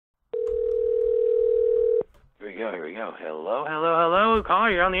we go. Hello, hello, hello.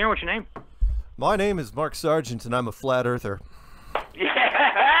 Caller, you're on the air. What's your name? My name is Mark Sargent, and I'm a flat earther. Yeah,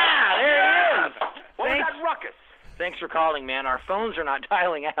 there it is. What was that ruckus? Thanks for calling, man. Our phones are not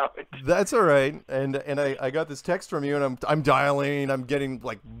dialing out. That's all right. And I got this text from you, and I'm dialing. I'm getting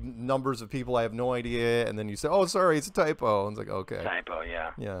like numbers of people I have no idea, and then you say, "Oh, sorry, it's a typo." And it's like, okay. Typo,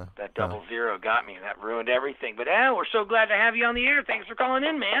 yeah. Yeah. That 00 got me. That ruined everything. But we're so glad to have you on the air. Thanks for calling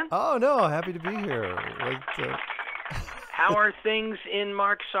in, man. Oh no, happy to be here. How are things in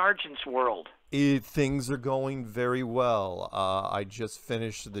Mark Sargent's world? Things are going very well. I just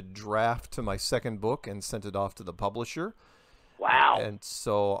finished the draft to my second book and sent it off to the publisher. Wow. And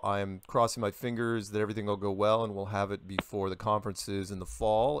so I'm crossing my fingers that everything will go well, and we'll have it before the conferences in the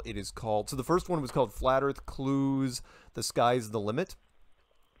fall. It is called, so the first one was called Flat Earth Clues, The Sky's the Limit.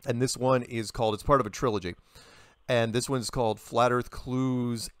 And this one is called, it's part of a trilogy. And this one's called Flat Earth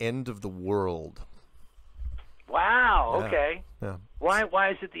Clues, End of the World. Wow. Yeah. Okay. Yeah. Why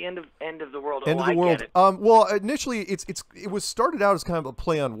is it the end of the world? End of the world. Well, initially, it was started out as kind of a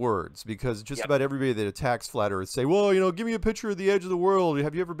play on words, because just about everybody that attacks Flat Earth say, well, give me a picture of the edge of the world.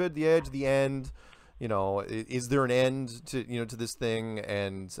 Have you ever been to the edge, the end? Is there an end to to this thing?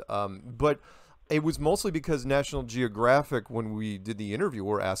 And but it was mostly because National Geographic, when we did the interview,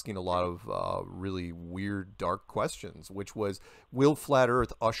 were asking a lot of really weird, dark questions, which was, will Flat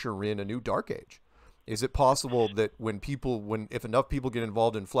Earth usher in a new dark age? Is it possible that if enough people get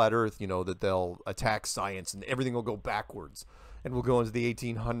involved in Flat Earth, that they'll attack science and everything will go backwards, and we'll go into the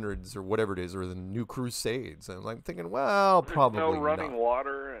 1800s or whatever it is, or the New Crusades? And I'm thinking, well, probably no running not.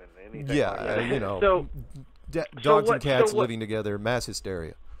 water and anything. Yeah, like that. Dogs and cats living together, mass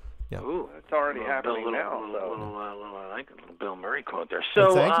hysteria. Yeah, Ooh, it's already happening now. I like a little Bill Murray quote there.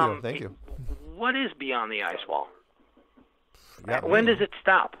 So, thank you. What is beyond the ice wall? Yeah, when does it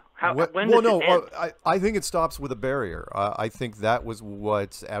stop? When does it end? I think it stops with a barrier. I think that was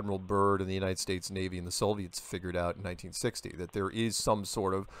what Admiral Byrd and the United States Navy and the Soviets figured out in 1960, that there is some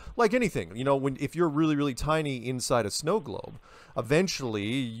sort of, like anything, if you're really, really tiny inside a snow globe, eventually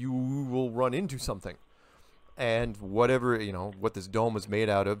you will run into something. And whatever, what this dome is made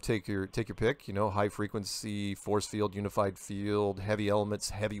out of, take your pick, high frequency, force field, unified field, heavy elements,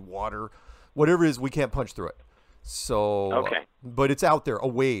 heavy water, whatever it is, we can't punch through it. So, okay. But it's out there a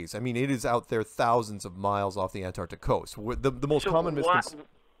ways. I mean, it is out there thousands of miles off the Antarctic coast. The most common misconception.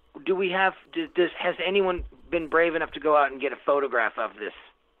 Has anyone been brave enough to go out and get a photograph of this?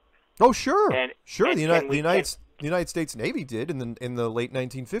 Oh, sure, sure. And the United States Navy did in the late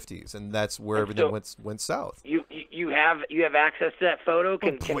 1950s, and that's where everything went south. You have access to that photo?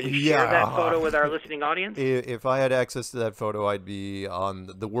 Can you share that photo with our listening audience? If I had access to that photo, I'd be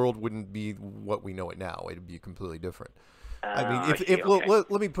on. The world wouldn't be what we know it now. It'd be completely different. I mean,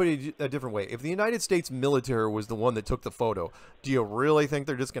 let me put it a different way. If the United States military was the one that took the photo, do you really think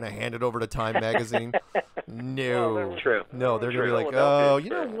they're just going to hand it over to Time magazine? No. Well, true. No, they're going to be like, oh, you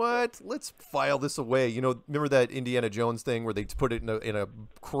know what? Let's file this away. Remember that Indiana Jones thing where they put it in a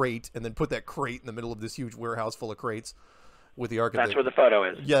crate and then put that crate in the middle of this huge warehouse full of crates? With the Ark That's where the photo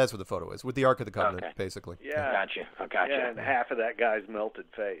is. Yeah, that's where the photo is. With the Ark of the Covenant, basically. Yeah. Gotcha. Yeah, and half of that guy's melted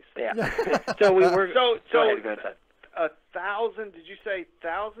face. Yeah. So we were. Go ahead. 1,000? Did you say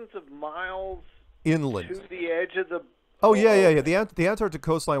thousands of miles inland to the edge of the? Oh yeah. The Antarctic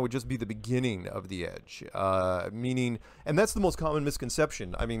coastline would just be the beginning of the edge, meaning, and that's the most common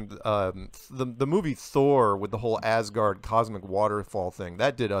misconception. I mean, the movie Thor with the whole Asgard cosmic waterfall thing,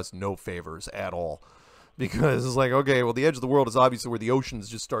 that did us no favors at all. Because it's like, okay, well, the edge of the world is obviously where the oceans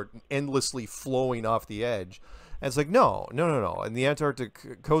just start endlessly flowing off the edge. And it's like, no. And the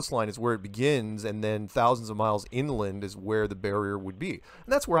Antarctic coastline is where it begins, and then thousands of miles inland is where the barrier would be. And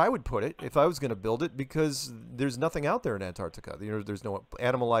that's where I would put it if I was going to build it, because there's nothing out there in Antarctica. There's no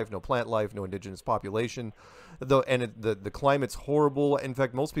animal life, no plant life, no indigenous population. The climate's horrible. In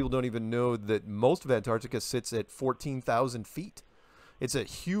fact, most people don't even know that most of Antarctica sits at 14,000 feet. It's a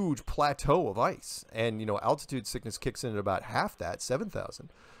huge plateau of ice, and altitude sickness kicks in at about half that,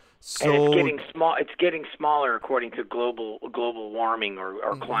 7,000. So, and it's getting small. It's getting smaller according to global warming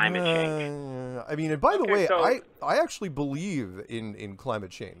or climate change. I mean, and by the way, I actually believe in climate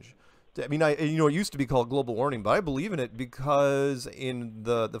change. I mean, it used to be called global warming, but I believe in it because in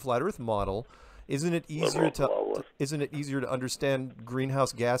the flat Earth model, isn't it easier to understand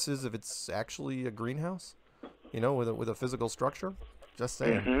greenhouse gases if it's actually a greenhouse? With a physical structure. Just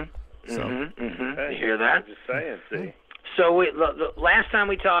saying. You hear that? Just saying. See. So the last time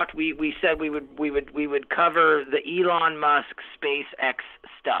we talked, we said we would cover the Elon Musk SpaceX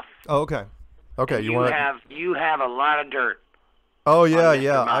stuff. Oh, okay. Okay. You have a lot of dirt. Oh yeah, Mr.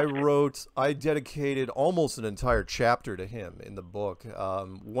 yeah. Musk. I dedicated almost an entire chapter to him in the book.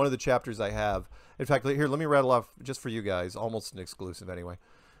 One of the chapters I have, in fact, here, let me rattle off just for you guys, almost an exclusive anyway.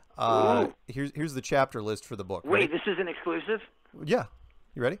 Here's the chapter list for the book. Wait, Ready? this is an exclusive? Yeah.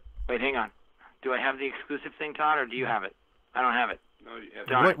 You ready? Wait, hang on. Do I have the exclusive thing, Todd, or do you have it? I don't have it. No, you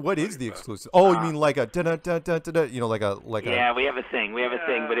have What is the exclusive? Oh, you mean like a da da da da da? You know, like a Yeah, we have a thing. We have a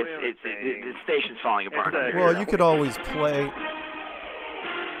thing, but the station's falling apart. Well, you could always play.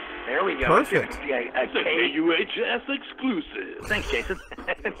 There we go. Perfect. Yeah, a KUHS exclusive. Thanks, Jason.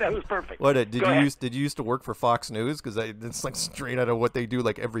 That was perfect. What did Go ahead. did you used to work for Fox News? Because it's like straight out of what they do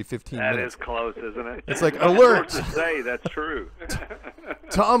like every 15 That minutes. is close, isn't it? It's like alert. To say that's true.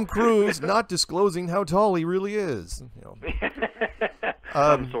 Tom Cruise not disclosing how tall he really is. You know.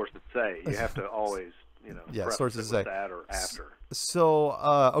 Some sources say you have to always, Yeah, preface sources it with say. that or after. So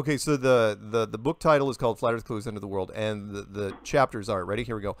okay, so the book title is called Flat Earth Clues End of the World, and the chapters are ready.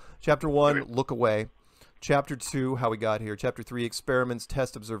 Here we go. Chapter 1, Look Away. Chapter 2, How We Got Here. Chapter 3, Experiments,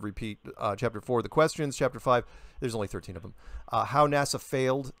 Test, Observe, Repeat. Chapter 4, The Questions. Chapter 5, there's only 13 of them. How NASA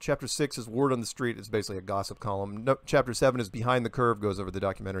Failed. Chapter 6 is Word on the Street. It's basically a gossip column. No, Chapter 7 is Behind the Curve, goes over the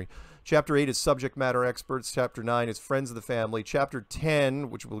documentary. Chapter 8 is Subject Matter Experts. Chapter 9 is Friends of the Family. Chapter 10,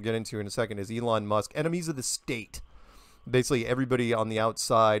 which we'll get into in a second, is Elon Musk, Enemies of the State. Basically, everybody on the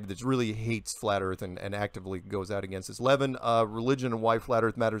outside that really hates Flat Earth and actively goes out against this. 11, Religion and Why Flat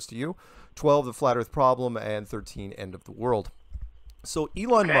Earth Matters to You. 12, The Flat Earth Problem. And 13, End of the World. So,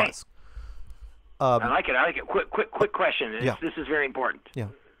 Elon Musk. I like it. Quick question. Yeah. This is very important. Yeah.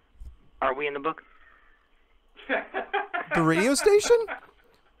 Are we in the book? The radio station?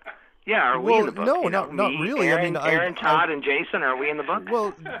 Yeah, are we in the book? No, You know, not me, really. Aaron, I mean, Aaron, Todd, and Jason, are we in the book?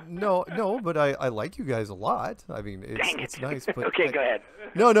 Well, no, but I like you guys a lot. I mean, it's nice. But Okay, go ahead.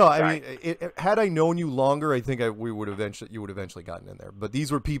 No, I mean, had I known you longer, I think you would eventually gotten in there. But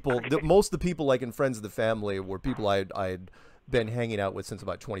these were people. Most of the people, like in Friends of the Family, were people I had been hanging out with since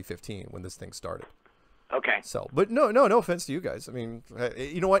about 2015 when this thing started. Okay. So, but no offense to you guys. I mean,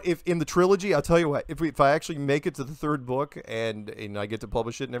 you know what? If in the trilogy, I'll tell you what. If I actually make it to the third book and I get to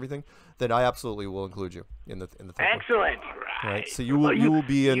publish it and everything, then I absolutely will include you in the third book. Excellent. Right. So you will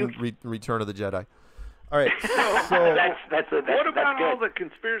be in Return of the Jedi. All right. So that's What about good. all the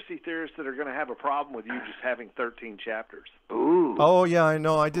conspiracy theorists that are going to have a problem with you just having 13 chapters? Ooh. Oh yeah, I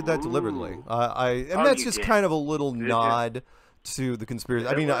know. I did that deliberately. That's you just did. kind of a little nod to the conspiracy.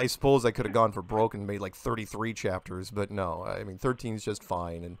 I mean, I suppose I could have gone for broke and made like 33 chapters, but no. I mean, 13 is just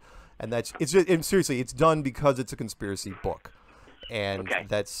fine, and that's it's just and seriously, it's done because it's a conspiracy book, and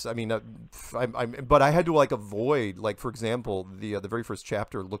that's I mean, but I had to like avoid like for example the very first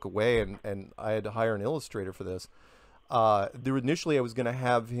chapter, Look Away, and I had to hire an illustrator for this. Initially, I was going to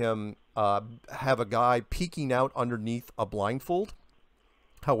have him have a guy peeking out underneath a blindfold.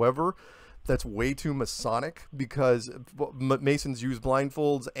 However, that's way too Masonic because Masons use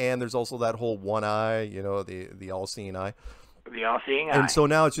blindfolds, and there's also that whole one eye, the all-seeing eye. The all-seeing eye. And so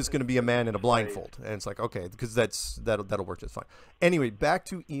now it's just going to be a man in a blindfold, and it's like okay, because that'll work just fine. Anyway, back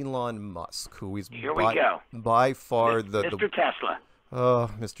to Elon Musk, who is by far Mr. Tesla. Oh,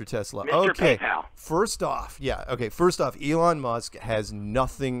 Mr. Tesla. Mr. Okay. PayPal. First off, Elon Musk has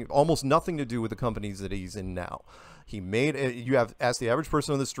almost nothing to do with the companies that he's in now. He made. You have asked the average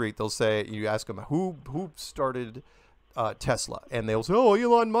person on the street. They'll say, you ask them who started Tesla, and they'll say, "Oh,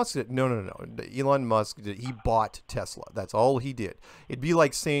 Elon Musk did." No. Elon Musk did. He bought Tesla. That's all he did. It'd be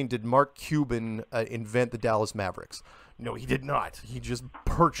like saying, "Did Mark Cuban invent the Dallas Mavericks?" No, he did not. He just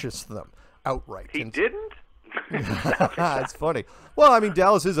purchased them outright. He didn't? It's funny. Well, I mean,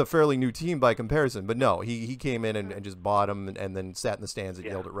 Dallas is a fairly new team by comparison, but no, he came in and just bought them and then sat in the stands and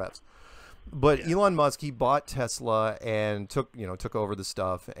yelled at refs. But Elon Musk, he bought Tesla and took over the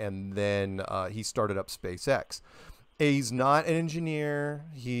stuff, and then he started up SpaceX. He's not an engineer.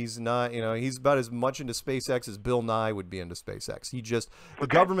 He's not, he's about as much into SpaceX as Bill Nye would be into SpaceX. He just the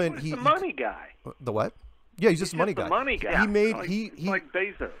government. He's the money guy. The what? Yeah, he's just a money guy. Money guy. He made like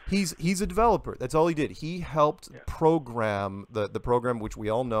Bezos. He's a developer. That's all he did. He helped program the program which we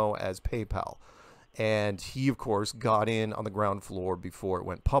all know as PayPal, and he of course got in on the ground floor before it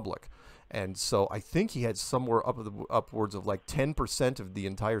went public. And so I think he had somewhere upwards of like 10% of the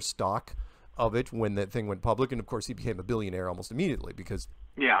entire stock of it when that thing went public, and of course he became a billionaire almost immediately because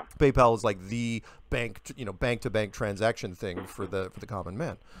PayPal is like the bank to bank transaction thing for the common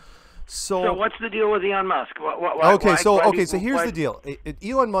man. So what's the deal with Elon Musk? So here's the deal.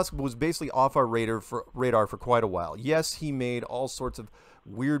 Elon Musk was basically off our radar for quite a while. Yes, he made all sorts of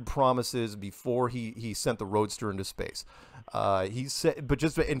weird promises before he sent the Roadster into space. He said, but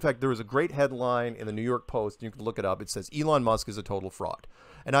just in fact, there was a great headline in the New York Post. You can look it up. It says Elon Musk is a total fraud,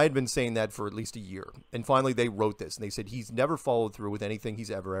 and I had been saying that for at least a year. And finally, they wrote this, and they said he's never followed through with anything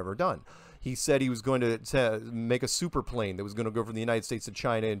he's ever done. He said he was going to make a super plane that was going to go from the United States to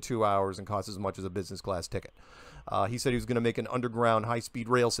China in 2 hours and cost as much as a business class ticket. He said he was going to make an underground high-speed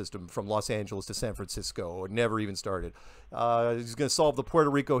rail system from Los Angeles to San Francisco. It never even started. He's going to solve the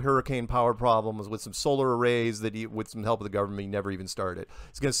Puerto Rico hurricane power problems with some solar arrays with some help of the government. He never even started.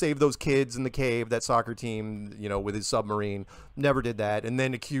 He's going to save those kids in the cave, that soccer team, with his submarine. Never did that, and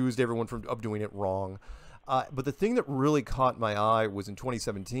then accused everyone of doing it wrong. But the thing that really caught my eye was in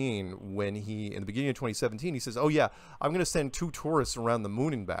 2017 when in the beginning of 2017, he says, oh yeah, I'm going to send 2 tourists around the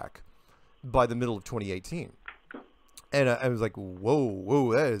moon and back by the middle of 2018. And I was like,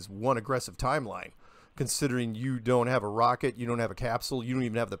 whoa, that is one aggressive timeline, considering you don't have a rocket, you don't have a capsule, you don't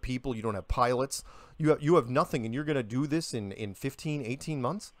even have the people, you don't have pilots, you have nothing, and you're going to do this in 15, 18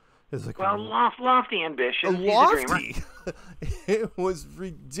 months? It's like, well, lofty ambition. Lofty. It was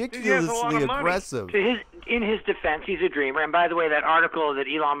ridiculously aggressive. In his defense, he's a dreamer. And by the way, that article that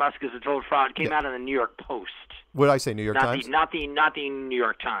Elon Musk is a total fraud came out in the New York Post. What did I say, New York Times? Not the New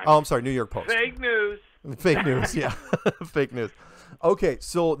York Times. Oh, I'm sorry, New York Post. Fake news. Fake news, yeah. Fake news. Okay,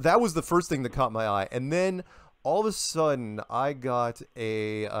 so that was the first thing that caught my eye. And then all of a sudden, I got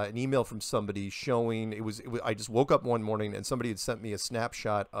an email from somebody showing I just woke up one morning and somebody had sent me a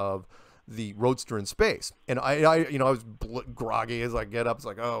snapshot of the Roadster in space, and I was groggy as I get up. It's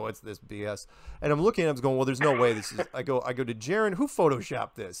like, oh, what's this BS? And I'm looking, and I'm going, well, there's no way this is. I go to Jaron, who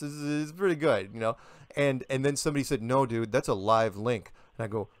photoshopped this? This is pretty good, And then somebody said, no, dude, that's a live link. And I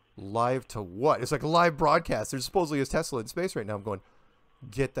go, live to what? It's like a live broadcast. There's supposedly a Tesla in space right now. I'm going,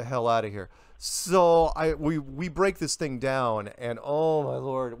 get the hell out of here. So we break this thing down, and oh my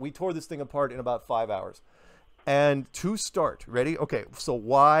Lord, we tore this thing apart in about 5 hours. And to start, ready? Okay, so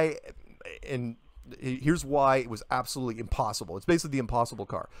why? And here's why it was absolutely impossible. It's basically the impossible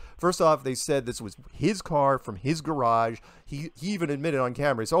car. First off, they said this was his car from his garage. He even admitted on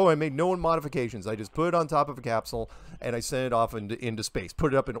camera, he said, oh, I made no modifications. I just put it on top of a capsule and I sent it off into space,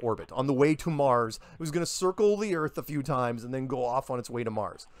 put it up in orbit. On the way to Mars, it was going to circle the Earth a few times and then go off on its way to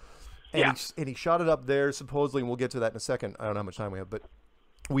Mars. And, he shot it up there, supposedly, and we'll get to that in a second. I don't know how much time we have, but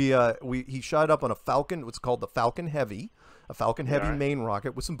he shot it up on a Falcon, what's called the Falcon Heavy. A Falcon Heavy main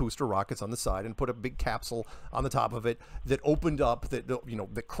rocket with some booster rockets on the side, and put a big capsule on the top of it that opened up,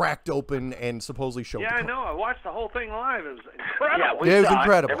 that cracked open and supposedly showed. Yeah, I know. I watched the whole thing live. It was incredible. Yeah, it was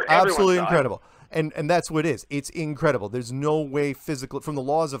incredible. Absolutely incredible. And that's what it is. It's incredible. There's no way physically, from the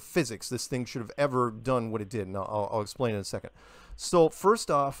laws of physics, this thing should have ever done what it did. And I'll explain in a second. So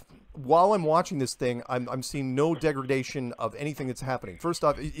first off, while I'm watching this thing, I'm seeing no degradation of anything that's happening. First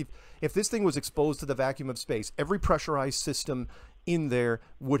off, if this thing was exposed to the vacuum of space, every pressurized system in there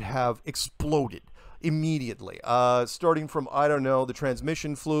would have exploded immediately. Starting from, I don't know, the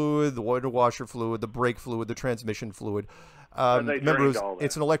transmission fluid, the water washer fluid, the brake fluid, the transmission fluid. Remember,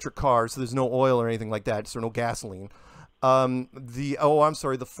 it's an electric car, so there's no oil or anything like that, so no gasoline.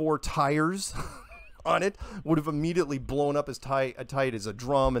 The 4 tires on it would have immediately blown up as tight as a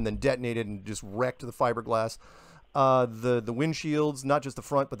drum and then detonated and just wrecked the fiberglass. The windshields, not just the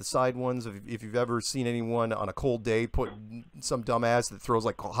front but the side ones, if you've ever seen anyone on a cold day put some dumbass that throws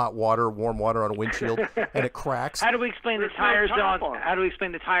like hot water, warm water on a windshield and it cracks. How do we explain the tires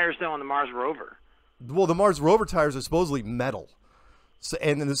though on the Mars rover? Well, the Mars rover tires are supposedly metal. So,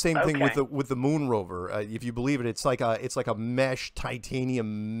 and then the same thing with the moon rover. If you believe it, it's like a mesh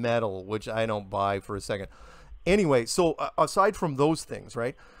titanium metal, which I don't buy for a second. Anyway, so aside from those things,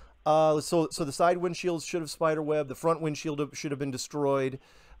 right? So the side windshields should have spiderwebbed. The front windshield should have been destroyed.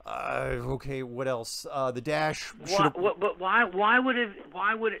 Okay, what else? The dash. But why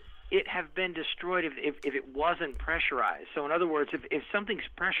would it have been destroyed if it wasn't pressurized? So in other words, if something's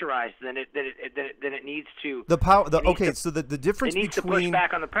pressurized, then it needs to So the difference it needs between to push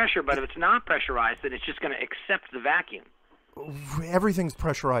back on the pressure. But if it's not pressurized, then it's just going to accept the vacuum. Everything's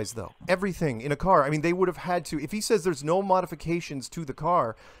pressurized, though. Everything in a car. I mean, they would have had to. If he says there's no modifications to the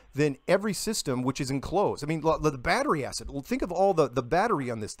car, then every system which is enclosed. I mean, the battery acid. Think of all the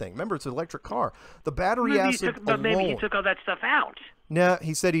battery on this thing. Remember, it's an electric car. The battery acid alone. Maybe he took all that stuff out. No,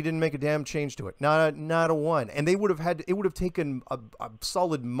 he said he didn't make a damn change to it. Not a one. And they would have had. It would have taken a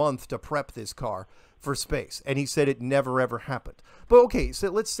solid month to prep this car for space, and he said it never ever happened. But okay, so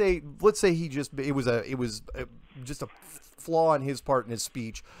let's say he just it was just a flaw on his part in his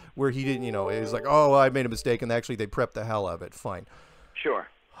speech where he didn't, it was like, oh, I made a mistake, and actually they prepped the hell out of it. Fine. Sure.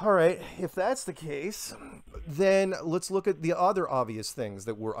 All right, if that's the case, then let's look at the other obvious things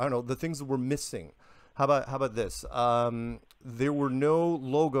that were, I don't know, the things that were missing. How about this? There were no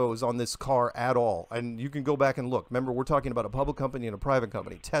logos on this car at all. And you can go back and look. Remember, we're talking about a public company and a private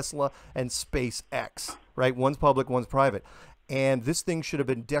company, Tesla and SpaceX, right? One's public, one's private. And this thing should have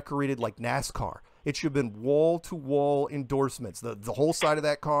been decorated like NASCAR. It should have been wall-to-wall endorsements. The whole side of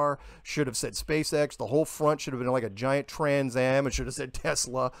that car should have said SpaceX. The whole front should have been like a giant Trans Am. It should have said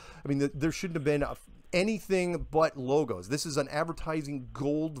Tesla. I mean, there shouldn't have been anything but logos. This is an advertising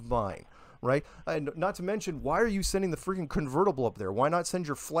gold mine, right? And not to mention, why are you sending the freaking convertible up there? Why not send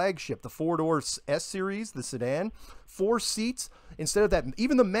your flagship, the four-door S-Series, the sedan, 4 seats? Instead of that,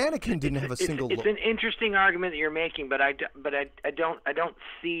 even the mannequin didn't have a single logo. It's an interesting argument that you're making, but I don't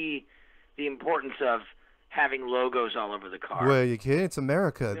see the importance of having logos all over the car. Well, you can't. It's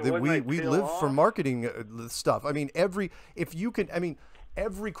America. Yeah, We live for marketing stuff. I mean, every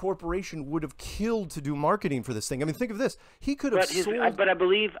corporation would have killed to do marketing for this thing. I mean, think of this. He could have sold. But I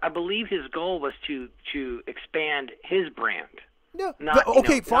believe his goal was to expand his brand. No. Not,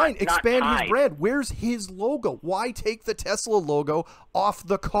 okay, fine. Expand not his brand. Where's his logo? Why take the Tesla logo off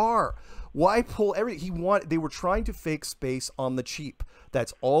the car? Why pull everything? They were trying to fake space on the cheap.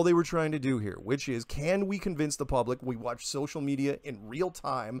 That's all they were trying to do here, which is, can we convince the public? We watch social media in real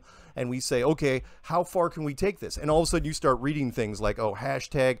time and we say, okay, how far can we take this? And all of a sudden you start reading things like, oh,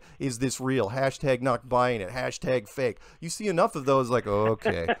 hashtag, is this real? Hashtag not buying it. Hashtag fake. You see enough of those like, oh,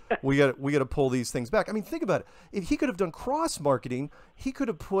 okay, we got to pull these things back. I mean, think about it. If he could have done cross marketing, he could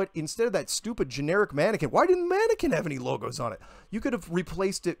have put, instead of that stupid generic mannequin, why didn't mannequin have any logos on it? You could have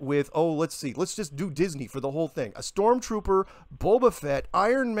replaced it with, oh, let's see, let's just do Disney for the whole thing. A Stormtrooper, Boba Fett,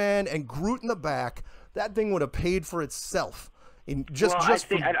 Iron Man, and Groot in the back. That thing would have paid for itself. I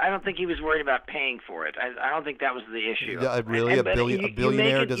don't think he was worried about paying for it. I don't think that was the issue. Really? A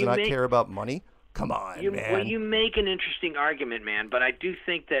billionaire does not care about money? Come on, man. Well, you make an interesting argument, man, but I do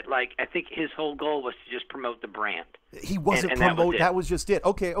think that, I think his whole goal was to just promote the brand. He wasn't promoting. That was just it.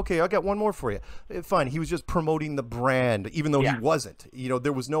 Okay, I got one more for you. Fine, he was just promoting the brand, even though he wasn't.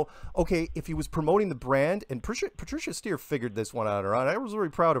 There was no. Okay, if he was promoting the brand, and Patricia Steer figured this one out. I was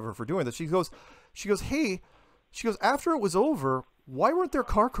very proud of her for doing this. She goes, hey, after it was over, why weren't there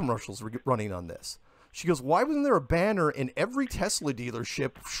car commercials running on this? She goes, why wasn't there a banner in every Tesla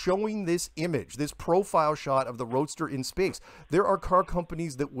dealership showing this image, this profile shot of the Roadster in space? There are car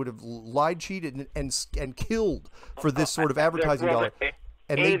companies that would have lied, cheated, and killed for this sort of advertising dollar.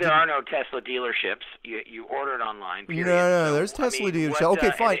 There are no Tesla dealerships. You order it online. Period. No, there's Tesla dealerships.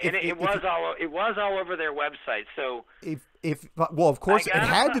 Okay, fine. It was all over their website. So well, of course, it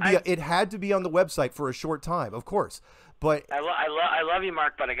had to be on the website for a short time, of course. But I love you,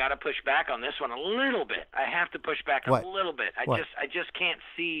 Mark, but I got to push back on this one a little bit. I have to push back a little bit. I just can't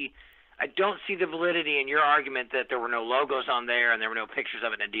see. I don't see the validity in your argument that there were no logos on there and there were no pictures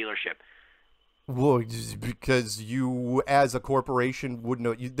of it in a dealership. Well, because you, as a corporation, would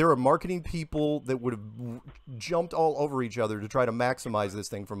know. There are marketing people that would have jumped all over each other to try to maximize this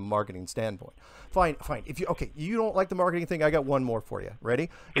thing from a marketing standpoint. Fine. If you don't like the marketing thing, I got one more for you. Ready?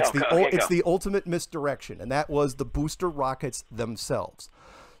 It's the ultimate misdirection, and that was the booster rockets themselves.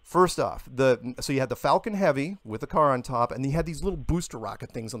 First off, so you had the Falcon Heavy with the car on top, and you had these little booster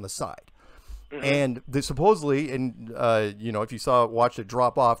rocket things on the side. Mm-hmm. And they supposedly, and if you watched it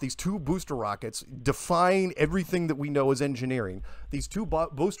drop off, these 2 booster rockets, defying everything that we know as engineering, these 2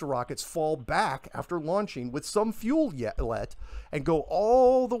 booster rockets fall back after launching with some fuel let and go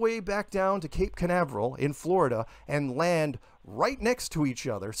all the way back down to Cape Canaveral in Florida and land right next to each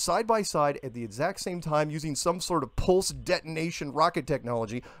other, side by side, at the exact same time, using some sort of pulse detonation rocket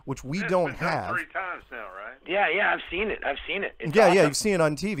technology, which we don't have. 3 times now, right? Yeah, I've seen it. It's awesome. Yeah, you've seen it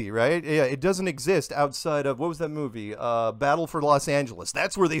on TV, right? Yeah, it doesn't exist outside of, what was that movie? Battle for Los Angeles.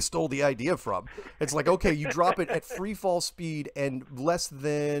 That's where they stole the idea from. It's like, okay, you drop it at free fall speed, and less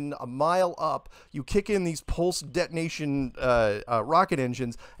than a mile up, you kick in these pulse detonation rocket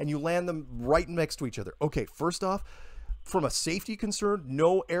engines, and you land them right next to each other. Okay, first off, from a safety concern,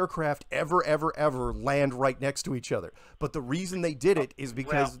 no aircraft ever land right next to each other. But the reason they did it is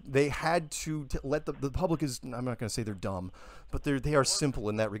because they had to let the public is, I'm not going to say they're dumb, but they are simple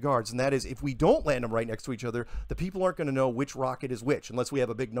in that regards. And that is, if we don't land them right next to each other, the people aren't going to know which rocket is which, unless we have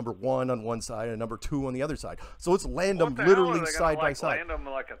a big number 1 on one side and a number 2 on the other side. So let's land them literally side by side. Land them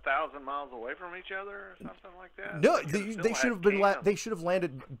like 1,000 miles away from each other or something like that? No, they should have been. They should have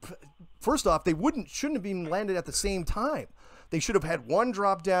landed. First off, shouldn't have been landed at the same time. They should have had one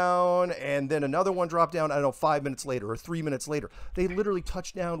drop down and then another one drop down, I don't know, 5 minutes later or 3 minutes later. They literally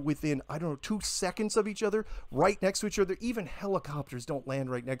touch down within, I don't know, 2 seconds of each other, right next to each other. Even helicopters don't land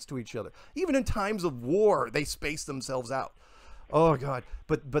right next to each other. Even in times of war, they space themselves out. Oh God!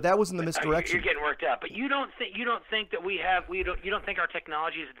 But that was in the misdirection. You're getting worked up. But you don't think that you don't think our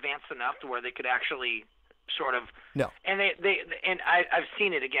technology is advanced enough to where they could actually sort of no. And I've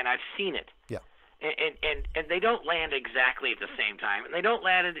seen it again. I've seen it. Yeah. And they don't land exactly at the same time, and they don't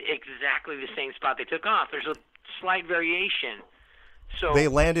land at exactly the same spot they took off. There's a slight variation. So they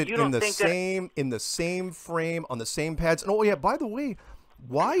landed in the same frame on the same pads. And oh yeah, by the way,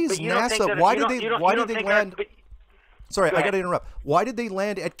 why is NASA? Why did they land? Sorry, I got to interrupt. Why did they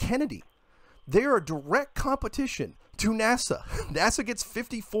land at Kennedy? They are a direct competition to NASA. NASA gets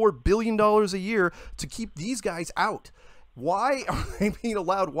 $54 billion a year to keep these guys out. Why are they being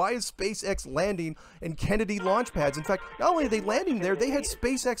allowed? Why is SpaceX landing in Kennedy launch pads? In fact, not only are they landing there, they had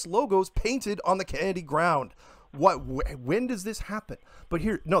SpaceX logos painted on the Kennedy ground. When does this happen? But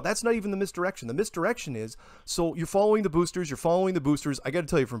here, no, that's not even the misdirection. The misdirection is, so you're following the boosters. I got to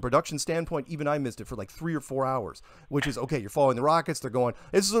tell you, from a production standpoint, even I missed it for like 3 or 4 hours, which is, okay, you're following the rockets. They're going,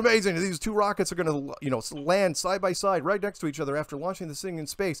 this is amazing. These 2 rockets are going to, land side by side right next to each other after launching this thing in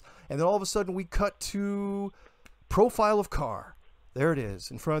space. And then all of a sudden we cut to profile of car. There it is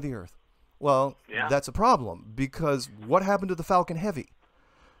in front of the Earth. Well, that's a problem, because what happened to the Falcon Heavy?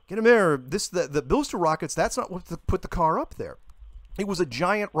 Get him there. The booster rockets, that's not what put the car up there. It was a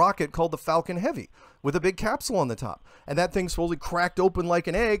giant rocket called the Falcon Heavy with a big capsule on the top. And that thing slowly cracked open like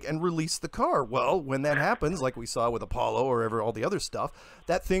an egg and released the car. Well, when that happens, like we saw with Apollo or all the other stuff,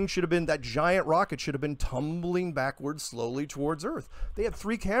 that giant rocket should have been tumbling backwards slowly towards Earth. They had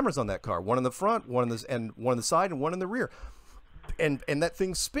 3 cameras on that car, one in the front, one on the side, and one in the rear. And that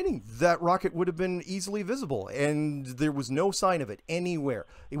thing spinning, that rocket would have been easily visible, and there was no sign of it anywhere.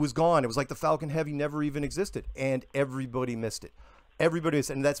 It was gone. It was like the Falcon Heavy never even existed, and everybody missed it.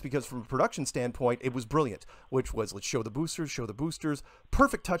 And that's because from a production standpoint, it was brilliant, which was, let's show the boosters,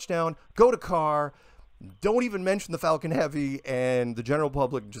 perfect touchdown, go to car, don't even mention the Falcon Heavy, and the general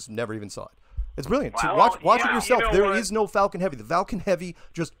public just never even saw it. It's brilliant. Well, so watch it yourself. There is no Falcon Heavy. The Falcon Heavy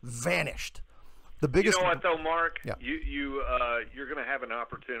just vanished. The biggest. You know what, though, Mark? Yeah. You're going to have an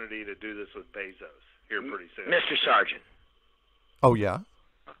opportunity to do this with Bezos here pretty soon. Mr. Sargent. Oh yeah.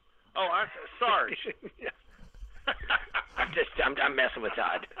 Oh, Sarge. I'm messing with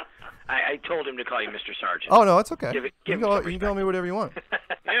Todd. I told him to call you Mr. Sargent. Oh no, it's okay. You can call me whatever you want.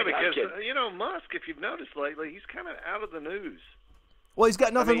 Yeah, because Musk, if you've noticed lately, he's kind of out of the news. Well, he's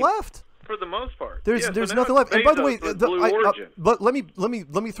got nothing left. For the most part, there's nothing left. And by the way, but let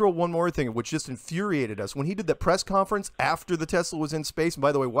me throw one more thing, which just infuriated us when he did that press conference after the Tesla was in space. And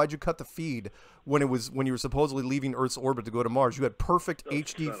by the way, why'd you cut the feed when you were supposedly leaving Earth's orbit to go to Mars? You had perfect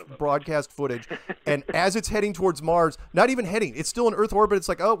HD broadcast footage, and as it's heading towards Mars, not even heading, it's still in Earth orbit. It's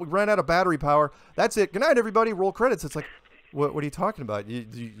like, oh, we ran out of battery power. That's it. Good night, everybody. Roll credits. It's like, what are you talking about?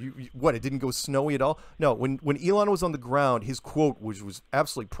 What, it didn't go snowy at all? No, when Elon was on the ground, his quote, which was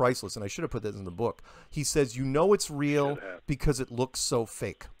absolutely priceless, and I should have put that in the book, he says, it's real because it looks so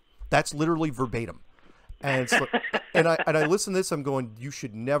fake. That's literally verbatim. And it's like, and I listen to this, I'm going, you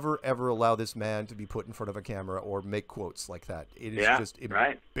should never, ever allow this man to be put in front of a camera or make quotes like that. It is just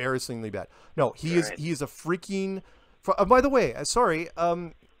embarrassingly bad. No, he is a freaking... by the way, sorry,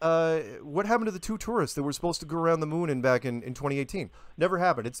 what happened to the 2 tourists that were supposed to go around the moon back in 2018? Never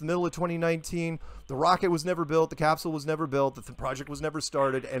happened. It's the middle of 2019. The rocket was never built. The capsule was never built. The project was never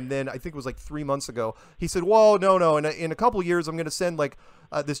started. And then I think it was like 3 months ago, he said, "Whoa, no. In a couple of years, I'm going to send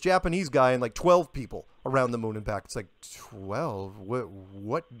this Japanese guy and 12 people around the moon and back." It's like, 12?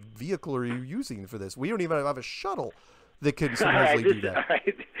 What vehicle are you using for this? We don't even have a shuttle that can supposedly do that. All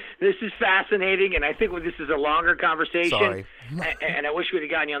right. This is fascinating, and I think this is a longer conversation. Sorry. and I wish we'd have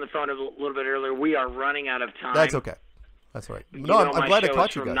gotten you on the phone a little bit earlier. We are running out of time. That's okay. That's all right. No, I'm glad I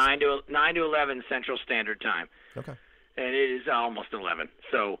caught you guys. From 9 to 11 Central Standard Time. Okay. And it is almost 11.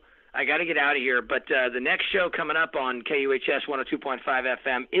 So I got to get out of here. But the next show coming up on KUHS 102.5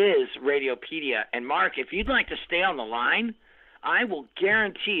 FM is Radiopedia. And, Mark, if you'd like to stay on the line, I will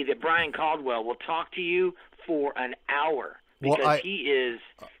guarantee that Brian Caldwell will talk to you for an hour. Because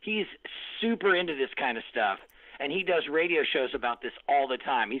he's super into this kind of stuff, and he does radio shows about this all the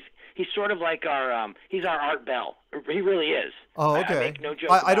time. He's sort of like he's our Art Bell. He really is. Oh, okay. I make no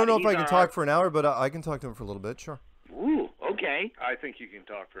joke. I don't know if I can talk for an hour, but I can talk to him for a little bit. Sure. Ooh, okay. I think you can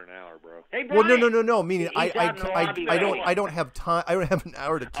talk for an hour, bro. Hey, Brian. Well, no. Meaning I don't have time. I don't have an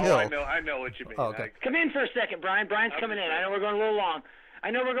hour to kill. Oh, I know what you mean. Oh, okay. Come in for a second, Brian. Brian's coming in. I know we're going a little long.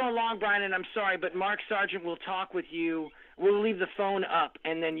 Brian, and I'm sorry, but Mark Sargent will talk with you we'll leave the phone up,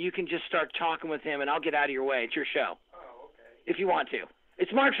 and then you can just start talking with him, and I'll get out of your way. It's your show. Oh, okay. If you want to.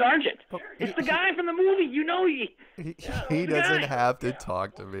 It's Mark Sargent. It's the guy from the movie. You know he doesn't have to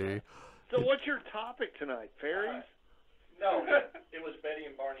talk to me. So what's your topic tonight, fairies? No, it was Betty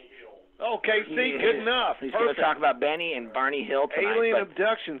and Barney Hill. Okay, see, good enough. He's going to talk about Benny and Barney Hill tonight. Alien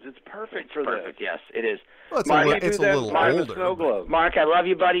abductions. It's perfect for perfect. this. Yes, it is. Well, Mark, it's a little older. Snow globe. Mark, I love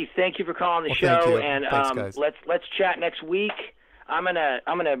you, buddy. Thank you for calling the show. Thank you. And Thanks, guys. let's chat next week. I'm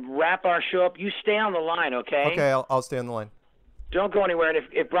gonna wrap our show up. You stay on the line, okay? Okay, I'll stay on the line. Don't go anywhere. And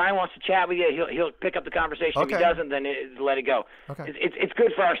if Brian wants to chat with you, he'll pick up the conversation. Okay. If he doesn't, then let it go. Okay. It's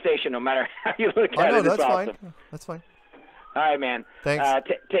good for our station, no matter how you look at it. No, that's It's awesome. fine. That's fine. All right, man. Thanks.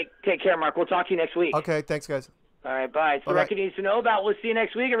 Take care, Mark. We'll talk to you next week. Okay, thanks, guys. All right, bye. It's the Okay. record you need to know about. We'll see you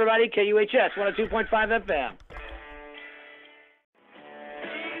next week, everybody. KUHS 102.5 FM.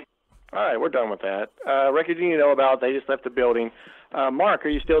 All right, we're done with that. Record you need to know about, they just left the building. Mark, are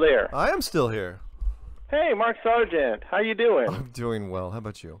you still there? I am still here. Hey, Mark Sargent, how you doing? I'm doing well. How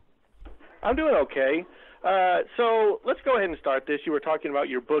about you? I'm doing okay. So let's go ahead and start this. You were talking about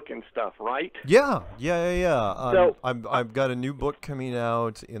your book and stuff, right? Yeah. So- I've got a new book coming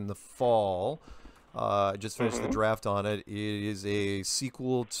out in the fall. I just finished the draft on it. It is a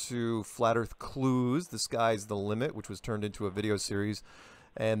sequel to Flat Earth Clues, The Sky's the Limit, which was turned into a video series,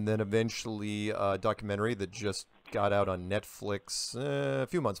 and then eventually a documentary that just got out on Netflix a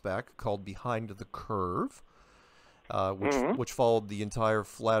few months back called Behind the Curve, which followed the entire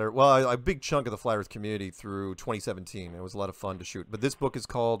Flat Earth, well, a big chunk of the Flat Earth community through 2017. It was a lot of fun to shoot. But this book is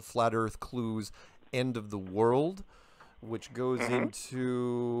called Flat Earth Clues, End of the World, which goes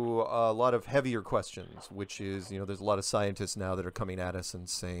into a lot of heavier questions, which is, there's a lot of scientists now that are coming at us and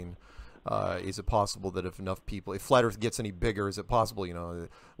saying, is it possible that if enough people, if Flat Earth gets any bigger, is it possible,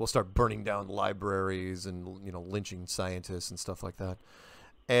 we'll start burning down libraries and, lynching scientists and stuff like that.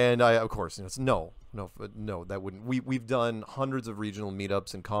 And of course, it's no, that wouldn't. We've done hundreds of regional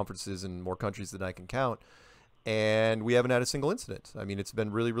meetups and conferences in more countries than I can count, and we haven't had a single incident. I mean, it's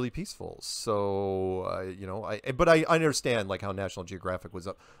been really, really peaceful. So, but I understand like how National Geographic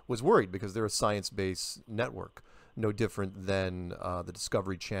was worried because they're a science-based network, no different than the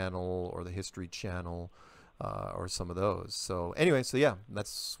Discovery Channel or the History Channel. Or some of those. So anyway, yeah,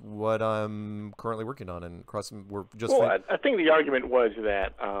 that's what I'm currently working on. And we're just. Well, I think the argument was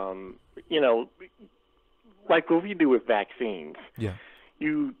that, like what we do with vaccines. Yeah.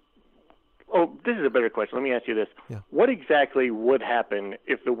 This is a better question. Let me ask you this. Yeah. What exactly would happen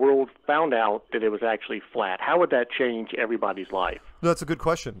if the world found out that it was actually flat? How would that change everybody's life? That's a good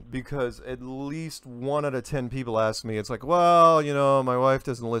question, because at least 1 out of 10 people ask me, it's like, well, my wife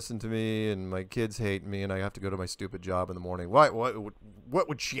doesn't listen to me and my kids hate me and I have to go to my stupid job in the morning. What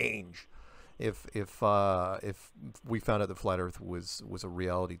would change if we found out that Flat Earth was a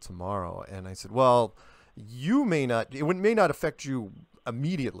reality tomorrow? And I said, well, it may not affect you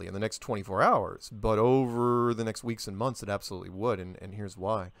immediately in the next 24 hours, but over the next weeks and months, it absolutely would. And here's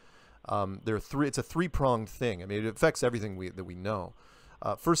why. It's a three-pronged thing. I mean, it affects everything that we know.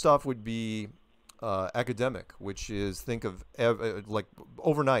 First off would be academic, which is think of like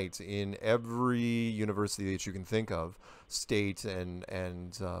overnight in every university that you can think of, state and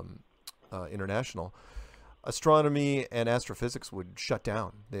international. Astronomy and astrophysics would shut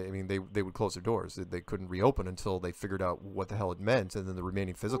down. They would close their doors. They couldn't reopen until they figured out what the hell it meant. And then the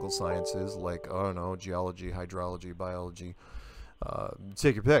remaining physical sciences, like, geology, hydrology, biology,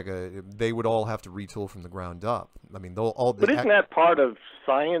 take your pick. They would all have to retool from the ground up. I mean, But isn't that part of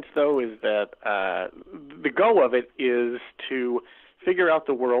science, though, is that the goal of it is to figure out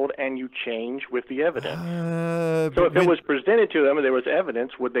the world and you change with the evidence. So if it was presented to them and there was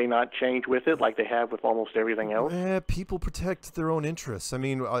evidence, would they not change with it like they have with almost everything else? People protect their own interests. I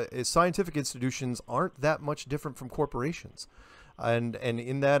mean, scientific institutions aren't that much different from corporations. And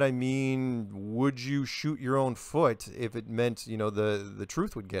in that, I mean, would you shoot your own foot if it meant, the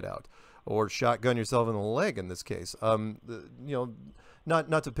truth would get out, or shotgun yourself in the leg in this case?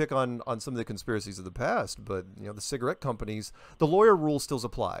 Not to pick on some of the conspiracies of the past, but the cigarette companies, the lawyer rules still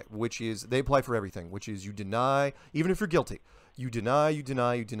apply, which is they apply for everything, which is you deny, even if you're guilty, you deny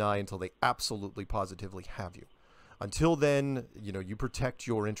until they absolutely positively have you. Until then, you protect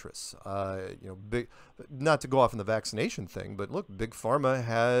your interests. Not to go off on the vaccination thing, but look, Big Pharma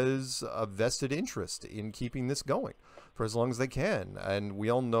has a vested interest in keeping this going for as long as they can. And we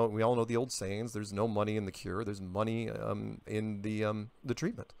all know the old sayings: "There's no money in the cure. There's money in the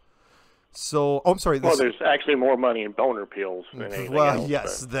treatment." So, I'm sorry. Well, there's actually more money in boner pills than anything else. Well,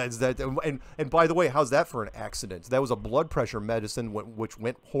 yes, that's that. And by the way, how's that for an accident? That was a blood pressure medicine which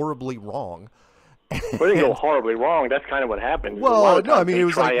went horribly wrong. Well, it didn't go horribly wrong. That's kind of what happened. Well, no, I mean, it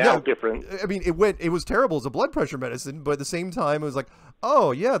was like, different. I mean, it was terrible as a blood pressure medicine, but at the same time, it was like,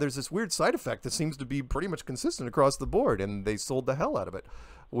 oh yeah, there's this weird side effect that seems to be pretty much consistent across the board, and they sold the hell out of it,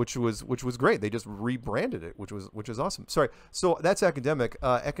 which was great. They just rebranded it, which is awesome. Sorry, so that's academic.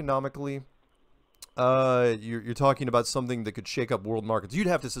 Economically, you're talking about something that could shake up world markets. You'd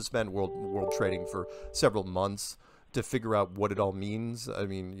have to suspend world trading for several months to figure out what it all means. I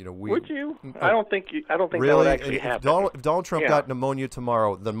mean, would you? I don't think really? that would actually happen. If Donald Trump got pneumonia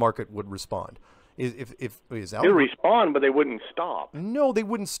tomorrow, the market would respond. They would respond, but they wouldn't stop. No, they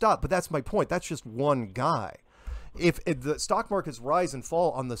wouldn't stop. But that's my point. That's just one guy. If the stock markets rise and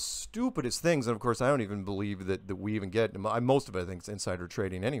fall on the stupidest things, and of course I don't even believe that we even get most of it. I think it's insider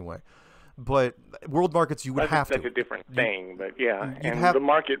trading anyway. But world markets, you would have to. That's a different thing, but yeah. And the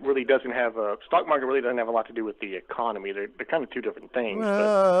market really doesn't have stock market really doesn't have a lot to do with the economy. They're kind of two different things.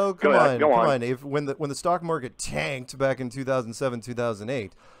 Well, come on. When the stock market tanked back in 2007,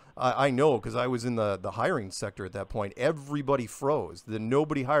 2008, I know because I was in the hiring sector at that point. Everybody froze.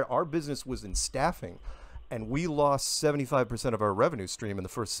 Nobody hired. Our business was in staffing, and we lost 75% of our revenue stream in the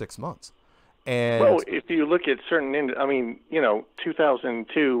first 6 months. And well, if you look at certain,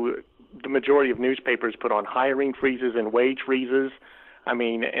 2002. The majority of newspapers put on hiring freezes and wage freezes. I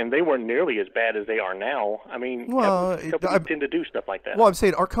mean, and they weren't nearly as bad as they are now. I mean, companies tend to do stuff like that. Well, I'm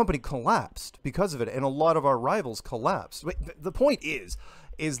saying our company collapsed because of it, and a lot of our rivals collapsed. The point is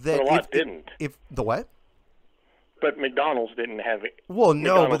that but a lot didn't. If the what? But McDonald's didn't have it. Well,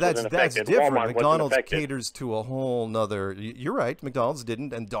 no, but that's different. Walmart McDonald's caters to a whole nother. You're right. McDonald's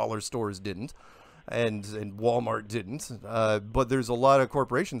didn't, and dollar stores didn't. And Walmart didn't, but there's a lot of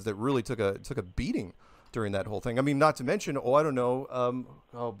corporations that really took a beating during that whole thing. I mean, not to mention, I don't know,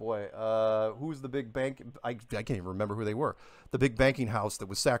 who's the big bank? I can't even remember who they were. The big banking house that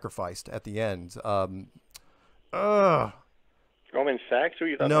was sacrificed at the end. Goldman Sachs? Who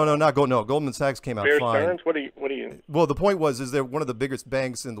you thought? No, Goldman Sachs came out fine. Stearns? What do you? Well, the point is they're one of the biggest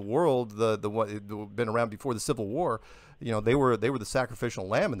banks in the world. The one been around before the Civil War. They were the sacrificial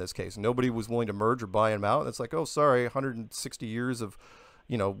lamb in this case. Nobody was willing to merge or buy them out. And it's like, oh, sorry, 160 years of,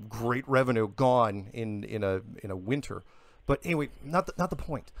 great revenue gone in a winter. But anyway, not the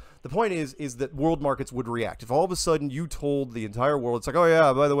point. The point is that world markets would react if all of a sudden you told the entire world, it's like, oh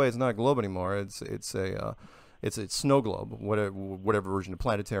yeah, by the way, it's not a globe anymore. It's a snow globe, whatever version of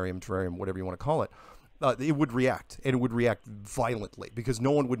planetarium, terrarium, whatever you want to call it. It would react, and it would react violently because no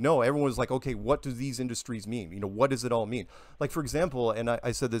one would know. Everyone was like, okay, what do these industries mean? What does it all mean? Like, for example, and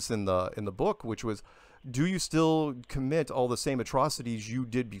I said this in the book, which was, do you still commit all the same atrocities you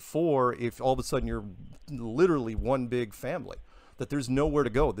did before if all of a sudden you're literally one big family, that there's nowhere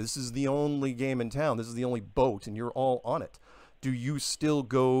to go? This is the only game in town. This is the only boat, and you're all on it. Do you still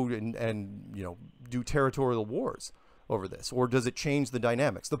go and do territorial wars over this, or does it change the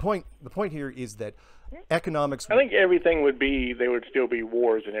dynamics? The point here is that economics. I think everything would still be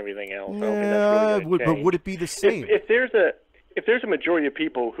wars and everything else. Yeah, but would it be the same? If there's a majority of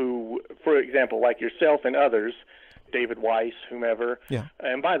people who, for example, like yourself and others, David Weiss, whomever. Yeah.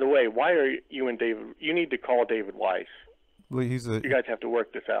 And by the way, why are you and David? You need to call David Weiss. Well, you guys have to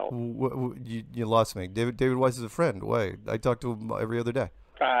work this out. You lost me. David Weiss is a friend. Why? I talk to him every other day.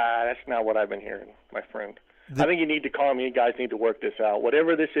 That's not what I've been hearing, my friend. I think you need to call me. You guys need to work this out.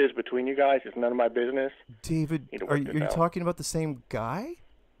 Whatever this is between you guys is none of my business. David, are you talking about the same guy?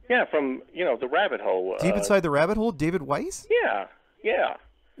 Yeah, from the rabbit hole. Deep inside the rabbit hole, David Weiss? Yeah.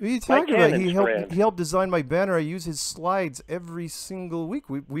 What are you talking about? He helped design my banner. I use his slides every single week.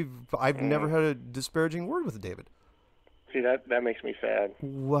 I've never had a disparaging word with David. See, that makes me sad.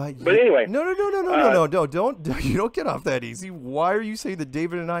 What? But anyway. No, don't you don't get off that easy. Why are you saying that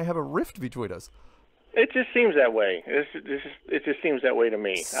David and I have a rift between us? It just seems that way. It just seems that way to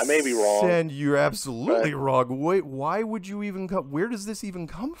me. I may be wrong. And you're absolutely wrong. Wait, why would you even come? Where does this even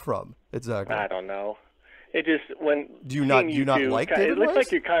come from? Exactly. I don't know. It just do you not like David It looks Weiss?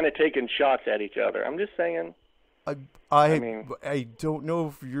 like you're kind of taking shots at each other. I'm just saying. I don't know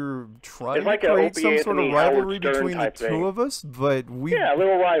if you're trying like to create some Opie sort of Anthony, rivalry Howard Stern between the two of us, but a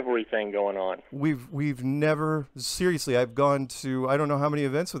little rivalry thing going on. We've never, seriously, I've gone to I don't know how many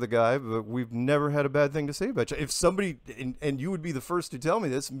events with a guy, but we've never had a bad thing to say about you. If somebody and you would be the first to tell me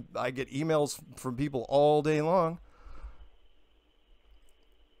this, I get emails from people all day long.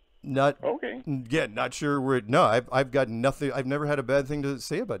 Not sure where. No, I've got nothing. I've never had a bad thing to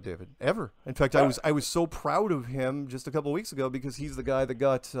say about David ever. In fact, I was so proud of him just a couple of weeks ago because he's the guy that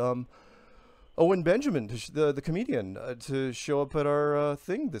got Owen Benjamin, the comedian, to show up at our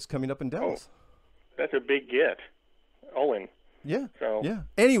thing that's coming up in Dallas. That's a big get, Owen. Yeah. So yeah.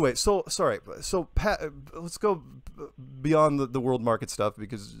 Anyway, so sorry. So Pat, let's go beyond the world market stuff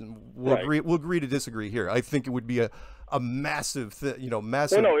because we'll agree to disagree here. I think it would be a massive,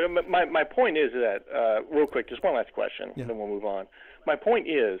 massive. Well, no, my point is that real quick, just one last question, and then we'll move on. My point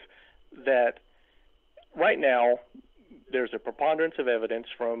is that right now there's a preponderance of evidence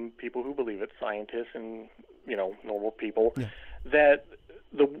from people who believe it, scientists and normal people, that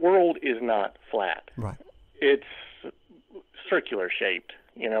the world is not flat. Right. It's circular shaped,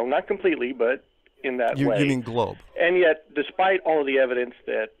 not completely, but in that way. You mean globe. And yet, despite all of the evidence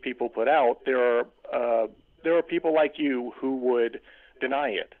that people put out, there are people like you who would deny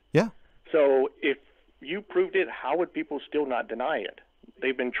it. Yeah. So if you proved it, how would people still not deny it?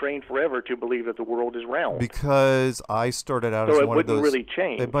 They've been trained forever to believe that the world is round. Because I started out so as one of those. So it wouldn't really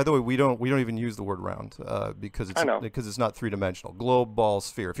change. By the way, we don't even use the word round because it's not three-dimensional. Globe, ball,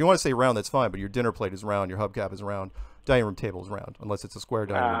 sphere. If you want to say round, that's fine. But your dinner plate is round. Your hubcap is round. Dining room table is round, unless it's a square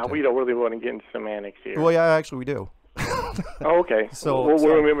dining room table. We don't really want to get into semantics here. Well, yeah, actually, we do. Oh, okay. So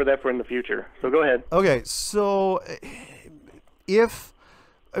we'll remember that for in the future. So go ahead. Okay, so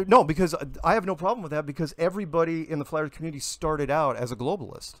because I have no problem with that because everybody in the flat earth community started out as a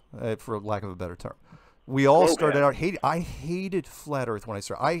globalist, for lack of a better term. We all started out I hated flat earth when I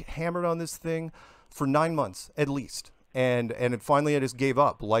started. I hammered on this thing for 9 months at least. And finally I just gave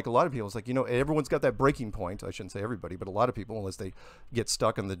up. Like a lot of people, it's like, everyone's got that breaking point. I shouldn't say everybody, but a lot of people, unless they get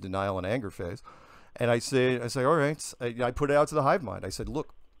stuck in the denial and anger phase. And I say, all right, I put it out to the hive mind. I said,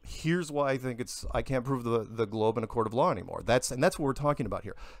 look, here's why I think I can't prove the globe in a court of law anymore. That's what we're talking about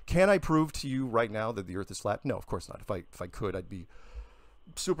here. Can I prove to you right now that the earth is flat? No, of course not. If I could, I'd be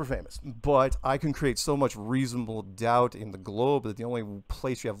super famous. But I can create so much reasonable doubt in the globe that the only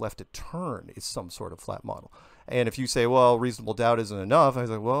place you have left to turn is some sort of flat model. And if you say, well, reasonable doubt isn't enough, I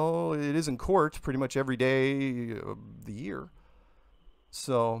say, well, it is in court pretty much every day of the year.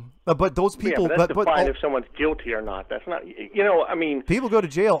 So, but those people, but that's defined if someone's guilty or not. That's not, people go to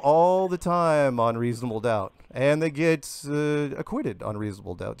jail all the time on reasonable doubt, and they get acquitted on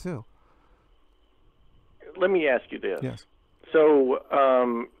reasonable doubt too. Let me ask you this. Yes.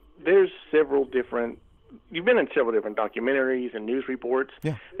 So, there's several different. You've been in several different documentaries and news reports.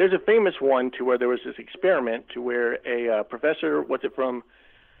 Yeah. There's a famous one to where there was this experiment to where a professor, what's it from,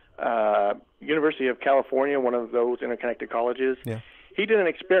 University of California, one of those interconnected colleges. Yeah. He did an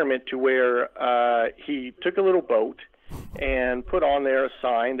experiment to where he took a little boat and put on there a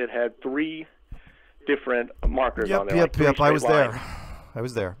sign that had 3 different markers on there. Yep. I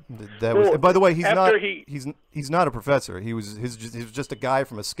was there. By the way, he's not a professor. He was just a guy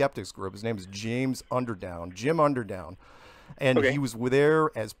from a skeptics group. His name is Jim Underdown, and he was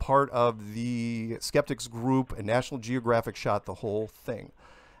there as part of the skeptics group. And National Geographic shot the whole thing.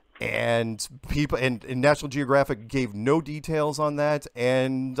 And National Geographic gave no details on that,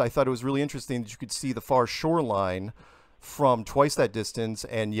 and I thought it was really interesting that you could see the far shoreline from twice that distance,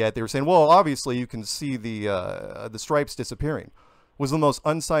 and yet they were saying, well, obviously you can see the stripes disappearing. Was the most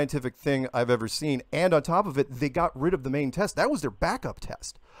unscientific thing I've ever seen, and on top of it, they got rid of the main test. That was their backup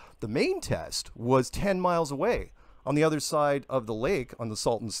test. The main test was 10 miles away on the other side of the lake on the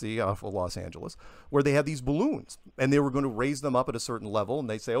Salton Sea off of Los Angeles, where they had these balloons, and they were going to raise them up at a certain level, and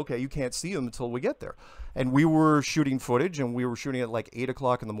they say, okay, you can't see them until we get there. And we were shooting footage, and we were shooting at like 8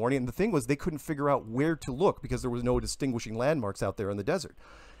 o'clock in the morning, and the thing was they couldn't figure out where to look because there was no distinguishing landmarks out there in the desert.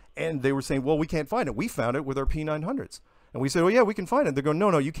 And they were saying, well, we can't find it. We found it with our P900s. And we said, oh, yeah, we can find it. They're going,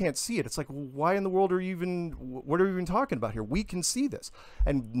 no, you can't see it. It's like, why in the world what are we even talking about here? We can see this.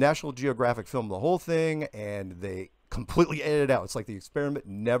 And National Geographic filmed the whole thing, and they completely edited it out. It's like the experiment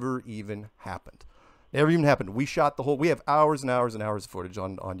never even happened. We shot the whole, we have hours and hours and hours of footage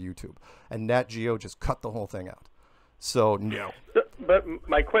on YouTube. And Nat Geo just cut the whole thing out. So, no. But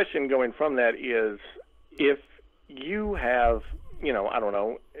my question going from that is, if you have, I don't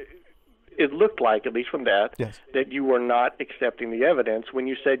know, it looked like, at least from that, yes, that you were not accepting the evidence when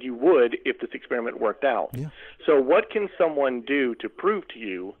you said you would if this experiment worked out. Yeah. So what can someone do to prove to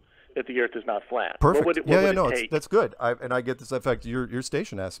you that the Earth is not flat? Perfect. What would it take? That's good. And I get this. In fact, your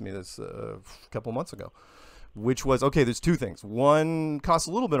station asked me this a couple months ago, which was, okay, there's 2 things. One costs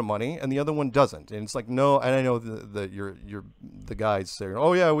a little bit of money, and the other one doesn't. And it's like, no, and I know that you're the guys saying,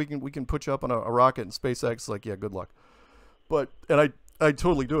 oh yeah, we can put you up on a rocket and SpaceX. Like, yeah, good luck. But I'd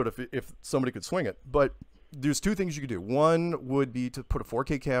totally do it if somebody could swing it. But there's 2 things you could do. One would be to put a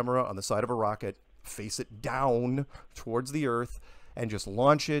 4K camera on the side of a rocket, face it down towards the Earth, and just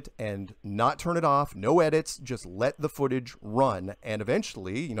launch it and not turn it off, no edits, just let the footage run, and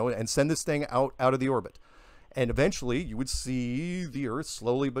eventually, and send this thing out of the orbit. And eventually you would see the Earth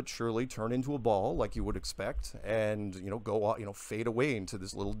slowly but surely turn into a ball like you would expect, and, you know, go out, you know, fade away into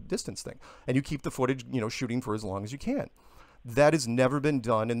this little distance thing. And you keep the footage, you know, shooting for as long as you can. That has never been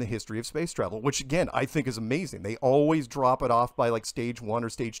done in the history of space travel, which again, I think is amazing. They always drop it off by like stage 1 or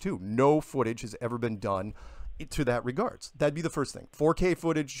stage 2. No footage has ever been done to that regards. That'd be the first thing. 4K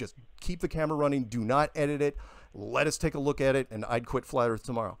footage, just keep the camera running. Do not edit it. Let us take a look at it, and I'd quit Flat Earth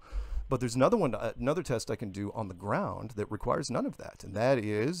tomorrow. But there's another test I can do on the ground that requires none of that, and that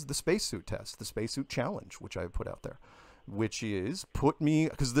is the spacesuit test, the spacesuit challenge, which I put out there, which is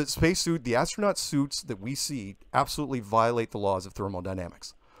because the spacesuit, the astronaut suits that we see absolutely violate the laws of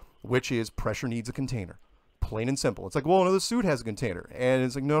thermodynamics, which is pressure needs a container, plain and simple. It's like, well, no, the suit has a container, and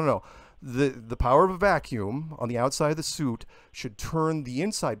it's like, no. The power of a vacuum on the outside of the suit should turn the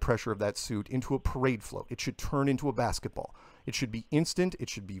inside pressure of that suit into a parade float. It should turn into a basketball. It should be instant.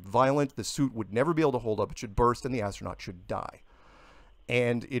 It should be violent. The suit would never be able to hold up. It should burst, and the astronaut should die.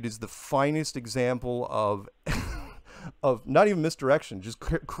 And it is the finest example of of not even misdirection, just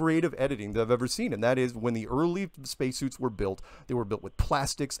creative editing that I've ever seen. And that is when the early spacesuits were built, they were built with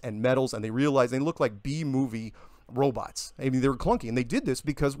plastics and metals, and they realized they looked like B-movie robots. I mean, they were clunky, and they did this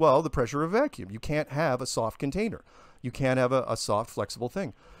because, well, the pressure of a vacuum. You can't have a soft container. You can't have a soft, flexible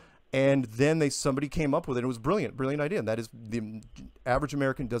thing. And then somebody came up with it. It was brilliant idea. And that is, the average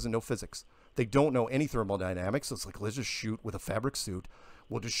American doesn't know physics. They don't know any thermodynamics. So it's like, let's just shoot with a fabric suit.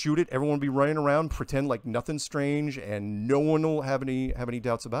 We'll just shoot it. Everyone will be running around, pretend like nothing's strange, and no one will have any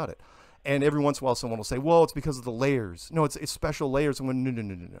doubts about it. And every once in a while, someone will say, well, it's because of the layers. No, it's special layers. I'm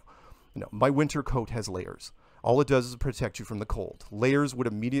going, no. My winter coat has layers. All it does is protect you from the cold. Layers would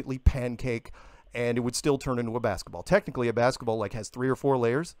immediately pancake, and it would still turn into a basketball. Technically, a basketball like has 3 or 4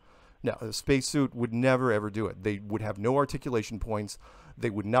 layers. No, a spacesuit would never, ever do it. They would have no articulation points.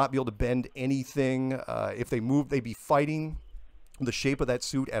 They would not be able to bend anything. If they moved, they'd be fighting the shape of that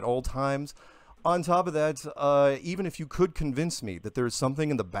suit at all times. On top of that, even if you could convince me that there's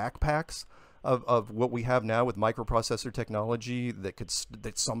something in the backpacks of what we have now with microprocessor technology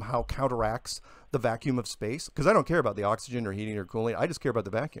that somehow counteracts the vacuum of space, because I don't care about the oxygen or heating or cooling. I just care about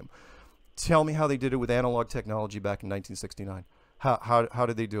the vacuum. Tell me how they did it with analog technology back in 1969. How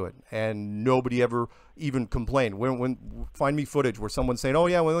did they do it? And nobody ever even complained. When find me footage where someone's saying, oh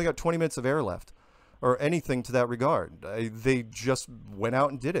yeah, we only got 20 minutes of air left, or anything to that regard. They just went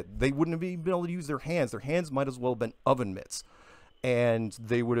out and did it. They wouldn't have even been able to use their hands. Their hands might as well have been oven mitts. And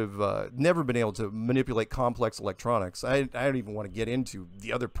they would have never been able to manipulate complex electronics. I don't even want to get into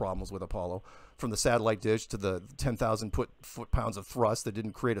the other problems with Apollo, from the satellite dish to the 10,000 foot-pounds of thrust that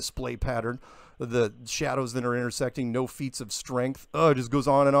didn't create a splay pattern, the shadows that are intersecting, no feats of strength. Oh, it just goes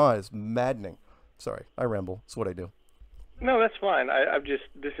on and on. It's maddening. Sorry, I ramble. It's what I do. No, that's fine.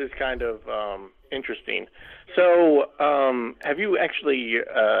 This is kind of interesting. So, have you actually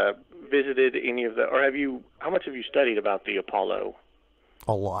visited any of how much have you studied about the Apollo?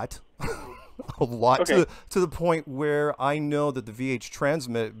 A lot. A lot. Okay. To the point where I know that the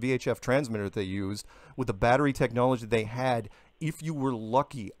VHF transmitter that they used with the battery technology they had, if you were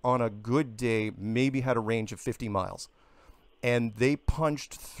lucky on a good day, maybe had a range of 50 miles. And they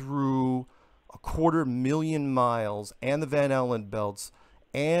punched through 250,000 miles and the Van Allen belts,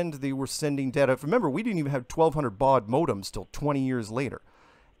 and they were sending data. Remember, we didn't even have 1200 baud modems till 20 years later.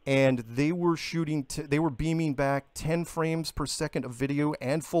 And they were they were beaming back 10 frames per second of video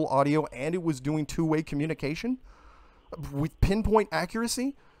and full audio, and it was doing two-way communication with pinpoint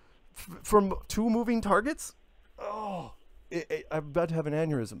accuracy from 2 moving targets. Oh, I'm about to have an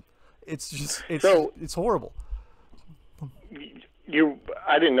aneurysm. It's just, it's horrible.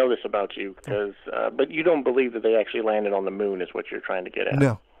 I didn't know this about you, but you don't believe that they actually landed on the moon, is what you're trying to get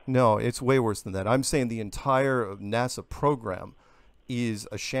at. No, it's way worse than that. I'm saying the entire NASA program is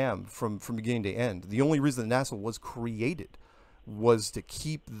a sham from beginning to end. The only reason NASA was created was to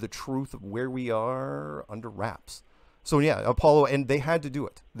keep the truth of where we are under wraps. So yeah, Apollo, and they had to do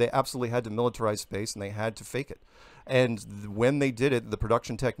it. They absolutely had to militarize space, and they had to fake it. And when they did it, the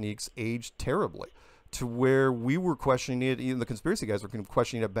production techniques aged terribly, to where we were questioning it. Even the conspiracy guys were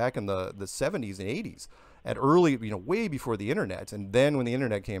questioning it back in the 70s and 80s, at early, way before the internet. And then when the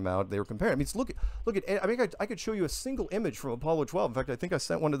internet came out, they were comparing. I mean, look at. I mean, I could show you a single image from Apollo 12. In fact, I think I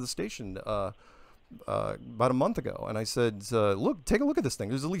sent one to the station about a month ago, and I said, look, take a look at this thing.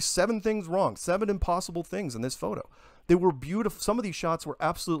 There's at least 7 things wrong, 7 impossible things in this photo. They were beautiful. Some of these shots were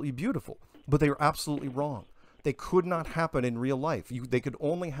absolutely beautiful, but they were absolutely wrong. They could not happen in real life. They could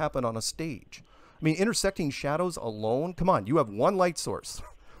only happen on a stage. I mean, intersecting shadows alone, come on, you have one light source.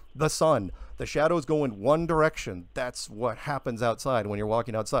 the sun. The shadows go in one direction. That's what happens outside when you're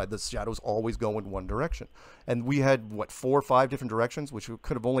walking outside. The shadows always go in one direction. And we had, what, 4 or 5 different directions, which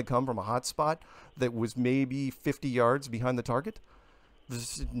could have only come from a hot spot that was maybe 50 yards behind the target.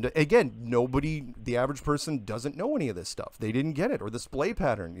 Again, nobody, the average person doesn't know any of this stuff. They didn't get it. Or the splay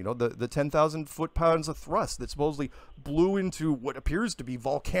pattern, you know, the 10,000 foot-pounds of thrust that supposedly blew into what appears to be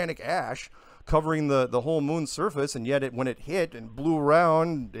volcanic ash covering the whole moon's surface, and yet when it hit and blew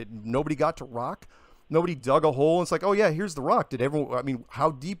around, nobody got to rock. Nobody dug a hole. It's like, oh yeah, here's the rock. Did everyone? I mean,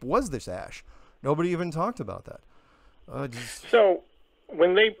 how deep was this ash? Nobody even talked about that. So,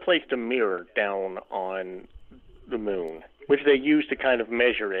 when they placed a mirror down on the moon, which they use to kind of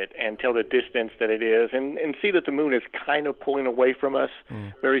measure it and tell the distance that it is, and see that the moon is kind of pulling away from us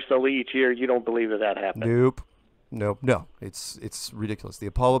very slowly each year, you don't believe that happened? Nope. No, it's ridiculous. The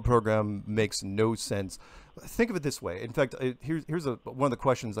Apollo program makes no sense. Think of it this way. In fact, here's one of the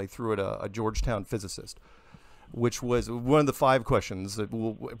questions I threw at a Georgetown physicist, which was one of the 5 questions that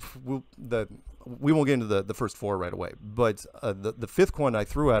we won't get into the first 4 right away. But the 5th one I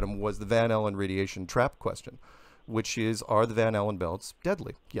threw at him was the Van Allen radiation trap question, which is, are the Van Allen belts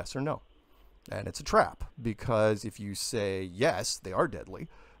deadly? Yes or no? And it's a trap, because if you say yes, they are deadly,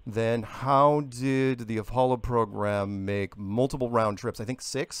 then how did the Apollo program make multiple round trips? I think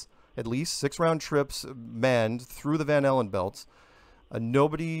 6, at least 6 round trips manned through the Van Allen belts.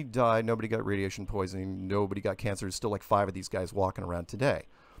 Nobody died. Nobody got radiation poisoning. Nobody got cancer. There's still like 5 of these guys walking around today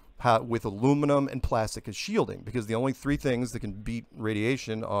with aluminum and plastic as shielding, because the only 3 things that can beat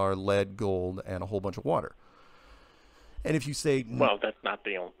radiation are lead, gold, and a whole bunch of water. And if you say, well, that's not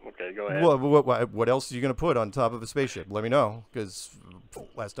the only. Okay, go ahead. Well, what else are you going to put on top of a spaceship? Let me know, because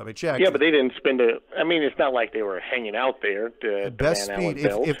last time I checked. Yeah, but they didn't spend I mean, it's not like they were hanging out there. The best Van speed,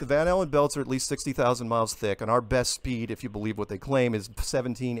 Allen if the Van Allen belts are at least 60,000 miles thick, and our best speed, if you believe what they claim, is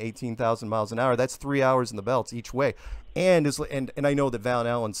 18,000 miles an hour, that's 3 hours in the belts each way. And I know that Van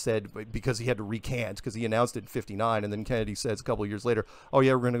Allen said, because he had to recant, because he announced it in 59, and then Kennedy says a couple of years later, oh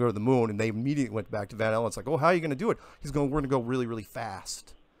yeah, we're going to go to the moon, and they immediately went back to Van Allen. It's like, oh, how are you going to do it? He's going, we're going to go really, really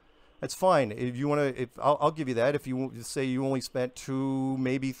fast. That's fine. If you want to, I'll give you that. If you say you only spent 2,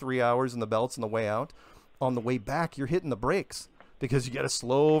 maybe 3 hours in the belts on the way out, on the way back, you're hitting the brakes, because you got to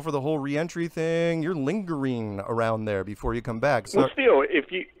slow for the whole re-entry thing. You're lingering around there before you come back. So, well, still,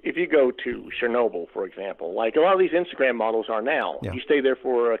 if you go to Chernobyl, for example, like a lot of these Instagram models are now, you stay there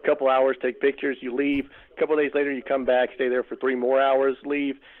for a couple hours, take pictures, you leave. A couple of days later, you come back, stay there for 3 more hours,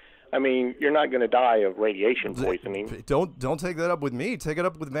 leave. I mean, you're not going to die of radiation poisoning. Don't take that up with me. Take it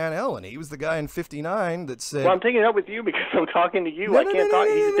up with Van Allen. He was the guy in 59 that said... Well, I'm taking it up with you because I'm talking to you. I can't talk.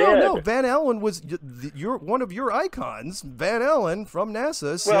 He's dead. No, Van Allen was one of your icons. Van Allen from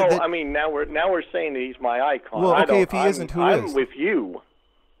NASA said well, that... I mean, now we're saying that he's my icon. Well, okay, if he isn't, who is? I'm with you.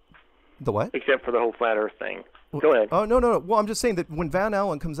 The what? Except for the whole flat Earth thing. Go ahead. Oh, no. Well, I'm just saying that when Van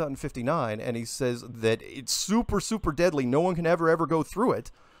Allen comes out in 59 and he says that it's super, super deadly, no one can ever go through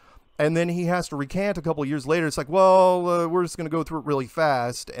it, and then he has to recant a couple of years later. It's like, well, we're just going to go through it really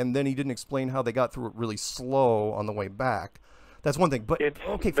fast. And then he didn't explain how they got through it really slow on the way back. That's one thing. But,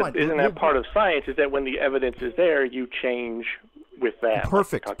 okay, fine. Isn't that part of science, is that when the evidence is there, you change with that?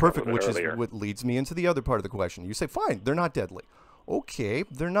 Perfect, which is what leads me into the other part of the question. You say, fine, they're not deadly. Okay,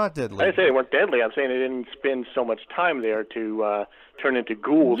 they're not deadly. I didn't say they weren't deadly. I'm saying they didn't spend so much time there to turn into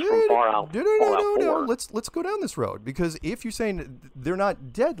ghouls from Fallout 4. No. Let's go down this road, because if you're saying they're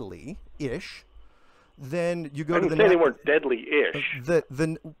not deadly-ish, then you go to the... I didn't say they weren't deadly-ish.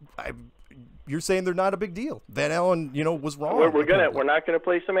 You're saying they're not a big deal. Van Allen, was wrong. We're not gonna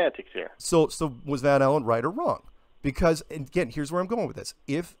play semantics here. So was Van Allen right or wrong? Because, again, here's where I'm going with this.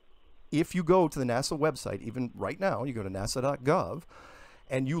 If you go to the NASA website, even right now, you go to nasa.gov,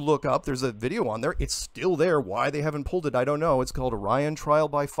 and you look up, there's a video on there. It's still there. Why they haven't pulled it, I don't know. It's called Orion Trial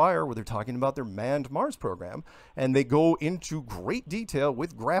by Fire, where they're talking about their manned Mars program. And they go into great detail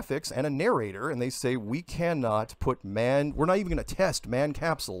with graphics and a narrator, and they say, we cannot put we're not even going to test manned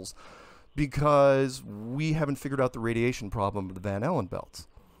capsules because we haven't figured out the radiation problem of the Van Allen belts.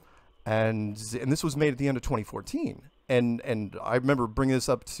 And this was made at the end of 2014. And I remember bringing this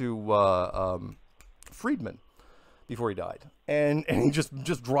up to Friedman before he died, and he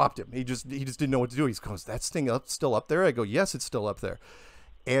just dropped him. He just didn't know what to do. He goes, "That's thing still up there?" I go, "Yes, it's still up there."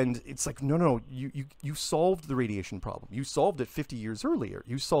 And it's like, no, you solved the radiation problem. You solved it 50 years earlier.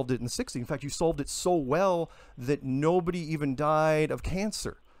 You solved it in the 60s. In fact, you solved it so well that nobody even died of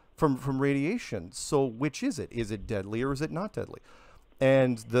cancer from radiation. So which is it? Is it deadly or is it not deadly?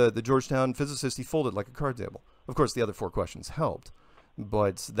 And the Georgetown physicist, he folded like a card table. Of course, the other 4 questions helped.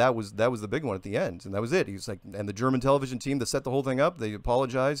 But that was the big one at the end, and that was it. He was like, and the German television team that set the whole thing up, they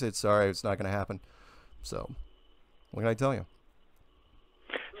apologized. It's all right. It's not going to happen. So, what can I tell you?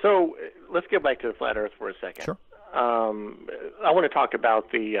 So let's get back to the flat Earth for a second. Sure. I want to talk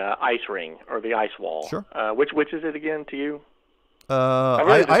about the ice ring or the ice wall. Sure. Which is it again to you? I've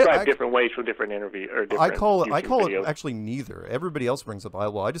heard it described different ways for different interview or different. I call videos. it actually neither. Everybody else brings up ice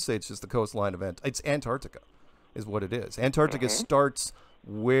wall. I just say it's just the coastline of it's Antarctica, is what it is. Antarctica starts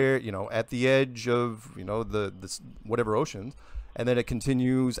where at the edge of the whatever oceans, and then it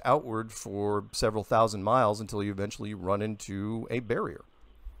continues outward for several thousand miles until you eventually run into a barrier.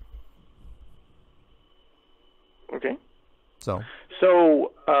 Okay. So,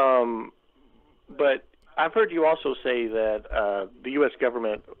 but I've heard you also say that the U.S.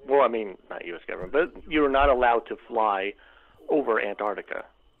 government, well, I mean, not U.S. government, but you're not allowed to fly over Antarctica.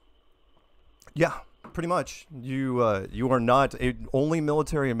 Yeah, pretty much. You are not. Only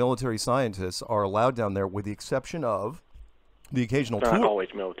military and military scientists are allowed down there, with the exception of the occasional tour. Not always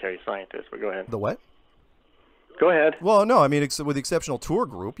military scientists, but go ahead. The what? Go ahead. Well, no, I mean, with the exceptional tour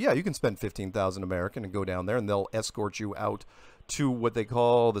group, yeah, you can spend 15,000 American and go down there, and they'll escort you out to what they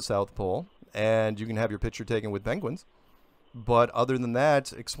call the South Pole, and you can have your picture taken with penguins. But other than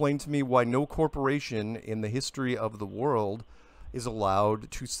that, explain to me why no corporation in the history of the world is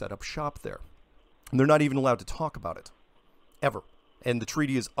allowed to set up shop there. And they're not even allowed to talk about it, ever. And the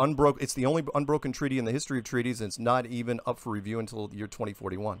treaty is unbroken. It's the only unbroken treaty in the history of treaties, and it's not even up for review until the year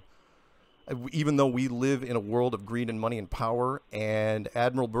 2041. Even though we live in a world of greed and money and power, and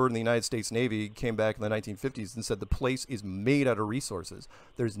Admiral Byrd in the United States Navy came back in the 1950s and said the place is made out of resources.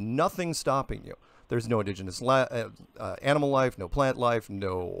 There's nothing stopping you. There's no indigenous animal life, no plant life,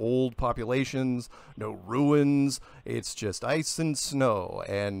 no old populations, no ruins. It's just ice and snow,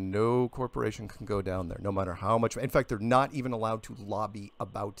 and no corporation can go down there, no matter how much. In fact, they're not even allowed to lobby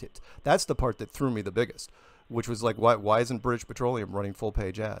about it. That's the part that threw me the biggest, which was like, why isn't British Petroleum running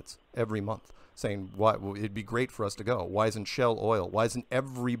full-page ads every month saying, it'd be great for us to go? Why isn't Shell Oil? Why isn't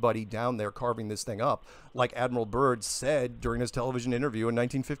everybody down there carving this thing up like Admiral Byrd said during his television interview in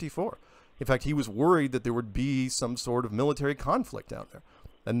 1954? In fact, he was worried that there would be some sort of military conflict down there.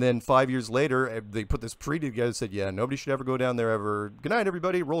 And then 5 years later, they put this treaty together and said, yeah, nobody should ever go down there ever. Good night,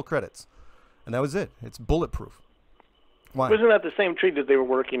 everybody. Roll credits. And that was it. It's bulletproof. Why? Wasn't that the same treaty that they were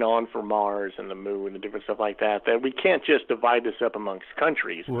working on for Mars and the moon and different stuff like that, that we can't just divide this up amongst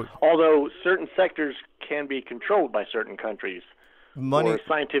countries, although certain sectors can be controlled by certain countries for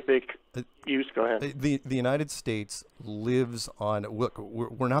scientific use? Go ahead. The United States lives on, look,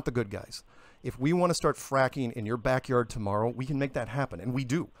 we're not the good guys. If we want to start fracking in your backyard tomorrow, we can make that happen, and we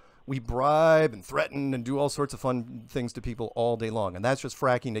do. We bribe and threaten and do all sorts of fun things to people all day long, and that's just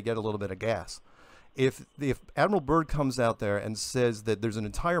fracking to get a little bit of gas. If Admiral Byrd comes out there and says that there's an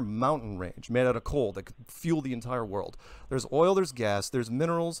entire mountain range made out of coal that could fuel the entire world, there's oil, there's gas, there's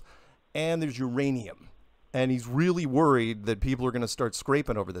minerals, and there's uranium, and he's really worried that people are going to start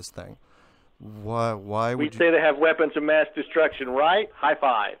scraping over this thing, why would We'd say they have weapons of mass destruction, right? High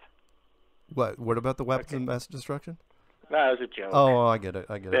five. What about the weapons of mass destruction? No, it was a joke. Oh, I get it.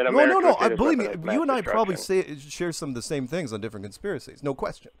 No. Believe me, you and I probably share some of the same things on different conspiracies, no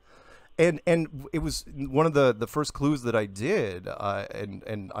question. And it was one of the first clues that I did,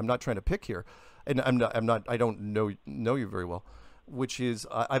 and I'm not trying to pick here, and I don't know you very well, which is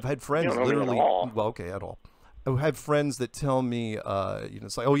I've had friends literally, at all. I've had friends that tell me,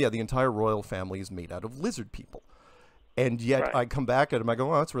 it's like, oh yeah, the entire royal family is made out of lizard people. And yet I come back at them, I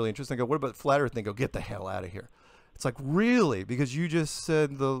go, oh, that's really interesting. I go, what about flat Earth? And they go, get the hell out of here. It's like, really? Because you just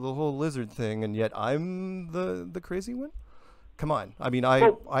said the whole lizard thing, and yet I'm the crazy one? Come on. I mean,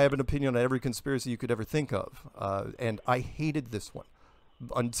 I have an opinion on every conspiracy you could ever think of, and I hated this one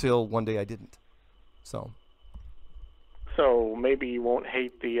until one day I didn't. So maybe you won't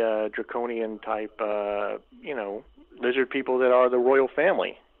hate the draconian type, lizard people that are the royal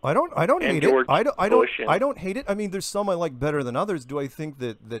family. I don't hate it. I don't hate it. I mean, there's some I like better than others. Do I think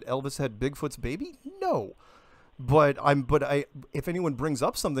that Elvis had Bigfoot's baby? No. But if anyone brings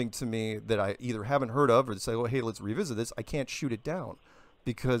up something to me that I either haven't heard of or say, oh, hey, let's revisit this, I can't shoot it down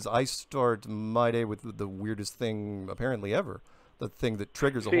because I start my day with the weirdest thing apparently ever, the thing that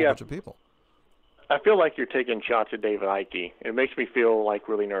triggers a whole bunch of people. I feel like you're taking shots at David Icke. It makes me feel like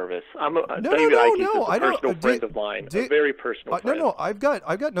really nervous. David Icke is a personal friend of mine, a very personal friend. No, I've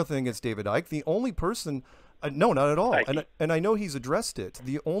got nothing against David Icke. The only person, no, not at all. And I know he's addressed it.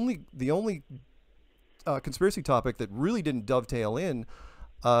 The only conspiracy topic that really didn't dovetail in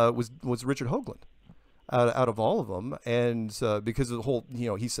was Richard Hoagland. out of all of them, and because of the whole,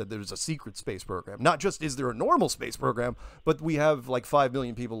 he said there's a secret space program. Not just is there a normal space program, but we have like 5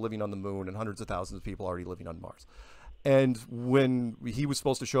 million people living on the moon and hundreds of thousands of people already living on Mars. And when he was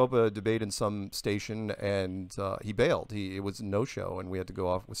supposed to show up at a debate in some station, and he bailed. It was a no-show, and we had to go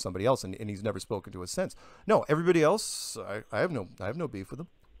off with somebody else, and he's never spoken to us since. No, everybody else, I have no beef with them.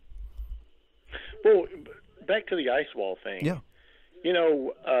 Well, back to the ice wall thing. Yeah.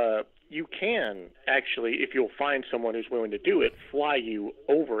 You can actually, if you'll find someone who's willing to do it, fly you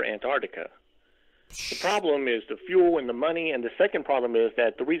over Antarctica. The problem is the fuel and the money, and the second problem is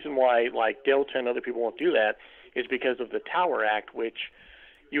that the reason why, like, Delta and other people won't do that is because of the Tower Act, which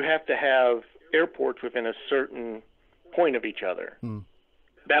you have to have airports within a certain point of each other.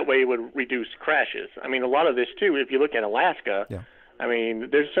 That way it would reduce crashes. I mean, a lot of this, too, if you look at Alaska, I mean,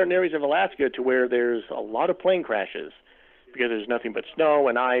 there's certain areas of Alaska to where there's a lot of plane crashes because there's nothing but snow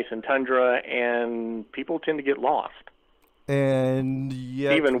and ice and tundra, and people tend to get lost. And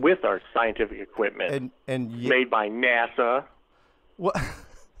yet, even with our scientific equipment and yet, made by NASA. What?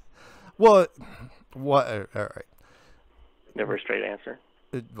 All right. Never a straight answer.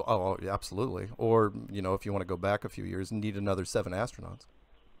 Oh, absolutely. Or, if you want to go back a few years, need another 7 astronauts.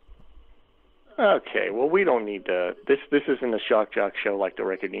 Okay, well, we don't need to. This isn't a shock jock show like the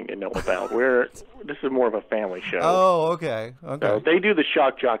record need to know about. This is more of a family show. Oh, okay. So they do the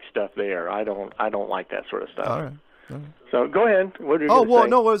shock jock stuff there. I don't like that sort of stuff. All right. So go ahead. What are you no, say?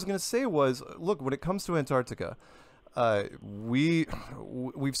 What I was going to say was, look, when it comes to Antarctica, we've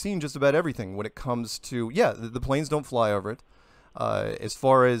seen just about everything when it comes to, the planes don't fly over it. As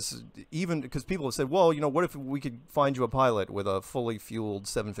far as even because people have said, well, what if we could find you a pilot with a fully fueled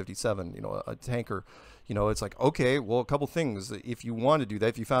 757, a tanker, it's like, okay, well, a couple things. If you want to do that,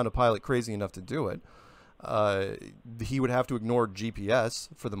 if you found a pilot crazy enough to do it, he would have to ignore GPS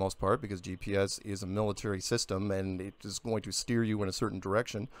for the most part, because GPS is a military system and it is going to steer you in a certain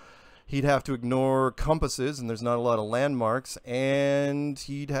direction. He'd have to ignore compasses, and there's not a lot of landmarks, and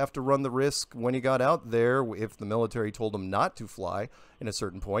he'd have to run the risk when he got out there, if the military told him not to fly in a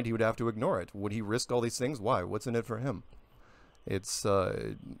certain point, he would have to ignore it. Would he risk all these things? Why? What's in it for him? It's,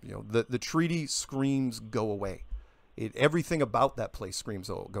 the treaty screams go away. Everything about that place screams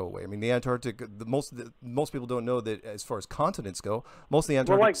go away. I mean, the Antarctic, most people don't know that as far as continents go, most of the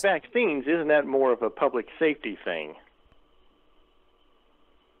Antarctic... Well, like vaccines, isn't that more of a public safety thing?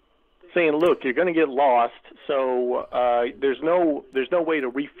 Saying, look, you're going to get lost, so there's no way to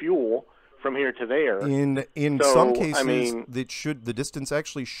refuel from here to there. In some cases, the distance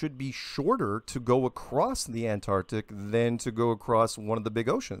actually should be shorter to go across the Antarctic than to go across one of the big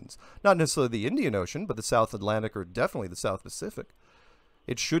oceans. Not necessarily the Indian Ocean, but the South Atlantic or definitely the South Pacific.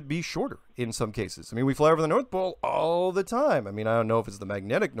 It should be shorter in some cases. I mean, we fly over the North Pole all the time. I mean, I don't know if it's the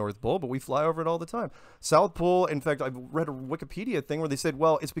magnetic North Pole, but we fly over it all the time. South Pole, in fact, I've read a Wikipedia thing where they said,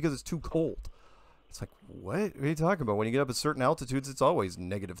 well, it's because it's too cold. It's like, what are you talking about? When you get up at certain altitudes, it's always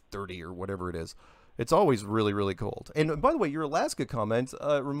 -30 or whatever it is. It's always really, really cold. And by the way, your Alaska comment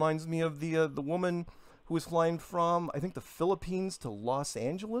reminds me of the woman who was flying from, I think, the Philippines to Los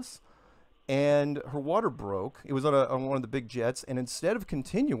Angeles. And her water broke. It was on one of the big jets, and instead of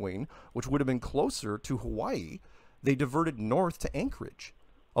continuing, which would have been closer to Hawaii, they diverted north to Anchorage,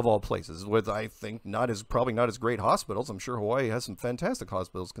 of all places, with, I think, probably not as great hospitals. I'm sure Hawaii has some fantastic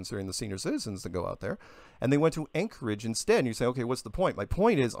hospitals considering the senior citizens that go out there. And they went to Anchorage instead. And you say, okay, what's the point? My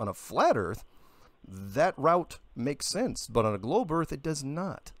point is, on a flat Earth, that route makes sense, but on a globe Earth, it does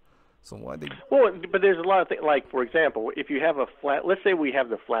not. So why they? Well, but there's a lot of things. Like, for example, if you have a flat, let's say we have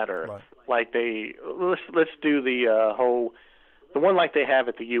the flat Earth, right. Like let's do the one like they have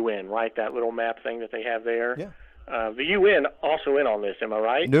at the UN, right? That little map thing that they have there. Yeah. The UN also in on this, am I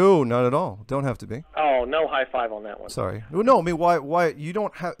right? No, not at all. Don't have to be. Oh, no high five on that one. Sorry. No, I mean, why you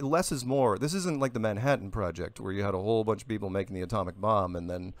don't have, less is more. This isn't like the Manhattan Project where you had a whole bunch of people making the atomic bomb and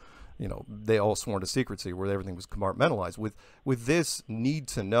then, they all sworn to secrecy where everything was compartmentalized. With this need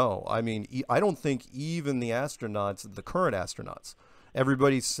to know, I mean, I don't think even the astronauts, the current astronauts,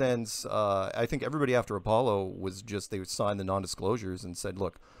 everybody sends, I think everybody after Apollo was just, they signed the non-disclosures and said,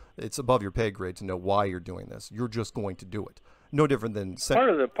 look, it's above your pay grade to know why you're doing this. You're just going to do it. No different than... Part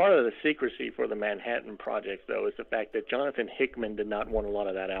of the secrecy for the Manhattan Project, though, is the fact that Jonathan Hickman did not want a lot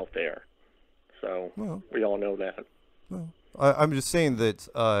of that out there. So we all know that. Well, I'm just saying that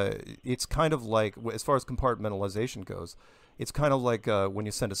it's kind of like, as far as compartmentalization goes, it's kind of like when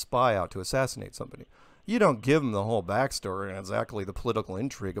you send a spy out to assassinate somebody. You don't give them the whole backstory and exactly the political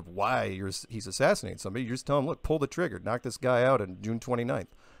intrigue of why he's assassinating somebody. You just tell them, look, pull the trigger, knock this guy out on June 29th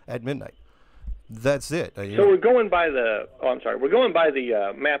at midnight. That's it. So we're going by the. Oh, I'm sorry. We're going by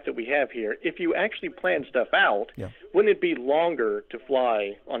the map that we have here. If you actually plan stuff out, wouldn't it be longer to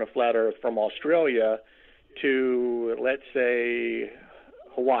fly on a flat Earth from Australia to, let's say,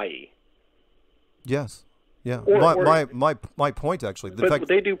 Hawaii? Yes. Yeah. Or, my point actually. But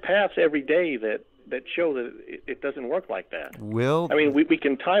they do paths every day that show that it doesn't work like that. Well, I mean, we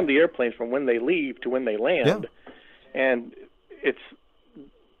can time the airplanes from when they leave to when they land, and it's.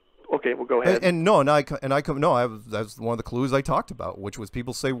 Okay, well, go ahead. That's one of the clues I talked about, which was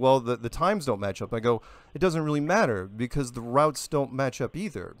people say, well, the times don't match up. I go, it doesn't really matter because the routes don't match up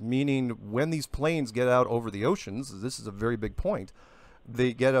either. Meaning, when these planes get out over the oceans, this is a very big point.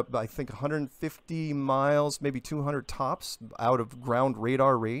 They get up, I think, 150 miles, maybe 200 tops out of ground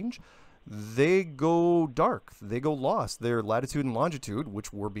radar range. They go dark. They go lost. Their latitude and longitude,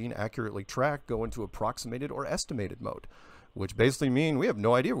 which were being accurately tracked, go into approximated or estimated mode. Which basically mean we have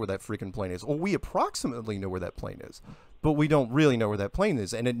no idea where that freaking plane is. Or we approximately know where that plane is, but we don't really know where that plane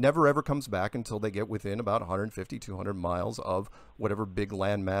is. And it never ever comes back until they get within about 150, 200 miles of whatever big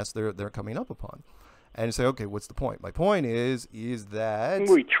landmass they're coming up upon. And you say, okay, what's the point? My point is that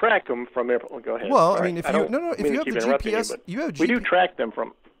we track them from airport. Go ahead. Well, I mean, if you have the GPS, you have we do track them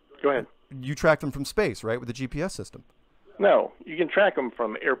from. Go ahead. You track them from space, right, with the GPS system? No, you can track them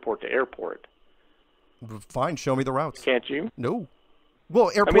from airport to airport. Fine, show me the routes. Can't you? No. Well,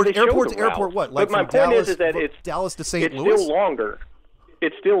 airport to airport, what? Like but my point is that it's Dallas to St. Louis. It's still longer.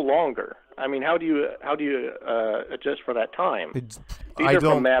 It's still longer. I mean, how do you adjust for that time? It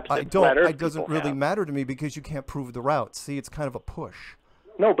doesn't really matter to me because you can't prove the route. See, it's kind of a push.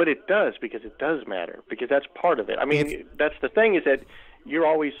 No, but it does because it does matter because that's part of it. I mean, that's the thing is that you're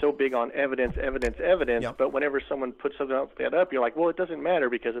always so big on evidence, but whenever someone puts something like that up, you're like, well, it doesn't matter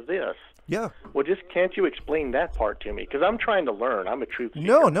because of this. Yeah. Well, just can't you explain that part to me? Because I'm trying to learn. I'm a truth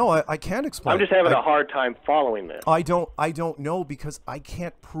seeker. No, I can't explain. I'm just having a hard time following this. I don't know because I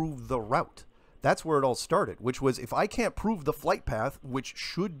can't prove the route. That's where it all started, which was if I can't prove the flight path, which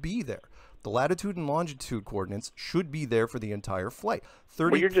should be there, the latitude and longitude coordinates should be there for the entire flight.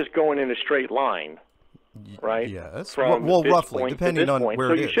 Well, you're just going in a straight line. Right? Yes. From well, this roughly, point depending to this on point. where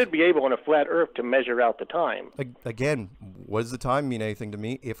so it is. So you should be able on a flat Earth to measure out the time. Again, what does the time mean anything to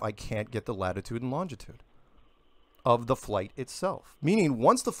me if I can't get the latitude and longitude of the flight itself? Meaning,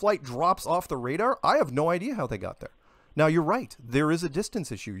 once the flight drops off the radar, I have no idea how they got there. Now, you're right. There is a distance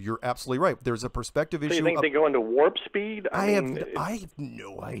issue. You're absolutely right. There's a perspective issue. So you think they go into warp speed? I have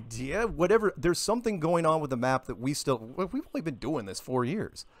no idea. Whatever. There's something going on with the map that we've only been doing this 4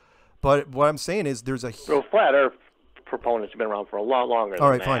 years. But what I'm saying is there's a... So flat Earth proponents have been around for a lot longer than that.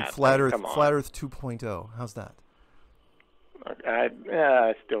 All right, fine. Flat Earth 2.0. How's that?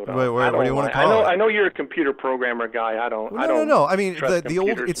 I still don't. What do you want to call it? I know you're a computer programmer guy. No. I mean,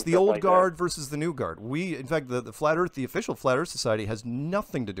 the old guard versus the new guard. In fact, the Flat Earth, the official Flat Earth Society has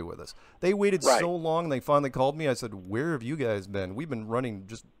nothing to do with this. They waited so long. They finally called me. I said, "Where have you guys been? We've been running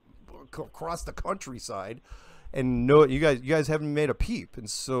just across the countryside." And no, you guys haven't made a peep, and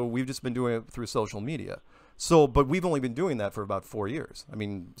so we've just been doing it through social media. So, but we've only been doing that for about 4 years. I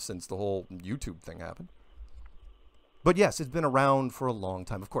mean, since the whole YouTube thing happened. But yes, it's been around for a long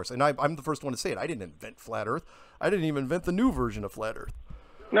time, of course. And I'm the first one to say it. I didn't invent Flat Earth. I didn't even invent the new version of Flat Earth.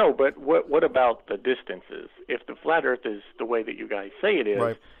 No, but what about the distances? If the Flat Earth is the way that you guys say it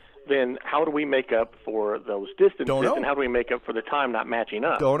is, then how do we make up for those distances? Don't know. And how do we make up for the time not matching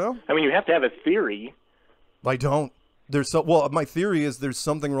up? Don't know. I mean, you have to have a theory. I don't. My theory is there's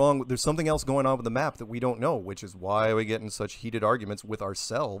something wrong. There's something else going on with the map that we don't know, which is why we get in such heated arguments with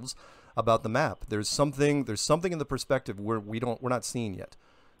ourselves about the map. There's something in the perspective where we're not seeing yet.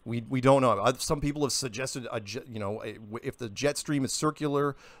 We don't know. Some people have suggested if the jet stream is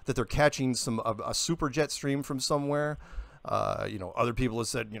circular, that they're catching a super jet stream from somewhere. Other people have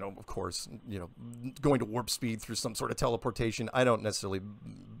said, of course, going to warp speed through some sort of teleportation. I don't necessarily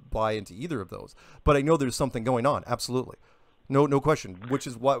buy into either of those, but I know there's something going on. Absolutely. No question, which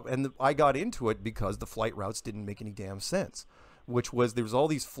is what, and I got into it because the flight routes didn't make any damn sense, which was there was all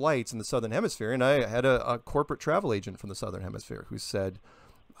these flights in the Southern Hemisphere, and I had a corporate travel agent from the Southern Hemisphere who said,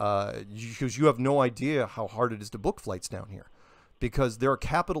 because you have no idea how hard it is to book flights down here. Because there are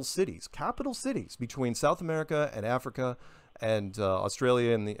capital cities between South America and Africa and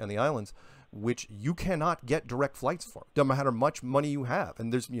Australia and the islands, which you cannot get direct flights for, no matter how much money you have.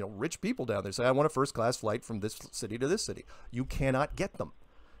 And there's rich people down there say, I want a first class flight from this city to this city. You cannot get them.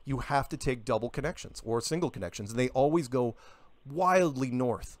 You have to take double connections or single connections, and they always go wildly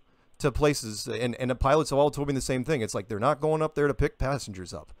north to places. And the pilots have all told me the same thing. It's like they're not going up there to pick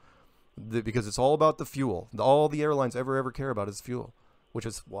passengers up. Because it's all about the fuel. All the airlines ever care about is fuel. which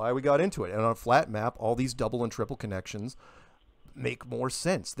is why we got into it. And on a flat map, all these double and triple connections make more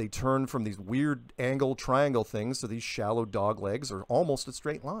sense. They turn from these weird angle triangle things to these shallow dog legs or almost a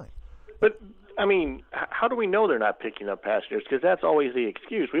straight line. But, I mean, how do we know they're not picking up passengers? Because that's always the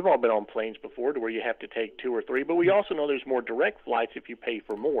excuse. We've all been on planes before to where you have to take 2 or 3, but we also know there's more direct flights if you pay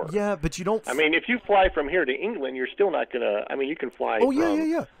for more. Yeah, but you don't... I mean, if you fly from here to England, you're still not going to... I mean, you can fly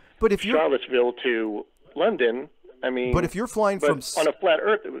from But if you're... Charlottesville to London, I mean... But if you're flying from... on a flat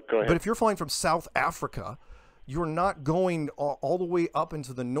Earth, go ahead. But if you're flying from South Africa... You're not going all the way up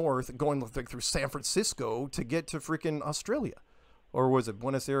into the north, going through San Francisco to get to freaking Australia, or was it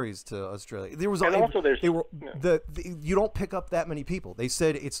Buenos Aires to Australia? There was, and also there's you don't pick up that many people. They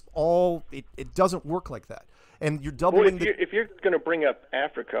said it doesn't work like that, and you're doubling. Well, if you're going to bring up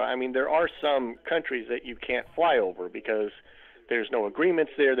Africa, I mean, there are some countries that you can't fly over because there's no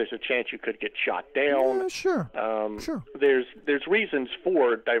agreements there. There's a chance you could get shot down. Yeah, sure. Sure. There's reasons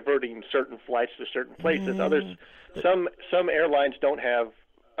for diverting certain flights to certain places. Others, some airlines don't have.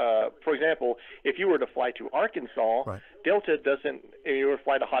 For example, if you were to fly to Arkansas, right. Delta doesn't. If you were to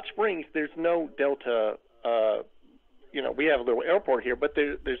fly to Hot Springs, there's no Delta. We have a little airport here, but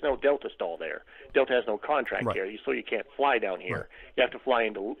there's no Delta stall there. Delta has no contract right. here, so you can't fly down here. Right. You have to fly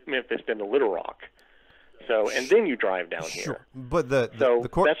into Memphis, then to Little Rock. So, and then you drive down here. Sure, but that's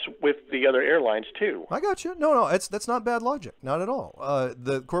with the other airlines too. I got you. No, that's not bad logic, not at all.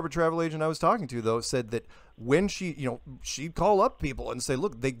 The corporate travel agent I was talking to though said that when she'd call up people and say,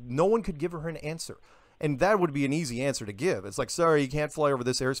 look, no one could give her an answer, and that would be an easy answer to give. It's like, sorry, you can't fly over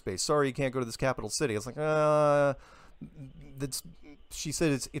this airspace. Sorry, you can't go to this capital city. It's like, she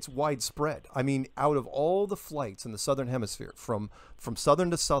said it's widespread. I mean, out of all the flights in the southern hemisphere, from southern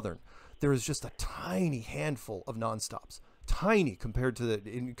to southern, there is just a tiny handful of nonstops, tiny compared to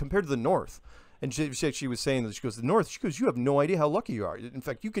the north. And she was saying that she goes, the north, she goes, you have no idea how lucky you are. In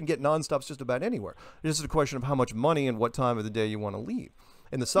fact, you can get nonstops just about anywhere. It's just a question of how much money and what time of the day you want to leave.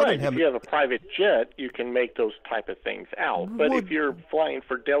 In the southern hemisphere, if you have a private jet, you can make those type of things out. But if you're flying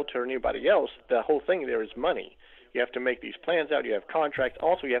for Delta or anybody else, the whole thing there is money. You have to make these plans out. You have contracts.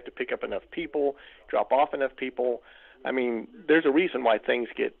 Also, you have to pick up enough people, drop off enough people. I mean, there's a reason why things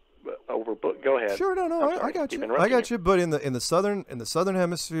get overbooked. Go ahead. Sure, no, I got you. I got you. But in the southern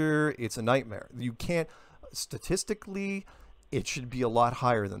hemisphere, it's a nightmare. You can't statistically. It should be a lot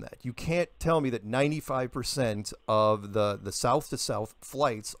higher than that. You can't tell me that 95% of the south to south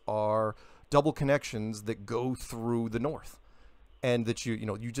flights are double connections that go through the north, and that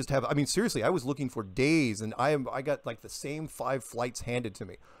you just have. I mean, seriously, I was looking for days, and I got like the same 5 flights handed to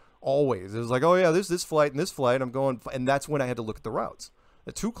me. Always, it was like, oh yeah, there's this flight and this flight. I'm going, and that's when I had to look at the routes.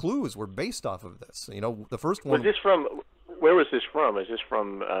 The 2 clues were based off of this. The first one. Was this from? Where was this from? Is this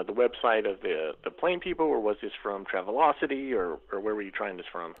from the website of the plane people, or was this from Travelocity, or where were you trying this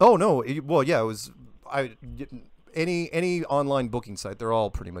from? Oh no, it was. Any online booking site, they're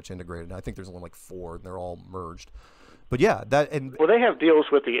all pretty much integrated. I think there's only like 4, and they're all merged. But yeah, well, they have deals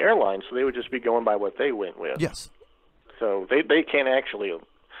with the airlines, so they would just be going by what they went with. Yes. So they can't actually.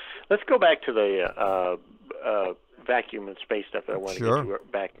 Let's go back to the vacuum and space stuff that I wanted to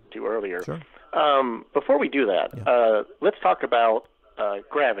get back to earlier. Sure. Before we do that, let's talk about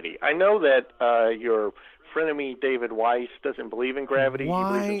gravity. I know that your frenemy David Weiss doesn't believe in gravity. Why?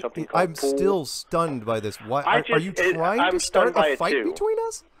 He believes in something called I'm still stunned by this. Why are you trying to start a fight between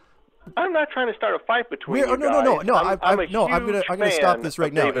us? I'm not trying to start a fight between you guys. No. I'm gonna stop this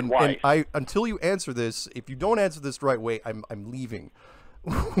right now. And I until you answer this, if you don't answer this the right way, I'm leaving.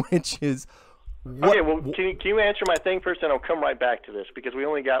 Which is okay. Well, can you answer my thing first, and I'll come right back to this because we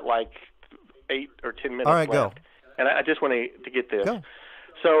only got like 8 or 10 minutes left. Go. And I just want to get this. Go.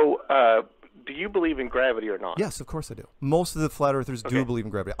 So, do you believe in gravity or not? Yes, of course I do. Most of the flat earthers do believe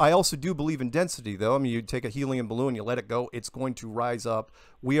in gravity. I also do believe in density, though. I mean, you take a helium balloon, you let it go, it's going to rise up.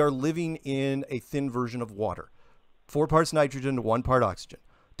 We are living in a thin version of water. 4 parts nitrogen to 1 part oxygen.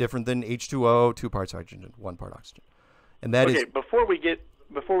 Different than H2O, 2 parts hydrogen, 1 part oxygen. And that is... Before we get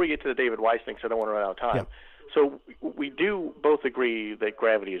to the David Weiss thing, so I don't want to run out of time. Yeah. So we do both agree that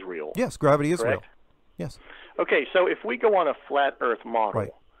gravity is real. Yes, gravity is real. Yes. Okay, so if we go on a flat Earth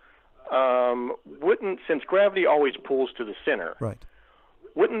model, since gravity always pulls to the center,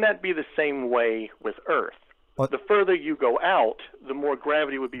 wouldn't that be the same way with Earth? The further you go out, the more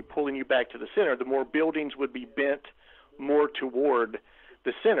gravity would be pulling you back to the center. The more buildings would be bent more toward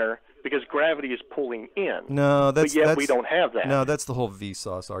the center because gravity is pulling in. No, but yet we don't have that. No, that's the whole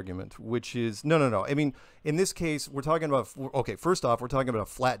Vsauce argument, which is no. I mean, in this case, we're talking about, okay, first off, we're talking about a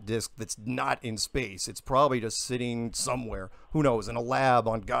flat disk that's not in space. It's probably just sitting somewhere. Who knows? In a lab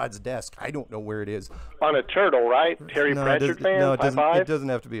on God's desk. I don't know where it is. On a turtle, right? Terry Pratchett fan. No, it doesn't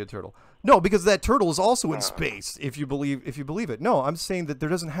have to be a turtle. No, because that turtle is also in space, if you believe it. No, I'm saying that there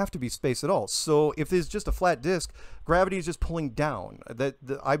doesn't have to be space at all. So if there's just a flat disk, gravity is just pulling down.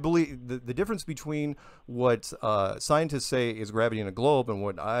 I believe the difference between what scientists say is gravity in a globe and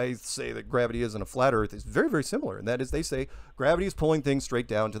what I say that gravity is in a flat Earth is very, very similar. And that is, they say gravity is pulling things straight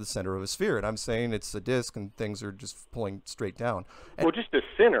down to the center of a sphere, and I'm saying it's a disk and things are just pulling straight down. And, well, just the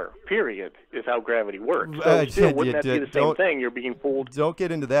center, period, is how gravity works. So still, wouldn't that be the same thing? You're being pulled. Don't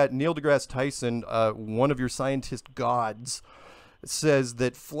get into that. Neil deGrasse Tyson, one of your scientist gods, says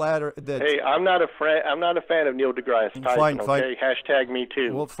that Hey, I'm not a fan of Neil deGrasse Tyson. Okay, hashtag me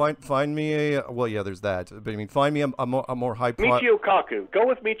too. Well, find me a. Well, yeah, there's that. But I mean, find me a more high. Michio Kaku. Go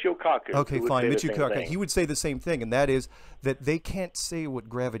with Michio Kaku. Okay, fine. Michio Kaku. He would say the same thing, and that is that they can't say what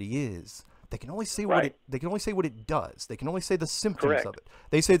gravity is. They can only say what it does. They can only say the symptoms of it.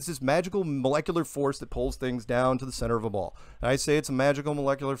 They say it's this magical molecular force that pulls things down to the center of a ball. And I say it's a magical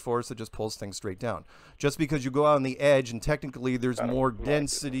molecular force that just pulls things straight down. Just because you go out on the edge and technically there's more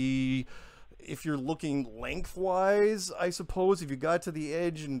density if you're looking lengthwise, I suppose, if you got to the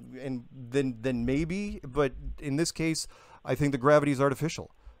edge and then maybe, but in this case, I think the gravity is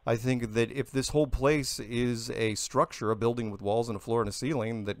artificial. I think that if this whole place is a structure, a building with walls and a floor and a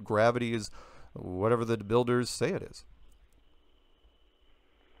ceiling, that gravity is whatever the builders say it is.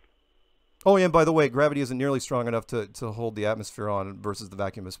 Oh, yeah, and by the way, gravity isn't nearly strong enough to hold the atmosphere on versus the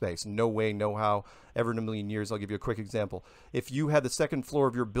vacuum of space. No way, no how, ever in a million years. I'll give you a quick example. If you had the second floor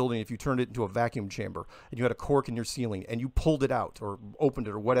of your building, if you turned it into a vacuum chamber, and you had a cork in your ceiling, and you pulled it out, or opened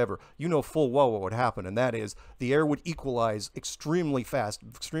it, or whatever, you know full well what would happen, and that is the air would equalize extremely fast,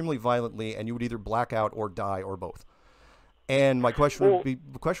 extremely violently, and you would either black out or die, or both. And my question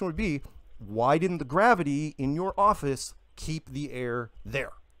would be, why didn't the gravity in your office keep the air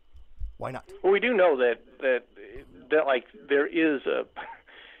there? Why not? Well, we do know that like there is a,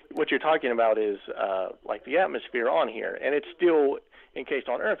 what you're talking about is like the atmosphere on here, and it's still encased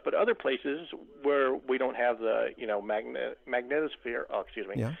on Earth. But other places where we don't have the magnetosphere,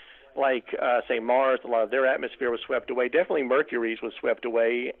 yeah. Like say Mars, a lot of their atmosphere was swept away. Definitely Mercury's was swept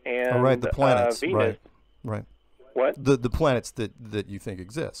away, and the planets, Venus. Right. What? The planets that you think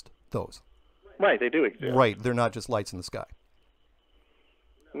exist, those. Right, they do exist. Right, they're not just lights in the sky.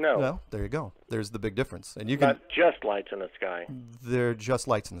 No. Well, there you go. There's the big difference. And you can not just lights in the sky. They're just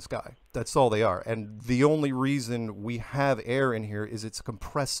lights in the sky. That's all they are. And the only reason we have air in here is it's a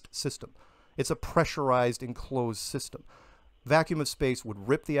compressed system. It's a pressurized, enclosed system. Vacuum of space would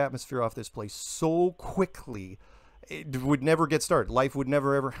rip the atmosphere off this place so quickly, it would never get started. Life would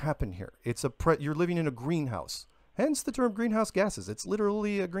never, ever happen here. It's you're living in a greenhouse. Hence the term greenhouse gases. It's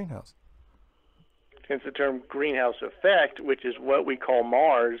literally a greenhouse. Hence the term greenhouse effect, which is what we call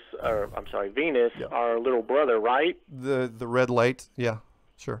Mars, or I'm sorry, Venus, yeah. Our little brother, right? The red light, yeah,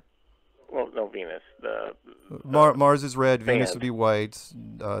 sure. Well, no, Venus. Mars is red, band. Venus would be white,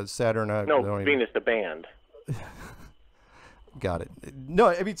 Saturn. Venus the band. Got it. No,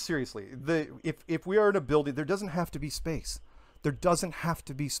 I mean seriously. If we are in a building, there doesn't have to be space. There doesn't have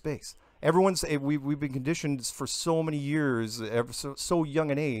to be space. We've been conditioned for so many years, so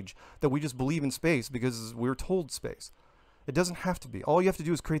young an age, that we just believe in space because we're told space. It doesn't have to be. All you have to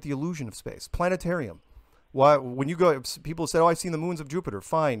do is create the illusion of space. Planetarium. Why? When you go, people say, "Oh, I've seen the moons of Jupiter."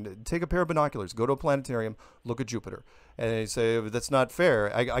 Fine, take a pair of binoculars, go to a planetarium, look at Jupiter, and they say that's not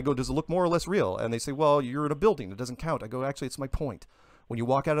fair. I go, does it look more or less real? And they say, well, you're in a building, it doesn't count. I go, actually, it's my point. When you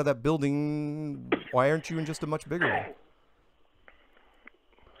walk out of that building, why aren't you in just a much bigger one?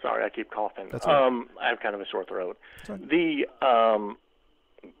 Sorry, I keep coughing. That's right. I have kind of a sore throat. Right. The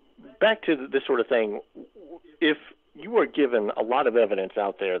back to this sort of thing, if you were given a lot of evidence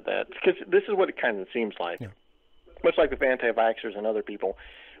out there that, because this is what it kind of seems like, yeah. Much like with anti-vaxxers and other people,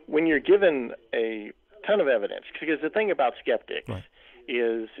 when you're given a ton of evidence, because the thing about skeptics right.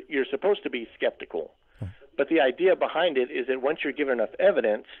 is you're supposed to be skeptical. Right. But the idea behind it is that once you're given enough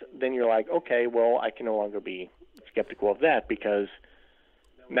evidence, then you're like, okay, well, I can no longer be skeptical of that because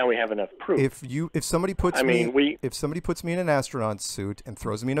now we have enough proof. If somebody puts me in an astronaut suit and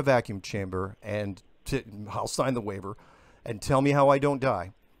throws me in a vacuum chamber and I'll sign the waiver and tell me how I don't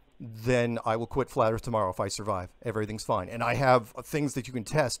die, then I will quit Flat Earth tomorrow if I survive. Everything's fine. And I have things that you can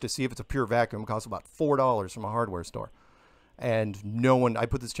test to see if it's a pure vacuum. It costs about $4 from a hardware store. And I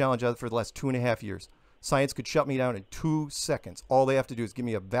put this challenge out for the last 2.5 years. Science could shut me down in 2 seconds. All they have to do is give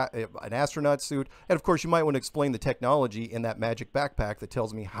me an astronaut suit. And, of course, you might want to explain the technology in that magic backpack that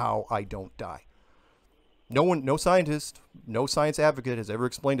tells me how I don't die. No scientist, no science advocate has ever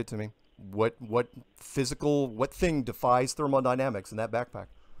explained it to me. What thing defies thermodynamics in that backpack?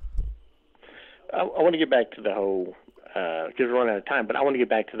 I want to get back to the whole, because we're running out of time, but I want to get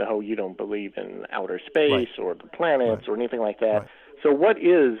back to the whole you don't believe in outer space or the planets or anything like that. Right. So what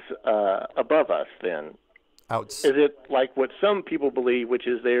is above us then? Is it like what some people believe, which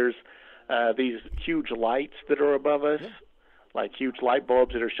is there's these huge lights that are above us, like huge light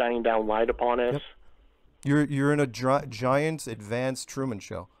bulbs that are shining down light upon us? Yep. You're in a giant advanced Truman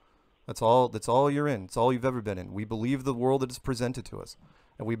Show. That's all you're in. It's all you've ever been in. We believe the world that is presented to us,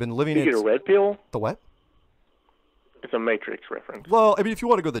 and we've been living in. You get a red pill? The what? It's a Matrix reference. Well, I mean, if you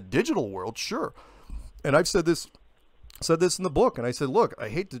want to go the digital world, sure. And I've said this in the book, and I said, look, I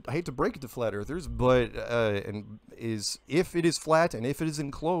hate to break it to flat earthers, but if it is flat and if it is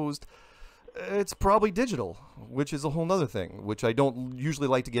enclosed, it's probably digital, which is a whole nother thing, which I don't usually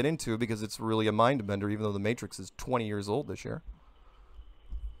like to get into because it's really a mind bender, even though the Matrix is 20 years old this year.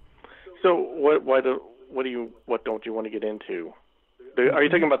 So what don't you want to get into? Are you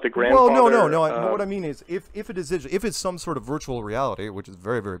talking about the grandfather? Well, no. What I mean is, if it is digital, if it's some sort of virtual reality, which is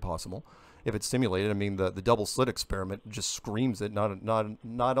very, very possible, if it's simulated, I mean, the double slit experiment just screams it.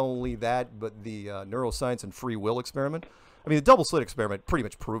 Not only that, but the neuroscience and free will experiment. I mean, the double slit experiment pretty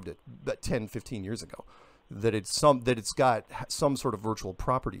much proved it 10, 15 years ago. That it's got some sort of virtual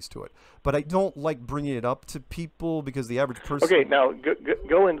properties to it, but I don't like bringing it up to people because the average person. Okay, now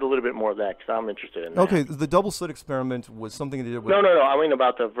go into a little bit more of that because I'm interested in that. Okay, the double slit experiment was something that did with. No. I mean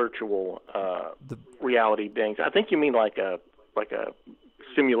about the virtual reality things. I think you mean like a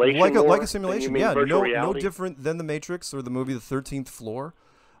simulation. Like a simulation, yeah. No different than the Matrix or the movie The 13th Floor.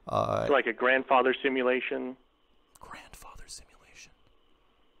 So like a grandfather simulation.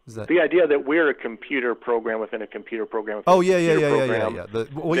 The idea that we're a computer program within a computer program. Oh, yeah. The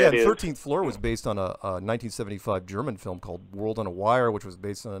 13th Floor was based on a 1975 German film called World on a Wire, which was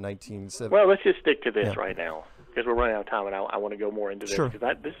based on a 1970. Well, let's just stick to this right now because we're running out of time, and I want to go more into this because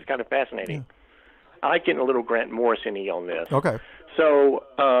this is kind of fascinating. Yeah. I like getting a little Grant Morrison-y on this. Okay. So,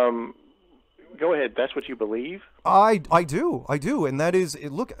 go ahead. That's what you believe? I do, and that is,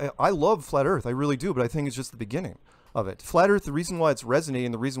 look, I love Flat Earth, I really do, but I think it's just the beginning of it. Flat Earth, the reason why it's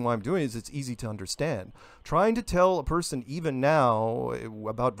resonating, the reason why I'm doing it is it's easy to understand. Trying to tell a person even now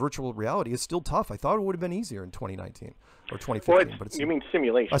about virtual reality is still tough. I thought it would have been easier in 2019 or 2015. Well, but you mean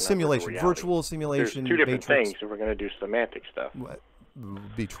simulation? A simulation, virtual simulation. There's two different Matrix. things if we're going to do semantic stuff.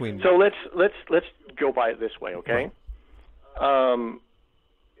 Between. So let's go by it this way, okay? Right.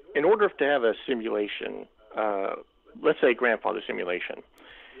 In order to have a simulation, let's say grandfather simulation,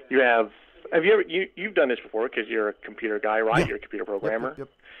 you have. Have you ever you've done this before because you're a computer guy, right? Yeah. You're a computer programmer. Yep.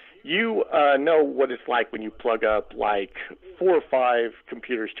 You know what it's like when you plug up like 4 or 5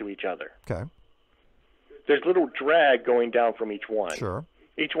 computers to each other. Okay. There's little drag going down from each one. Sure.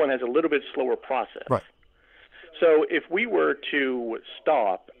 Each one has a little bit slower process. Right. So if we were to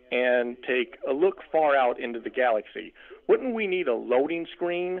stop and take a look far out into the galaxy, wouldn't we need a loading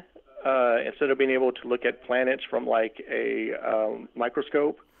screen instead of being able to look at planets from like a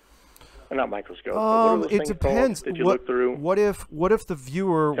microscope? Not microscope. It depends. Did you look through? What if the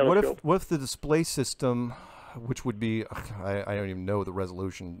viewer? Telescope? What if the display system, which would be I don't even know the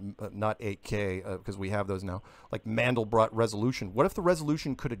resolution, not 8K because we have those now. Like Mandelbrot resolution. What if the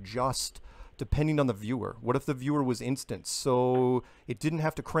resolution could adjust depending on the viewer? What if the viewer was instant, so it didn't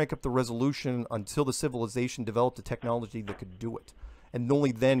have to crank up the resolution until the civilization developed a technology that could do it, and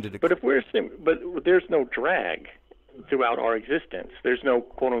only then did it. But but there's no drag throughout our existence. There's no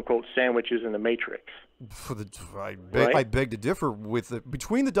quote-unquote sandwiches in the Matrix. I beg to differ with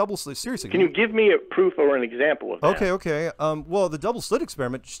between the double slit. Seriously, can you give me a proof or an example of that? Okay. Well, the double slit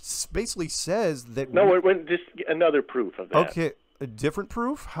experiment basically says that. No, just another proof of that. Okay, a different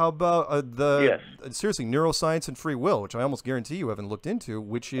proof. How about seriously, neuroscience and free will, which I almost guarantee you haven't looked into.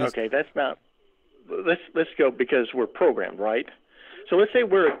 Which is that's not. Let's go because we're programmed, right? So let's say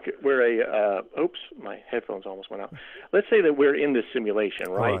we're a oops, my headphones almost went out. Let's say that we're in this simulation,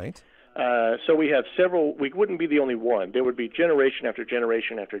 right? So we have several. We wouldn't be the only one. There would be generation after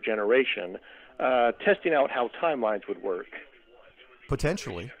generation after generation testing out how timelines would work.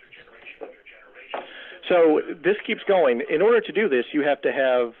 Potentially. So this keeps going. In order to do this, you have to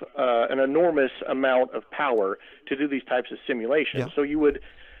have an enormous amount of power to do these types of simulations. Yeah. So you would.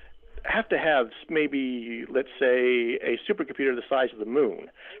 have to have maybe, let's say, a supercomputer the size of the moon.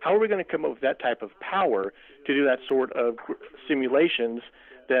 How are we going to come up with that type of power to do that sort of simulations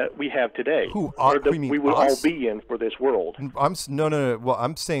that we have today, or that we would all be in for this world? No. Well,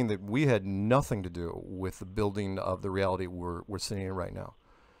 I'm saying that we had nothing to do with the building of the reality we're sitting in right now.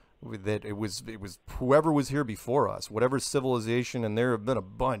 That it was whoever was here before us, whatever civilization, and there have been a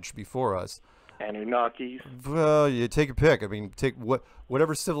bunch before us. Anunnakis. Well, you take your pick. I mean, take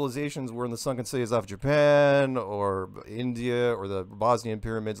whatever civilizations were in the sunken cities off Japan or India or the Bosnian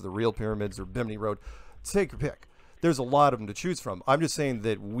pyramids, the real pyramids, or Bimini Road. Take your pick. There's a lot of them to choose from. I'm just saying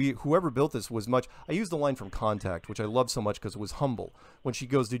that whoever built this was much. I used the line from Contact, which I love so much because it was humble. When she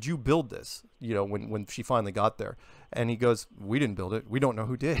goes, "Did you build this?" You know, when she finally got there, and he goes, "We didn't build it. We don't know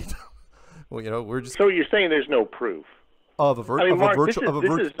who did." Well, you know, we're just. So you're saying there's no proof of a simulation. Mark, this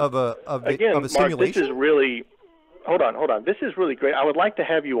is really. Hold on. This is really great. I would like to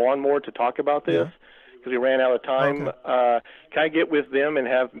have you on more to talk about this because we ran out of time. Okay. Can I get with them and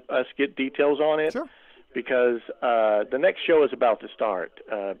have us get details on it? Sure. Because the next show is about to start,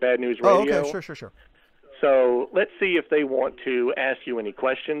 Bad News Radio. Oh, okay, sure. So let's see if they want to ask you any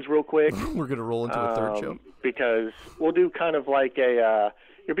questions real quick. We're going to roll into a third show. Because we'll do kind of like a,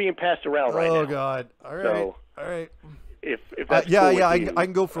 you're being passed around right now. Oh, God. All right. So, all right. If that's I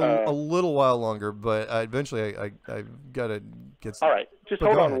can go for a little while longer, but eventually I got to get. All right. Just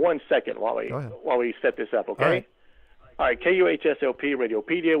hold on 1 second while we set this up, okay? All right, KUHSLP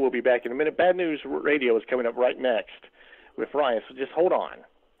Radiopedia. We'll be back in a minute. Bad News Radio is coming up right next with Ryan, so just hold on.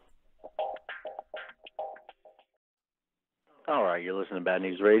 All right, you're listening to Bad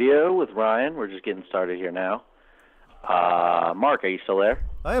News Radio with Ryan. We're just getting started here now. Mark, are you still there?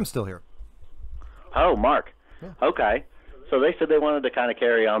 I am still here. Oh, Mark. Yeah. Okay. So they said they wanted to kind of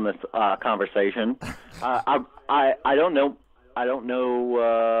carry on this conversation. I don't know. I don't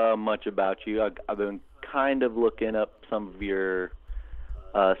know much about you. I've been kind of looking up some of your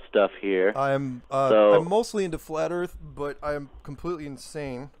stuff here. I'm mostly into flat Earth, but I'm completely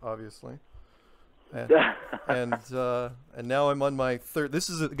insane, obviously. And now I'm on my third. This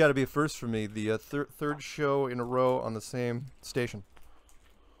is got to be a first for me. The third show in a row on the same station.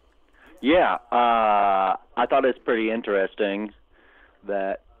 Yeah, I thought it's pretty interesting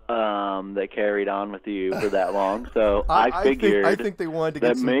that they carried on with you for that long. So I figured I think they wanted to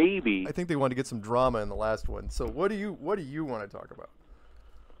get some, maybe. I think they wanted to get some drama in the last one. So what do you want to talk about?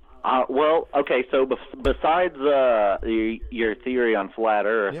 Well, okay. So besides your theory on flat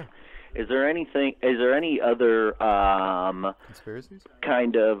Earth, is there any other conspiracies?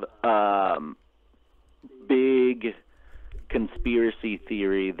 Kind of big conspiracy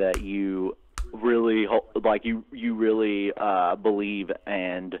theory that you really you really believe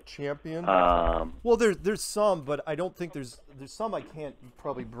and champion? Well, there's some, but I don't think there's some I can't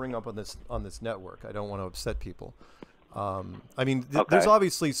probably bring up on this network. I don't want to upset people. I mean, there's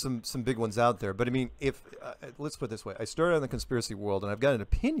obviously some big ones out there, but I mean, if let's put it this way, I started in the conspiracy world, and I've got an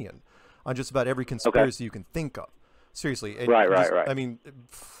opinion on just about every conspiracy you can think of. Seriously, right. I mean,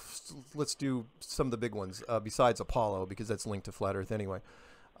 let's do some of the big ones besides Apollo, because that's linked to flat Earth anyway.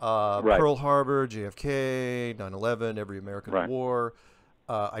 Pearl Harbor, JFK, 9/11, every American war.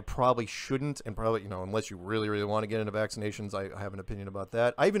 I probably shouldn't, and probably, unless you really, really want to get into vaccinations, I have an opinion about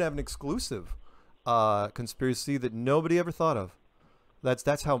that. I even have an exclusive conspiracy that nobody ever thought of.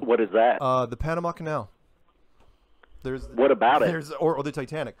 That's how. What is that? The Panama Canal. What about it? Or the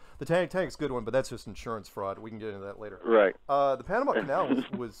Titanic. The Titanic's a good one, but that's just insurance fraud. We can get into that later. Right. The Panama Canal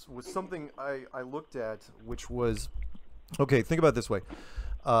was something I looked at, which was, okay, think about it this way.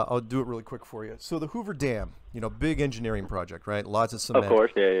 I'll do it really quick for you. So the Hoover Dam, big engineering project, right? Lots of cement. Of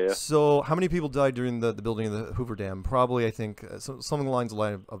course, yeah. So how many people died during the building of the Hoover Dam? Probably, I think, something along the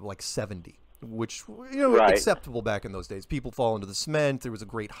line of like 70, which, acceptable back in those days. People fall into the cement. There was a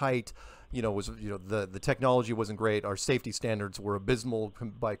great height. The technology wasn't great. Our safety standards were abysmal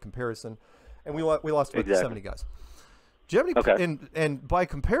by comparison, and we lost about 70 guys. Do you have any, and by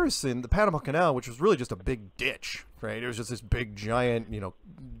comparison, the Panama Canal, which was really just a big ditch, right? It was just this big, giant,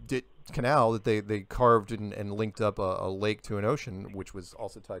 canal that they carved and linked up a lake to an ocean, which was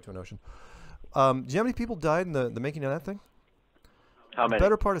also tied to an ocean. Do you know how many people died in the making of that thing? How many? The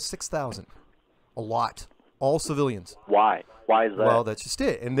better part of 6,000. A lot. All civilians. Why? Why is that? Well, that's just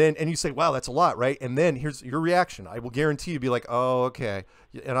it. And you say, wow, that's a lot, right? And then here's your reaction. I will guarantee you be like, oh, okay.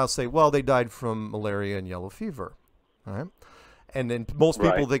 And I'll say, well, they died from malaria and yellow fever. All right. And then most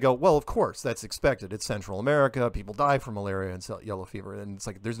people, they go, well, of course, that's expected. It's Central America. People die from malaria and yellow fever. And it's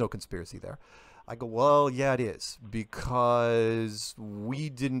like, there's no conspiracy there. I go, well, yeah, it is. Because we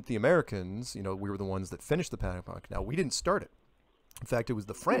didn't, the Americans, we were the ones that finished the Panama Canal. We didn't start it. In fact, it was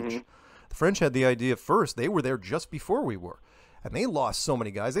the French. The French had the idea first. They were there just before we were, and they lost so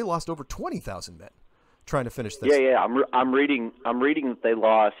many guys. They lost over 20,000 men trying to finish this. Yeah. I'm reading that they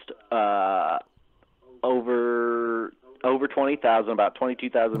lost over 20,000, about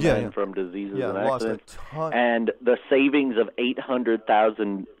 22,000 men from diseases and accidents, and the savings of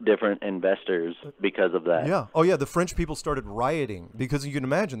 800,000 different investors because of that. Yeah. Oh, yeah. The French people started rioting because you can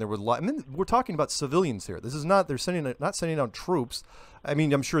imagine there were. I mean, we're talking about civilians here. This is not. They're not sending out troops. I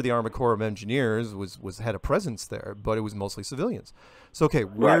mean, I'm sure the Army Corps of Engineers had a presence there, but it was mostly civilians. So, okay,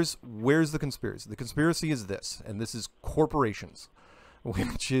 where's the conspiracy? The conspiracy is this, and this is corporations,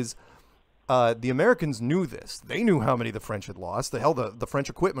 which is. The Americans knew this. They knew how many the French had lost. The French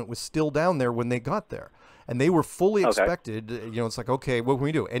equipment was still down there when they got there. And they were fully expected, it's like, okay, what can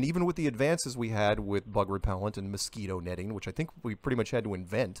we do? And even with the advances we had with bug repellent and mosquito netting, which I think we pretty much had to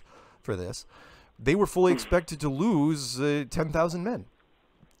invent for this, they were fully expected to lose 10,000 men.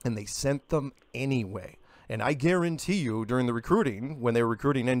 And they sent them anyway. And I guarantee you, during the recruiting, when they were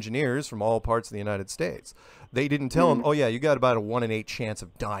recruiting engineers from all parts of the United States, they didn't tell them, oh, yeah, you got about a 1 in 8 chance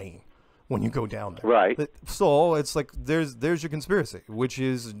of dying when you go down there. Right. So it's like there's your conspiracy, which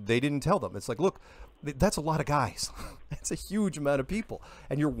is they didn't tell them. It's like, look, that's a lot of guys. It's a huge amount of people.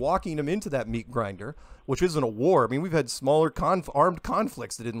 And you're walking them into that meat grinder, which isn't a war. I mean, we've had smaller armed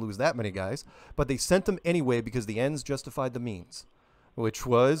conflicts that didn't lose that many guys, but they sent them anyway because the ends justified the means, which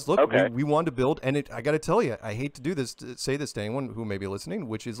was, look, we wanted to build, and I got to tell you, I hate to do this, to say this to anyone who may be listening,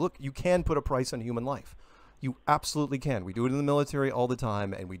 which is, look, you can put a price on human life. You absolutely can. We do it in the military all the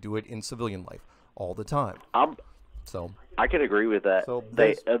time, and we do it in civilian life all the time. So I can agree with that. So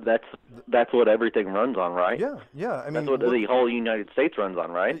that's what everything runs on, right? Yeah. I mean, that's what the whole United States runs on,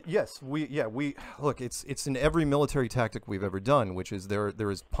 right? Yes. We look. It's in every military tactic we've ever done, which is there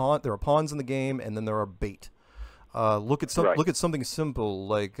are pawns in the game, and then there are bait. Look at something simple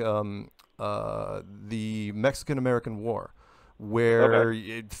like the Mexican-American War, where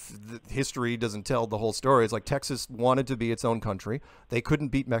history doesn't tell the whole story. It's like Texas wanted to be its own country. They couldn't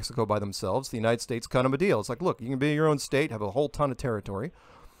beat Mexico by themselves. The United States cut them a deal. It's like, look, you can be your own state, have a whole ton of territory,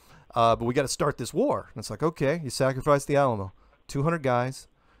 but we got to start this war. And it's like, okay, you sacrifice the Alamo. 200 guys,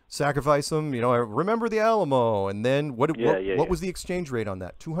 sacrifice them, remember the Alamo. And then what was the exchange rate on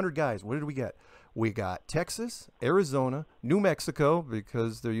that? 200 guys. What did we get? We got Texas, Arizona, New Mexico,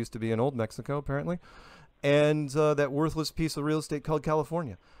 because there used to be an old Mexico, apparently, and that worthless piece of real estate called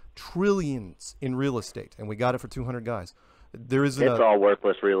California. Trillions in real estate, and we got it for 200 guys. It's all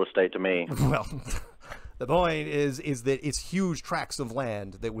worthless real estate to me. Well, the point is that it's huge tracts of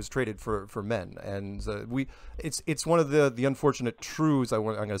land that was traded for men, and it's one of the unfortunate truths. I'm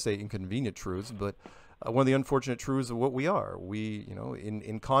going to say inconvenient truths, but one of the unfortunate truths of what we are. We,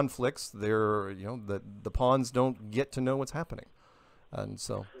 in conflicts, the pawns don't get to know what's happening. And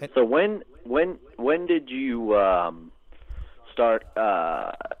so when did you start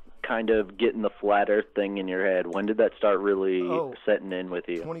kind of getting the flat Earth thing in your head? When did that start really setting in with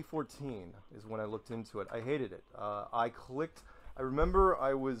you? 2014 is when I looked into it. I hated it. I remember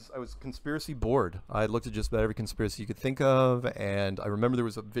I was conspiracy bored. I looked at just about every conspiracy you could think of, and I remember there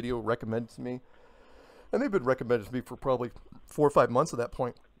was a video recommended to me, and they've been recommended to me for probably 4 or 5 months at that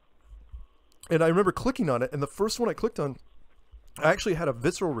point. And I remember clicking on it, and the first one I clicked on, I actually had a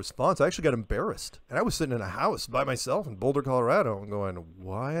visceral response. I actually got embarrassed. And I was sitting in a house by myself in Boulder, Colorado, and going,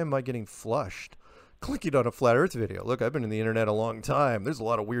 why am I getting flushed? Clicking on a flat Earth video. Look, I've been in the internet a long time. There's a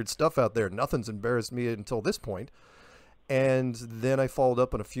lot of weird stuff out there. Nothing's embarrassed me until this point. And then I followed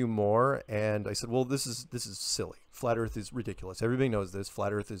up on a few more, and I said, well, this is silly. Flat Earth is ridiculous. Everybody knows this.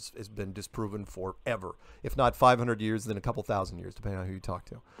 Flat Earth has been disproven forever. If not 500 years, then a couple thousand years, depending on who you talk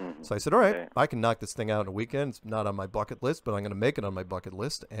to. So I said, all right, I can knock this thing out in a weekend. It's not on my bucket list, but I'm going to make it on my bucket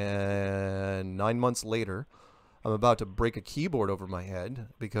list. And 9 months later, I'm about to break a keyboard over my head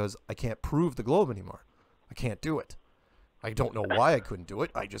because I can't prove the globe anymore. I can't do it. I don't know why I couldn't do it.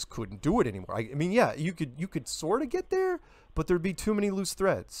 I just couldn't do it anymore. I mean, yeah, you could sort of get there, but there'd be too many loose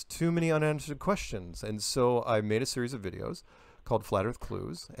threads, too many unanswered questions. And so I made a series of videos called Flat Earth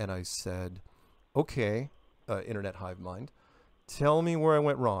Clues, and I said, okay, Internet Hive Mind, tell me where I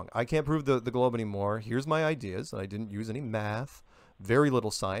went wrong. I can't prove the globe anymore. Here's my ideas. And I didn't use any math, very little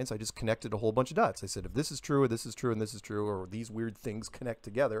science. I just connected a whole bunch of dots. I said, if this is true, or this is true, and this is true, or these weird things connect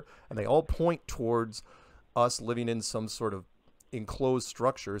together, and they all point towards us living in some sort of enclosed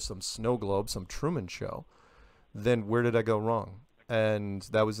structure, some snow globe, some Truman Show, then where did I go wrong? And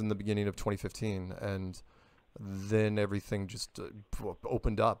that was in the beginning of 2015. And then everything just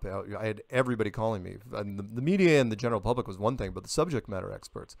opened up. I had everybody calling me. And the media and the general public was one thing, but the subject matter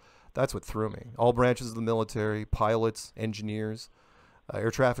experts, that's what threw me. All branches of the military, pilots, engineers,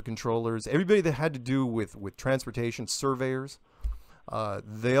 air traffic controllers, everybody that had to do with transportation, surveyors,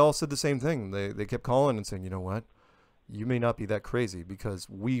 they all said the same thing. They kept calling and saying, you know what? You may not be that crazy, because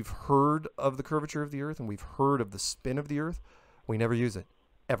we've heard of the curvature of the Earth and we've heard of the spin of the Earth. We never use it,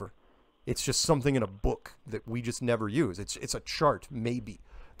 ever. It's just something in a book that we just never use. It's a chart, maybe,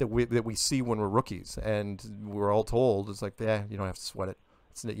 that we see when we're rookies, and we're all told it's like, yeah, you don't have to sweat it.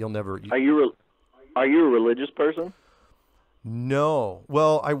 You'll never. Are you a religious person? No.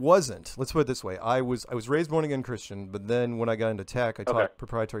 Well, I wasn't. Let's put it this way. I was raised born again Christian, but then when I got into tech, I taught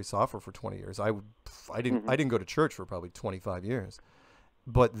proprietary software for 20 years. I didn't go to church for probably 25 years.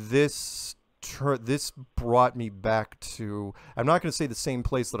 But this brought me back to, I'm not going to say the same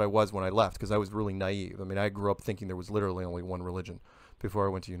place that I was when I left, because I was really naive. I mean, I grew up thinking there was literally only one religion before I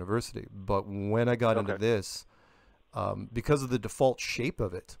went to university. But when I got into this, because of the default shape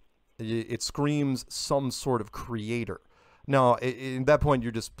of it, it screams some sort of creator. Now, at that point,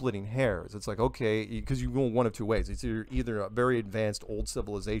 you're just splitting hairs. It's like, okay, because you go one of two ways. It's either a very advanced old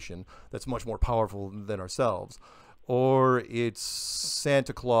civilization that's much more powerful than ourselves, or it's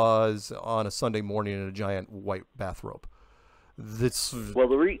Santa Claus on a Sunday morning in a giant white bathrobe. Well,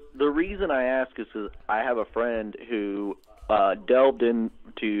 the reason I ask is because I have a friend who delved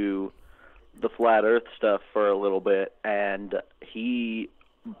into the flat Earth stuff for a little bit, and he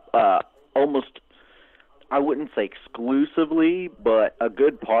almost, I wouldn't say exclusively, but a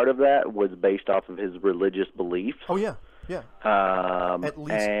good part of that was based off of his religious beliefs. Oh, yeah. Yeah. At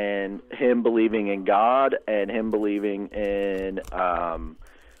least. And him believing in God, and him believing in a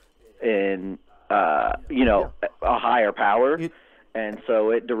higher power. And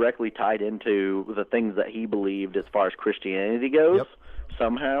so it directly tied into the things that he believed as far as Christianity goes,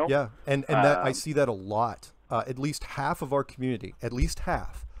 somehow. Yeah, and that I see that a lot. At least half of our community, at least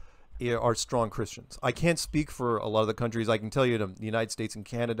half, are strong Christians. I can't speak for a lot of the countries. I can tell you the United States and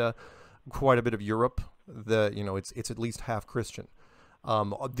Canada, quite a bit of Europe, it's at least half Christian.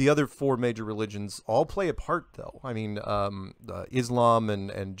 The other four major religions all play a part, though. I mean, Islam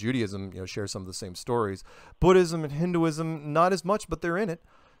and Judaism, share some of the same stories. Buddhism and Hinduism, not as much, but they're in it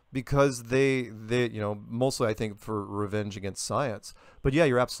because they mostly, I think, for revenge against science. But yeah,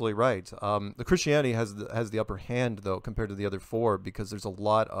 you're absolutely right. The Christianity has the upper hand, though, compared to the other four, because there's a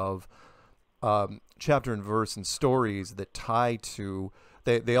lot of chapter and verse and stories that tie to.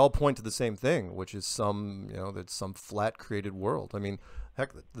 They all point to the same thing, which is that's some flat created world. I mean,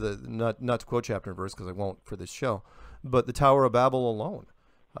 heck, not to quote chapter and verse because I won't for this show, but the Tower of Babel alone.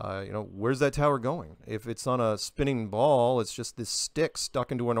 Where's that tower going? If it's on a spinning ball, it's just this stick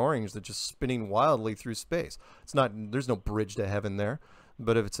stuck into an orange that's just spinning wildly through space. There's no bridge to heaven there.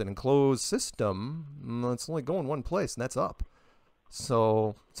 But if it's an enclosed system, it's only going one place, and that's up.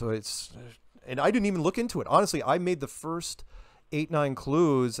 So it's, and I didn't even look into it. Honestly, I made the first 8-9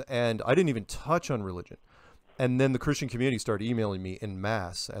 clues, and I didn't even touch on religion. And then the Christian community started emailing me en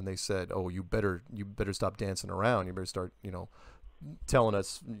masse, and they said, "Oh, you better stop dancing around. You better start, telling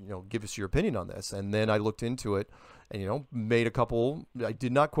us, give us your opinion on this." And then I looked into it, and made a couple. I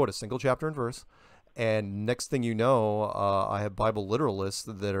did not quote a single chapter and verse. And next thing you know, I have Bible literalists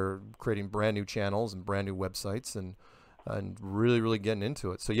that are creating brand new channels and brand new websites, and really, really getting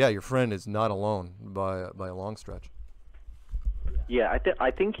into it. So yeah, your friend is not alone by a long stretch. Yeah,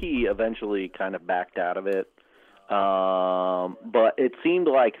 I think he eventually kind of backed out of it, but it seemed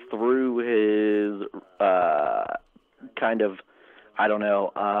like through his kind of,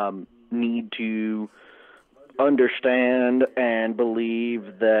 need to understand and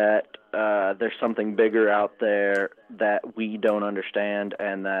believe that there's something bigger out there that we don't understand,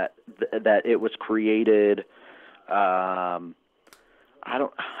 and that it was created. I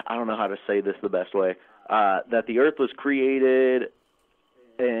don't know how to say this the best way. That the Earth was created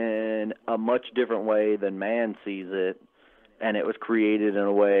in a much different way than man sees it, and it was created in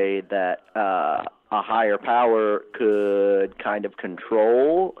a way that a higher power could kind of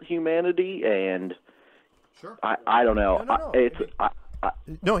control humanity. And sure, I don't know.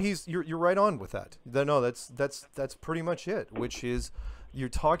 No. You're right on with that. No, that's pretty much it. Which is, you're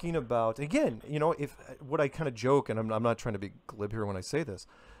talking about, again, if what I kind of joke, and I'm not trying to be glib here when I say this.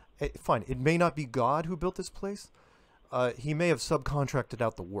 Fine, it may not be God who built this place. He may have subcontracted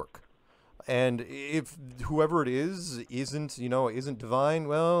out the work, and if whoever it isn't divine,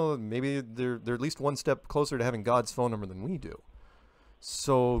 well, maybe they're at least one step closer to having God's phone number than we do.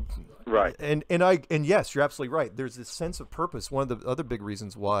 So, right, and yes, you're absolutely right. There's this sense of purpose. One of the other big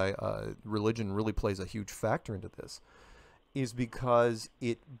reasons why religion really plays a huge factor into this is because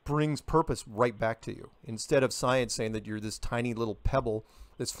it brings purpose right back to you. Instead of science saying that you're this tiny little pebble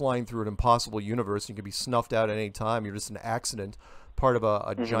that's flying through an impossible universe and can be snuffed out at any time, you're just an accident part of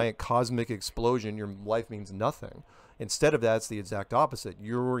a giant cosmic explosion, your life means nothing. Instead of that, it's the exact opposite.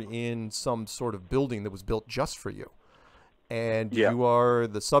 You're in some sort of building that was built just for you. And you are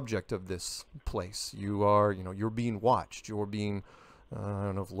the subject of this place. You are, you're being watched. You're being, I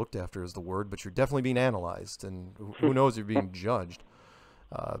don't know if looked after is the word, but you're definitely being analyzed. And who knows, you're being judged.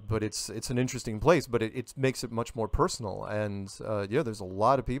 But it's an interesting place, but it makes it much more personal. And there's a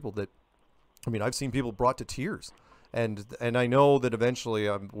lot of people that, I've seen people brought to tears. And I know that eventually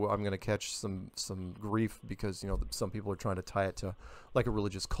I'm going to catch some grief because some people are trying to tie it to like a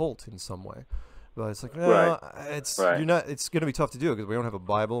religious cult in some way, but it's like it's you're not. It's going to be tough to do because we don't have a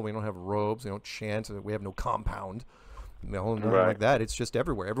Bible, we don't have robes, we don't chant, we have no compound, nothing like that. It's just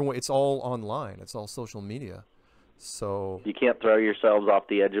everywhere. Everyone, it's all online. It's all social media. So you can't throw yourselves off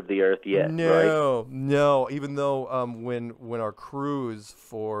the edge of the earth yet. No. Even though when our cruise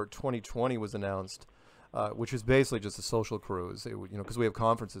for 2020 was announced. Which is basically just a social cruise, because we have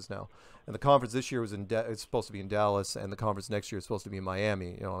conferences now, and the conference this year was it's supposed to be in Dallas, and the conference next year is supposed to be in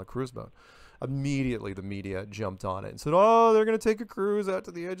Miami, on a cruise boat. Immediately, the media jumped on it and said, "Oh, they're going to take a cruise out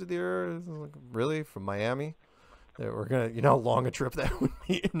to the edge of the earth." Like, really, from Miami? We're gonna, how long a trip that would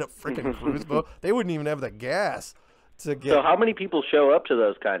be in a freaking cruise boat? They wouldn't even have the gas to get. So, how many people show up to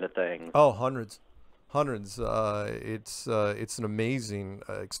those kind of things? Oh, hundreds. It's an amazing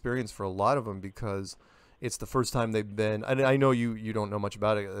experience for a lot of them because. It's the first time they've been, and I know you don't know much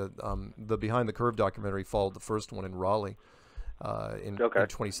about it. The Behind the Curve documentary followed the first one in Raleigh in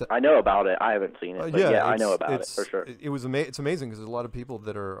 2017. I know about it. I haven't seen it, but I know about it for sure. It's amazing because there's a lot of people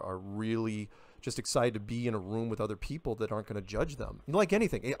that are really just excited to be in a room with other people that aren't going to judge them. Like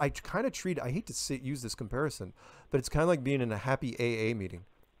anything, I kind of treat. I hate to use this comparison, but it's kind of like being in a happy AA meeting,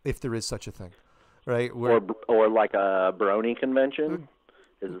 if there is such a thing, right? Or like a brony convention.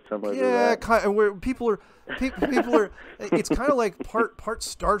 Is it similar to that? Yeah, kind of, where people are. It's kind of like part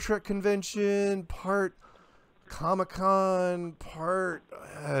Star Trek convention, part Comic-Con, part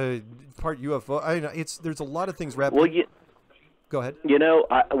UFO. I know there's a lot of things wrapped. Well, go ahead.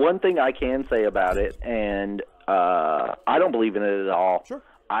 One thing I can say about it, and I don't believe in it at all. Sure.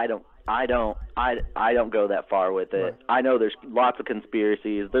 I don't go that far with it. Right. I know there's lots of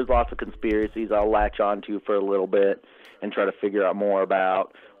conspiracies. There's lots of conspiracies I'll latch onto for a little bit and try to figure out more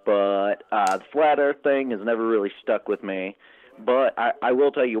about. But the flat Earth thing has never really stuck with me. But I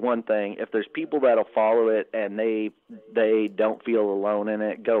will tell you one thing: if there's people that'll follow it and they don't feel alone in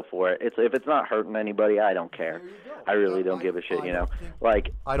it, go for it. If it's not hurting anybody, I don't care. I really don't give a shit.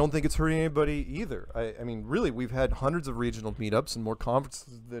 I don't think it's hurting anybody either. I mean, really, we've had hundreds of regional meetups and more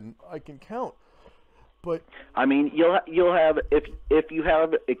conferences than I can count. But I mean, you'll have if you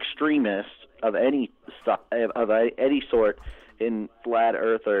have extremists of any sort in flat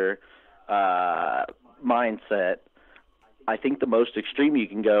earther mindset. I think the most extreme you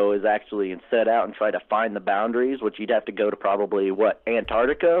can go is actually and set out and try to find the boundaries, which you'd have to go to probably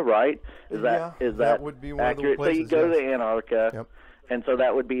Antarctica, right? Is that would be one accurate? Of the places, so you go to Antarctica, yep. And so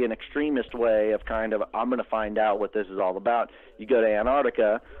that would be an extremist way of kind of I'm going to find out what this is all about. You go to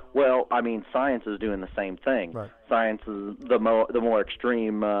Antarctica. Well, I mean, science is doing the same thing. Right. Science is the more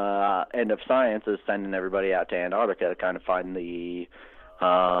extreme end of science is sending everybody out to Antarctica to kind of find the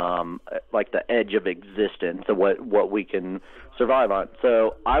like the edge of existence of what we can survive on.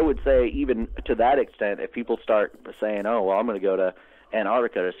 So I would say even to that extent, if people start saying, "Oh, well, I'm going to go to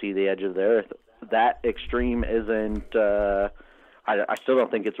Antarctica to see the edge of the Earth," that extreme isn't. I still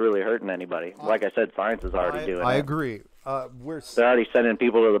don't think it's really hurting anybody. Like I said, science is already doing it. I agree. They're already sending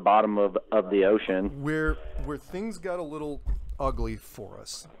people to the bottom of the ocean. Where things got a little ugly for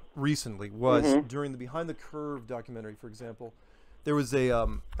us recently was during the Behind the Curve documentary, for example. There was a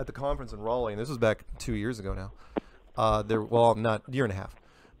at the conference in Raleigh, and this was back 2 years ago now. Not a year and a half,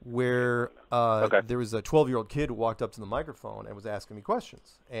 where there was a 12-year-old kid who walked up to the microphone and was asking me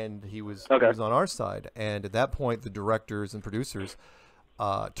questions, and he was on our side. And at that point, the directors and producers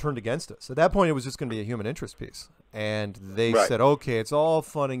turned against us. At that point, it was just going to be a human interest piece, and they said, "Okay, it's all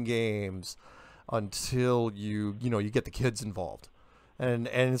fun and games until you get the kids involved." And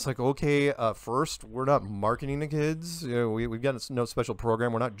it's like, okay, first, we're not marketing to kids. We've got no special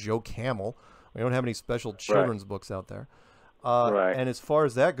program. We're not Joe Camel. We don't have any special children's books out there. And as far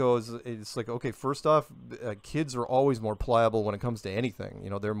as that goes, it's like, okay, first off, kids are always more pliable when it comes to anything.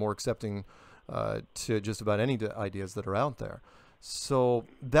 They're more accepting to just about any ideas that are out there. So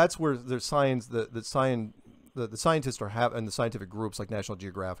that's where there's science, the scientists and the scientific groups like National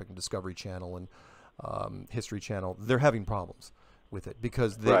Geographic and Discovery Channel and History Channel, they're having problems with it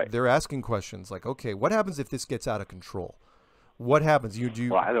because they're asking questions like, okay, what happens if this gets out of control? What happens?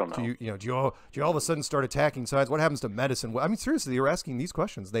 Well, I don't know. Do you all of a sudden start attacking science? What happens to medicine? I mean, seriously, they were asking these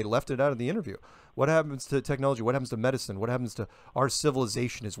questions. They left it out of the interview. What happens to technology? What happens to medicine? What happens to our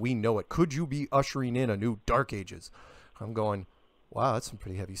civilization as we know it? Could you be ushering in a new dark ages? I'm going, wow, that's some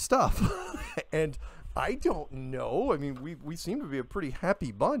pretty heavy stuff. And I don't know. I mean, we seem to be a pretty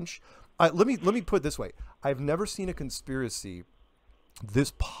happy bunch. Let me put it this way. I've never seen a conspiracy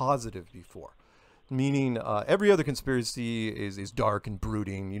this positive before. Meaning, every other conspiracy is dark and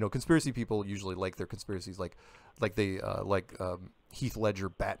brooding. You know, conspiracy people usually like their conspiracies like Heath Ledger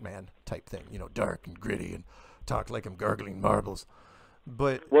Batman type thing. You know, dark and gritty and talk like I'm gargling marbles.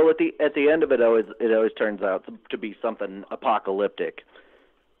 But well, at the end of it always turns out to be something apocalyptic.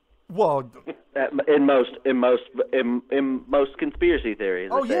 Well, in most conspiracy theories.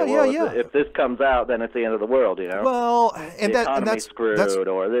 Oh yeah. If this comes out, then it's the end of the world. You know. Well, that's screwed,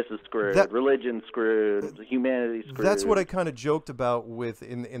 or this is screwed. Religion's screwed. Humanity's screwed. That's what I kind of joked about with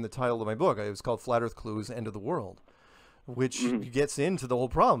in the title of my book. It was called "Flat Earth Clues: End of the World," which gets into the whole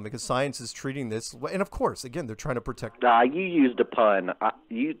problem because science is treating this, and of course, again, they're trying to protect. You used a pun.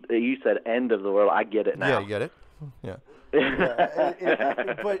 You said "end of the world." I get it now. Yeah, you get it. Yeah.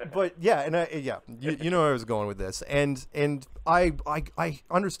 but yeah, and you know where I was going with this, and I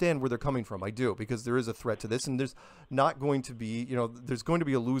understand where they're coming from. I do, because there is a threat to this, and there's not going to be, there's going to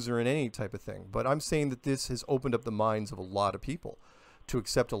be a loser in any type of thing. But I'm saying that this has opened up the minds of a lot of people to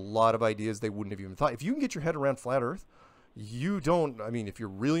accept a lot of ideas they wouldn't have even thought. If you can get your head around flat Earth, you don't. I mean, if you're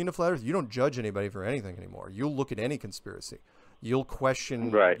really into flat Earth, you don't judge anybody for anything anymore. You'll look at any conspiracy. You'll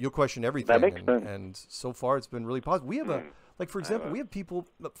question everything. That makes sense. And so far it's been really positive. We have for example, we have people,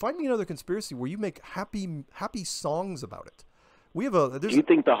 find me another conspiracy where you make happy songs about it. We have do you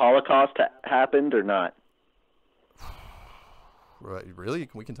think the Holocaust happened or not? Right, really?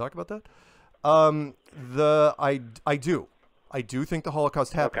 We can talk about that? I do think the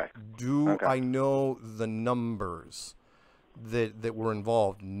Holocaust happened. Okay. I know the numbers that were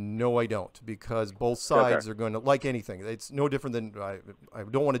involved? No, I don't, because both sides are going to, like anything, it's no different than, I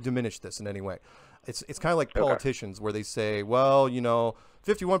don't want to diminish this in any way. It's kind of like politicians where they say, well,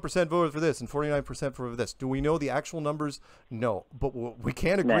 51% voted for this and 49% for this. Do we know the actual numbers? No. But what we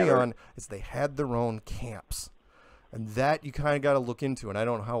can agree on is they had their own camps. And that you kind of got to look into. And I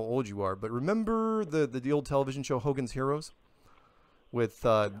don't know how old you are, but remember the old television show Hogan's Heroes? With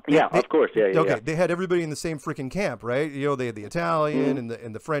of course, yeah. Okay, they had everybody in the same freaking camp, right? They had the Italian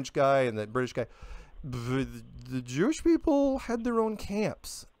and the French guy and the British guy. The Jewish people had their own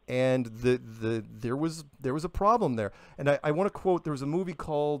camps, and there was a problem there. And I want to quote. There was a movie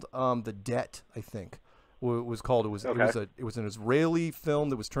called The Debt, I think. It was called. It was an Israeli film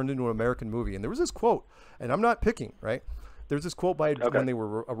that was turned into an American movie, and there was this quote, and I'm not picking, right? There's this quote when they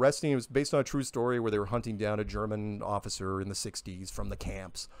were arresting. It was based on a true story where they were hunting down a German officer in the 60s from the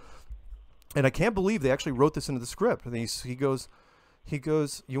camps. And I can't believe they actually wrote this into the script. And he goes,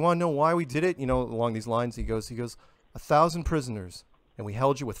 you want to know why we did it? Along these lines, he goes, 1,000 prisoners, and we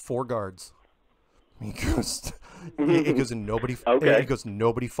held you with 4 guards. He goes, and nobody. He goes,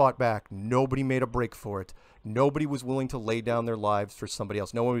 nobody fought back. Nobody made a break for it. Nobody was willing to lay down their lives for somebody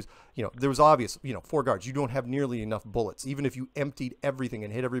else. No one was, there was obvious, 4 guards. You don't have nearly enough bullets. Even if you emptied everything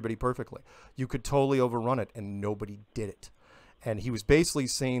and hit everybody perfectly, you could totally overrun it, and nobody did it. And he was basically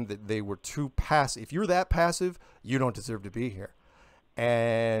saying that they were too passive. If you're that passive, you don't deserve to be here.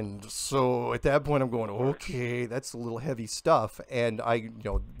 And so at that point, I'm going, okay, that's a little heavy stuff. And I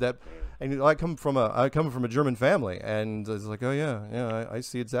come from a German family, and it's like, oh yeah, I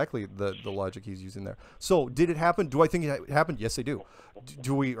see exactly the logic he's using there. So did it happen? Do I think it happened? Yes, I do.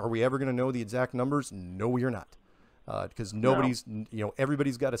 Are we ever going to know the exact numbers? No, we're not. Because nobody's,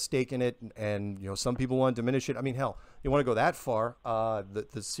 everybody's got a stake in it, and some people want to diminish it. I mean, hell, you want to go that far?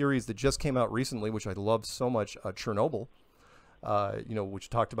 The series that just came out recently, which I love so much, Chernobyl. Which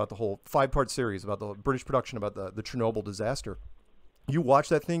talked about the whole 5-part series about the British production about the Chernobyl disaster. You watch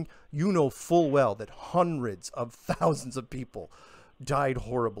that thing, full well that hundreds of thousands of people died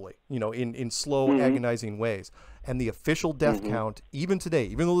horribly, in slow, agonizing ways. And the official death count, even today,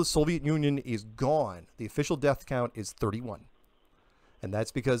 even though the Soviet Union is gone, the official death count is 31. And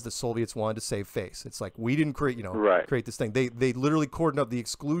that's because the Soviets wanted to save face. It's like, we didn't create, create this thing. They literally cordoned up. The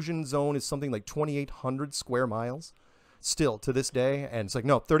exclusion zone is something like 2,800 square miles. Still to this day, and it's like,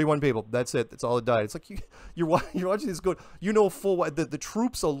 no, 31 people, that's it, that's all that died. It's like you're watching this go, full the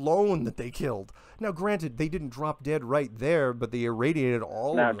troops alone that they killed. Now granted, they didn't drop dead right there, but they irradiated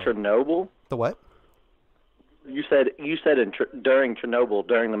all of them. Now Chernobyl, the what? You said during Chernobyl,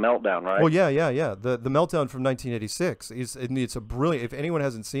 during the meltdown, right? Well, yeah. The meltdown from 1986 it's a brilliant. If anyone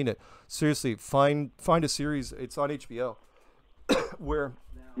hasn't seen it, seriously, find a series. It's on HBO. where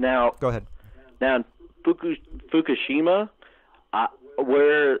now go ahead. Now in Fukushima,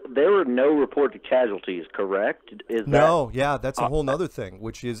 where there were no reported casualties, correct? That's a whole other thing,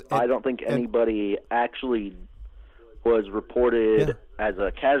 which is I don't think anybody actually was reported as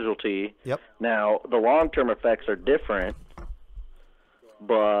a casualty. Yep. Now the long-term effects are different,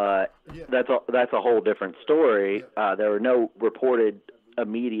 but that's a whole different story. There were no reported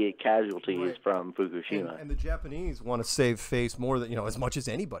immediate casualties from Fukushima. And the Japanese want to save face more than as much as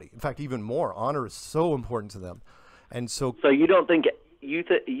anybody. In fact, even more. Honor is so important to them, and so you don't think you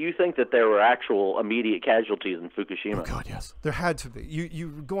think that there were actual immediate casualties in Fukushima? Oh God, yes, there had to be.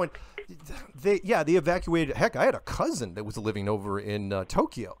 You going? They evacuated. Heck, I had a cousin that was living over in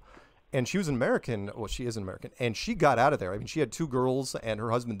Tokyo, and she was an American. Well, she is an American, and she got out of there. I mean, she had 2 girls and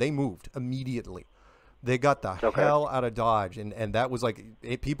her husband. They moved immediately. They got the hell out of Dodge, and that was like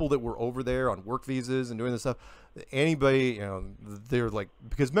people that were over there on work visas and doing this stuff. Anybody, they're like,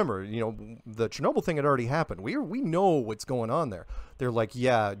 because remember, the Chernobyl thing had already happened. We know what's going on there. They're like,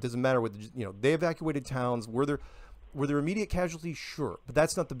 yeah, it doesn't matter what they evacuated towns. Were there immediate casualties? Sure, but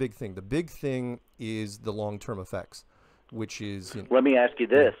that's not the big thing. The big thing is the long-term effects, which is. Let me ask you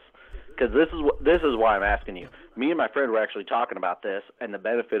this, because this is why I'm asking you. Me and my friend were actually talking about this and the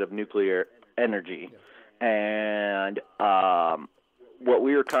benefit of nuclear energy. Yeah. And what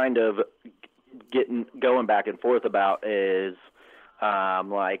we were kind of going back and forth about is coal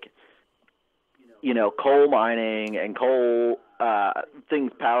mining and coal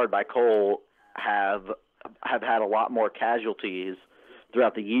things powered by coal have had a lot more casualties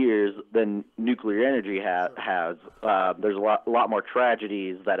throughout the years than nuclear energy has. There's a lot more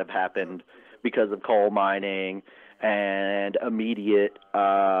tragedies that have happened because of coal mining and immediate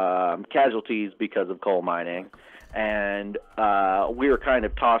casualties because of coal mining. And we were kind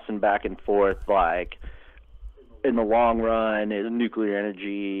of tossing back and forth, like, in the long run, is nuclear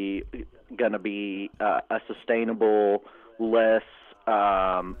energy going to be a sustainable, less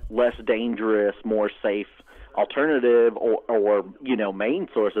dangerous, more safe alternative or main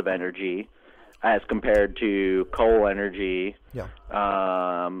source of energy as compared to coal energy? Yeah.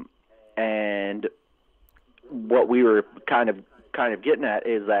 And what we were kind of getting at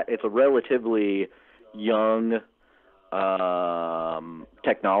is that it's a relatively young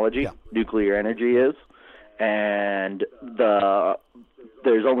technology. Yeah. Nuclear energy is, and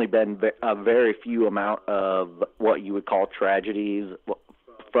there's only been a very few amount of what you would call tragedies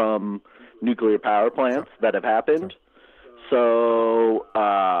from nuclear power plants that have happened. So,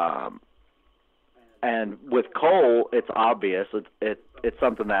 and with coal, it's obvious. It's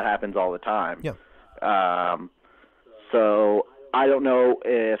something that happens all the time. Yeah. So I don't know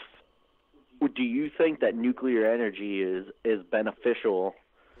do you think that nuclear energy is beneficial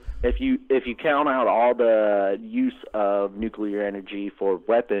if you count out all the use of nuclear energy for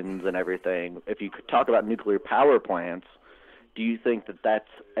weapons and everything? If you could talk about nuclear power plants, do you think that that's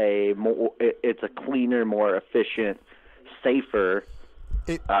it's a cleaner, more efficient, safer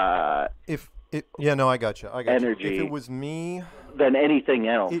I got you. Energy if it was me than anything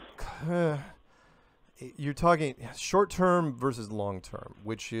else? You're talking short-term versus long-term,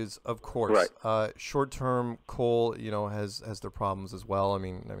 which is, of course, right. Short-term coal, has their problems as well. I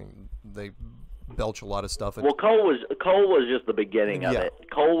mean, they belch a lot of stuff. Well, coal was just the beginning of it.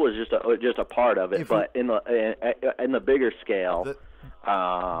 Coal was just a part of it, but in the bigger scale, is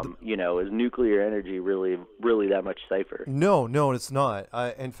nuclear energy really that much safer? No, it's not.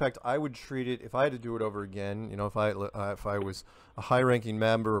 In fact, I would treat it, if I had to do it over again. If I was a high-ranking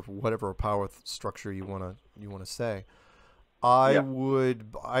member of whatever power structure you want to say, I would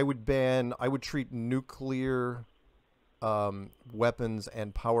treat nuclear weapons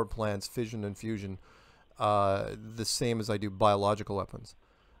and power plants, fission and fusion, the same as I do biological weapons.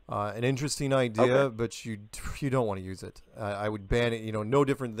 An interesting idea, but you don't want to use it. I would ban it, no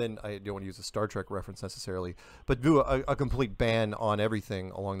different than, I don't want to use a Star Trek reference necessarily, but do a complete ban on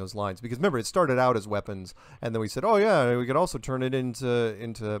everything along those lines. Because remember, it started out as weapons, and then we said, oh yeah, we could also turn it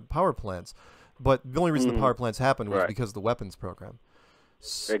into power plants. But the only reason the power plants happened was because of the weapons program.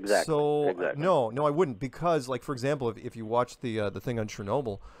 Exactly. So no, I wouldn't, because, like, for example, if you watch the thing on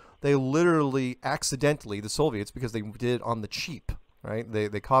Chernobyl, they literally accidentally, the Soviets, because they did it on the cheap. Right?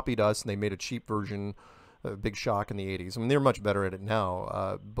 They copied us and they made a cheap version, a big shock in the 80s. I mean, they're much better at it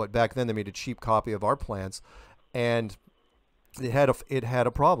now, but back then they made a cheap copy of our plants, and it had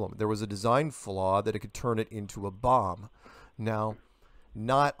a problem. There was a design flaw that it could turn it into a bomb. Now,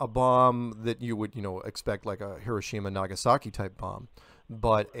 not a bomb that you would expect, like a Hiroshima Nagasaki type bomb,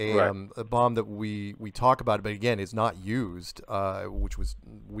 but a bomb that we talk about, but again is not used, which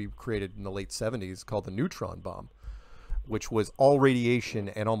we created in the late 70s, called the neutron bomb, which was all radiation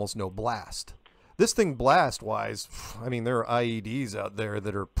and almost no blast. This thing, blast-wise, I mean, there are IEDs out there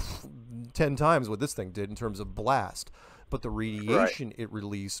that are 10 times what this thing did in terms of blast. But the radiation it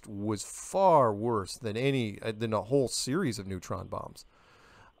released was far worse than a whole series of neutron bombs.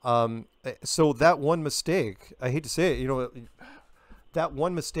 So that one mistake, I hate to say it, that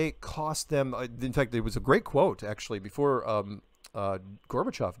one mistake cost them. In fact, there was a great quote actually before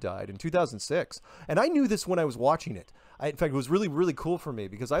Gorbachev died in 2006, and I knew this when I was watching it. In fact, it was really, really cool for me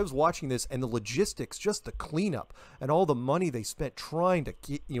because I was watching this and the logistics, just the cleanup and all the money they spent trying to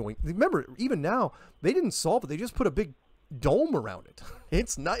get, remember, even now, they didn't solve it. They just put a big dome around it.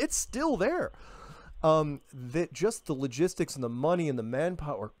 It's still there. That just the logistics and the money and the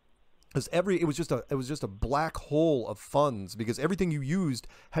manpower, it was just a black hole of funds because everything you used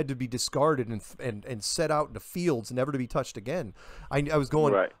had to be discarded and set out into fields, never to be touched again. I was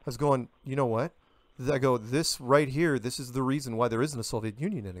going, you know what? I go, this right here, this is the reason why there isn't a Soviet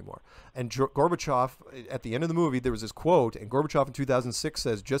Union anymore. And Gorbachev, at the end of the movie, there was this quote, and Gorbachev in 2006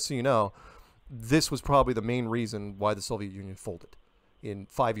 says, just so you know, this was probably the main reason why the Soviet Union folded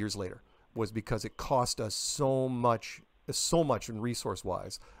 5 years later, was because it cost us so much in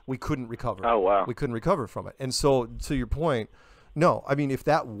resource-wise, we couldn't recover. Oh, wow. We couldn't recover from it. And so, to your point, no, I mean, if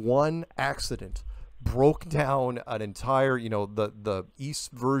that one accident broke down an entire, the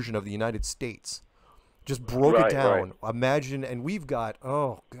East version of the United States, just broke it down. Right. Imagine, and we've got,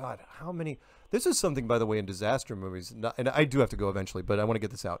 oh God, how many? This is something, by the way, in disaster movies, and I do have to go eventually, but I want to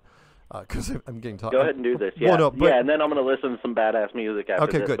get this out because I'm getting tired. Go ahead and do this. Yeah, and then I'm going to listen to some badass music after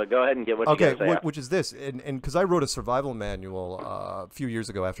this. Good. But go ahead and get what you got to say. Which is this, and because I wrote a survival manual a few years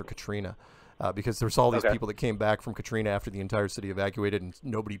ago after Katrina. Because there's all these people that came back from Katrina after the entire city evacuated and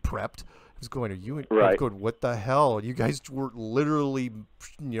nobody prepped. I was going, going, what the hell? You guys were literally,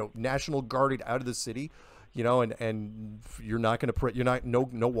 National Guarded out of the city, and you're not going to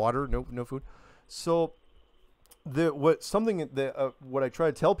no water, no food. So what I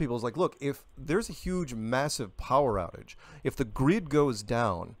try to tell people is like, look, if there's a huge, massive power outage, if the grid goes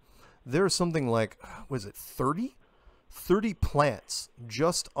down, there's something like, 30 plants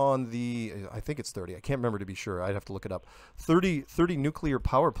just on I think it's 30. I can't remember to be sure. I'd have to look it up. 30 nuclear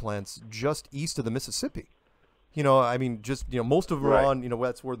power plants just east of the Mississippi. Most of them are on,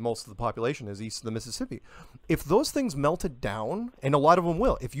 that's where most of the population is, east of the Mississippi. If those things melted down, and a lot of them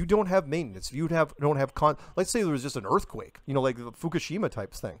will, if you don't have maintenance, if you don't have let's say there was just an earthquake, like the Fukushima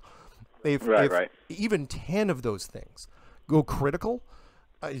type thing. If even 10 of those things go critical,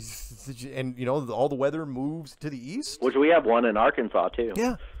 and all the weather moves to the east, which we have one in Arkansas too.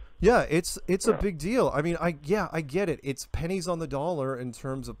 Yeah, it's a big deal. I mean, I get it. It's pennies on the dollar in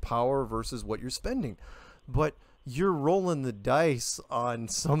terms of power versus what you're spending, but you're rolling the dice on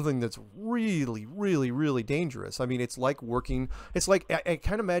something that's really, really, really dangerous. I mean, it's like I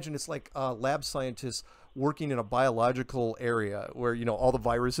kind of imagine it's like lab scientists working in a biological area where, all the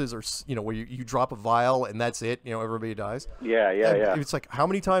viruses are, where you drop a vial and that's it, everybody dies. Yeah. It's like, how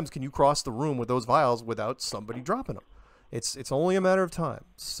many times can you cross the room with those vials without somebody dropping them? It's only a matter of time.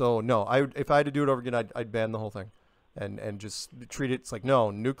 So no, if I had to do it over again, I'd ban the whole thing and just treat it. It's like, no,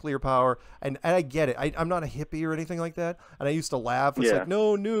 nuclear power. And I get it. I'm not a hippie or anything like that. And I used to laugh. It's like,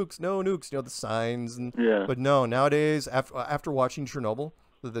 no nukes, the signs. But no, nowadays, after watching Chernobyl,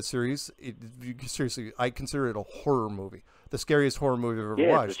 the series, seriously, I consider it a horror movie, the scariest horror movie I've ever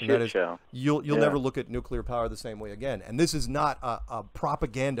watched. And that is, you'll never look at nuclear power the same way again. And this is not a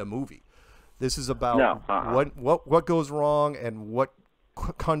propaganda movie. This is about what goes wrong and what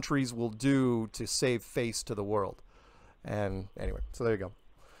countries will do to save face to the world. And anyway, so there you go.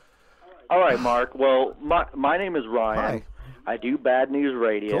 All right, Mark. Well, my name is Ryan. Hi. I do Bad News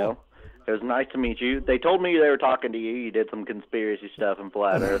Radio. Cool. It was nice to meet you. They told me they were talking to you. You did some conspiracy stuff and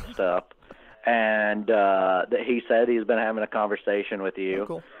flat Earth stuff, and that he said he's been having a conversation with you. Oh,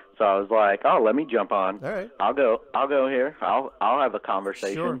 cool. So I was like, "Oh, let me jump on. All right. I'll go here. I'll have a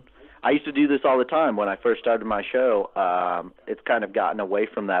conversation." Sure. I used to do this all the time when I first started my show. It's kind of gotten away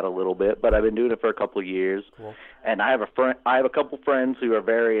from that a little bit, but I've been doing it for a couple of years. Cool. And I have a couple friends who are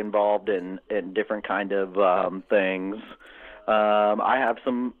very involved in different kind of things. I have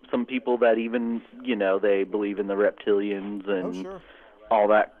some people that even, they believe in the reptilians and all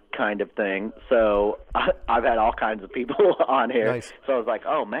that kind of thing. So I've had all kinds of people on here. Nice. So I was like,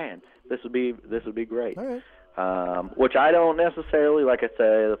 oh man, this would be great. All right. Which I don't necessarily, like I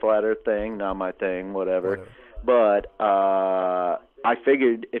say, the flat Earth thing, not my thing, whatever. But I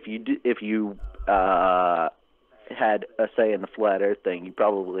figured if you had a say in the flat Earth thing, you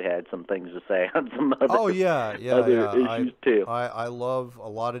probably had some things to say on some other, other issues too. I love a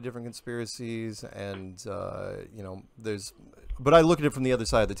lot of different conspiracies, and but I look at it from the other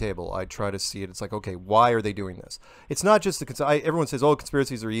side of the table. I try to see it. It's like, okay, why are they doing this? It's not just everyone says, oh,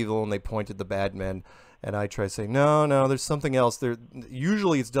 conspiracies are evil, and they point at the bad men, and I try to say, no, there's something else.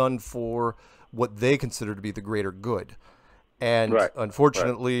 Usually it's done for what they consider to be the greater good. And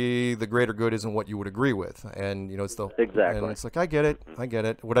unfortunately, the greater good isn't what you would agree with. And, it's exactly. And it's like, I get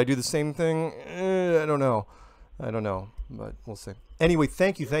it. Would I do the same thing? I don't know. But we'll see. Anyway,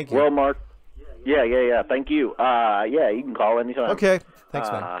 thank you. Well, Mark. Yeah. Thank you. You can call anytime. Okay. Thanks,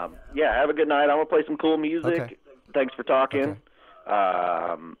 man. Yeah, have a good night. I'm going to play some cool music. Okay. Thanks for talking.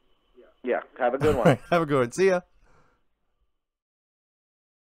 Okay. Yeah, have a good one. Have a good one. See ya.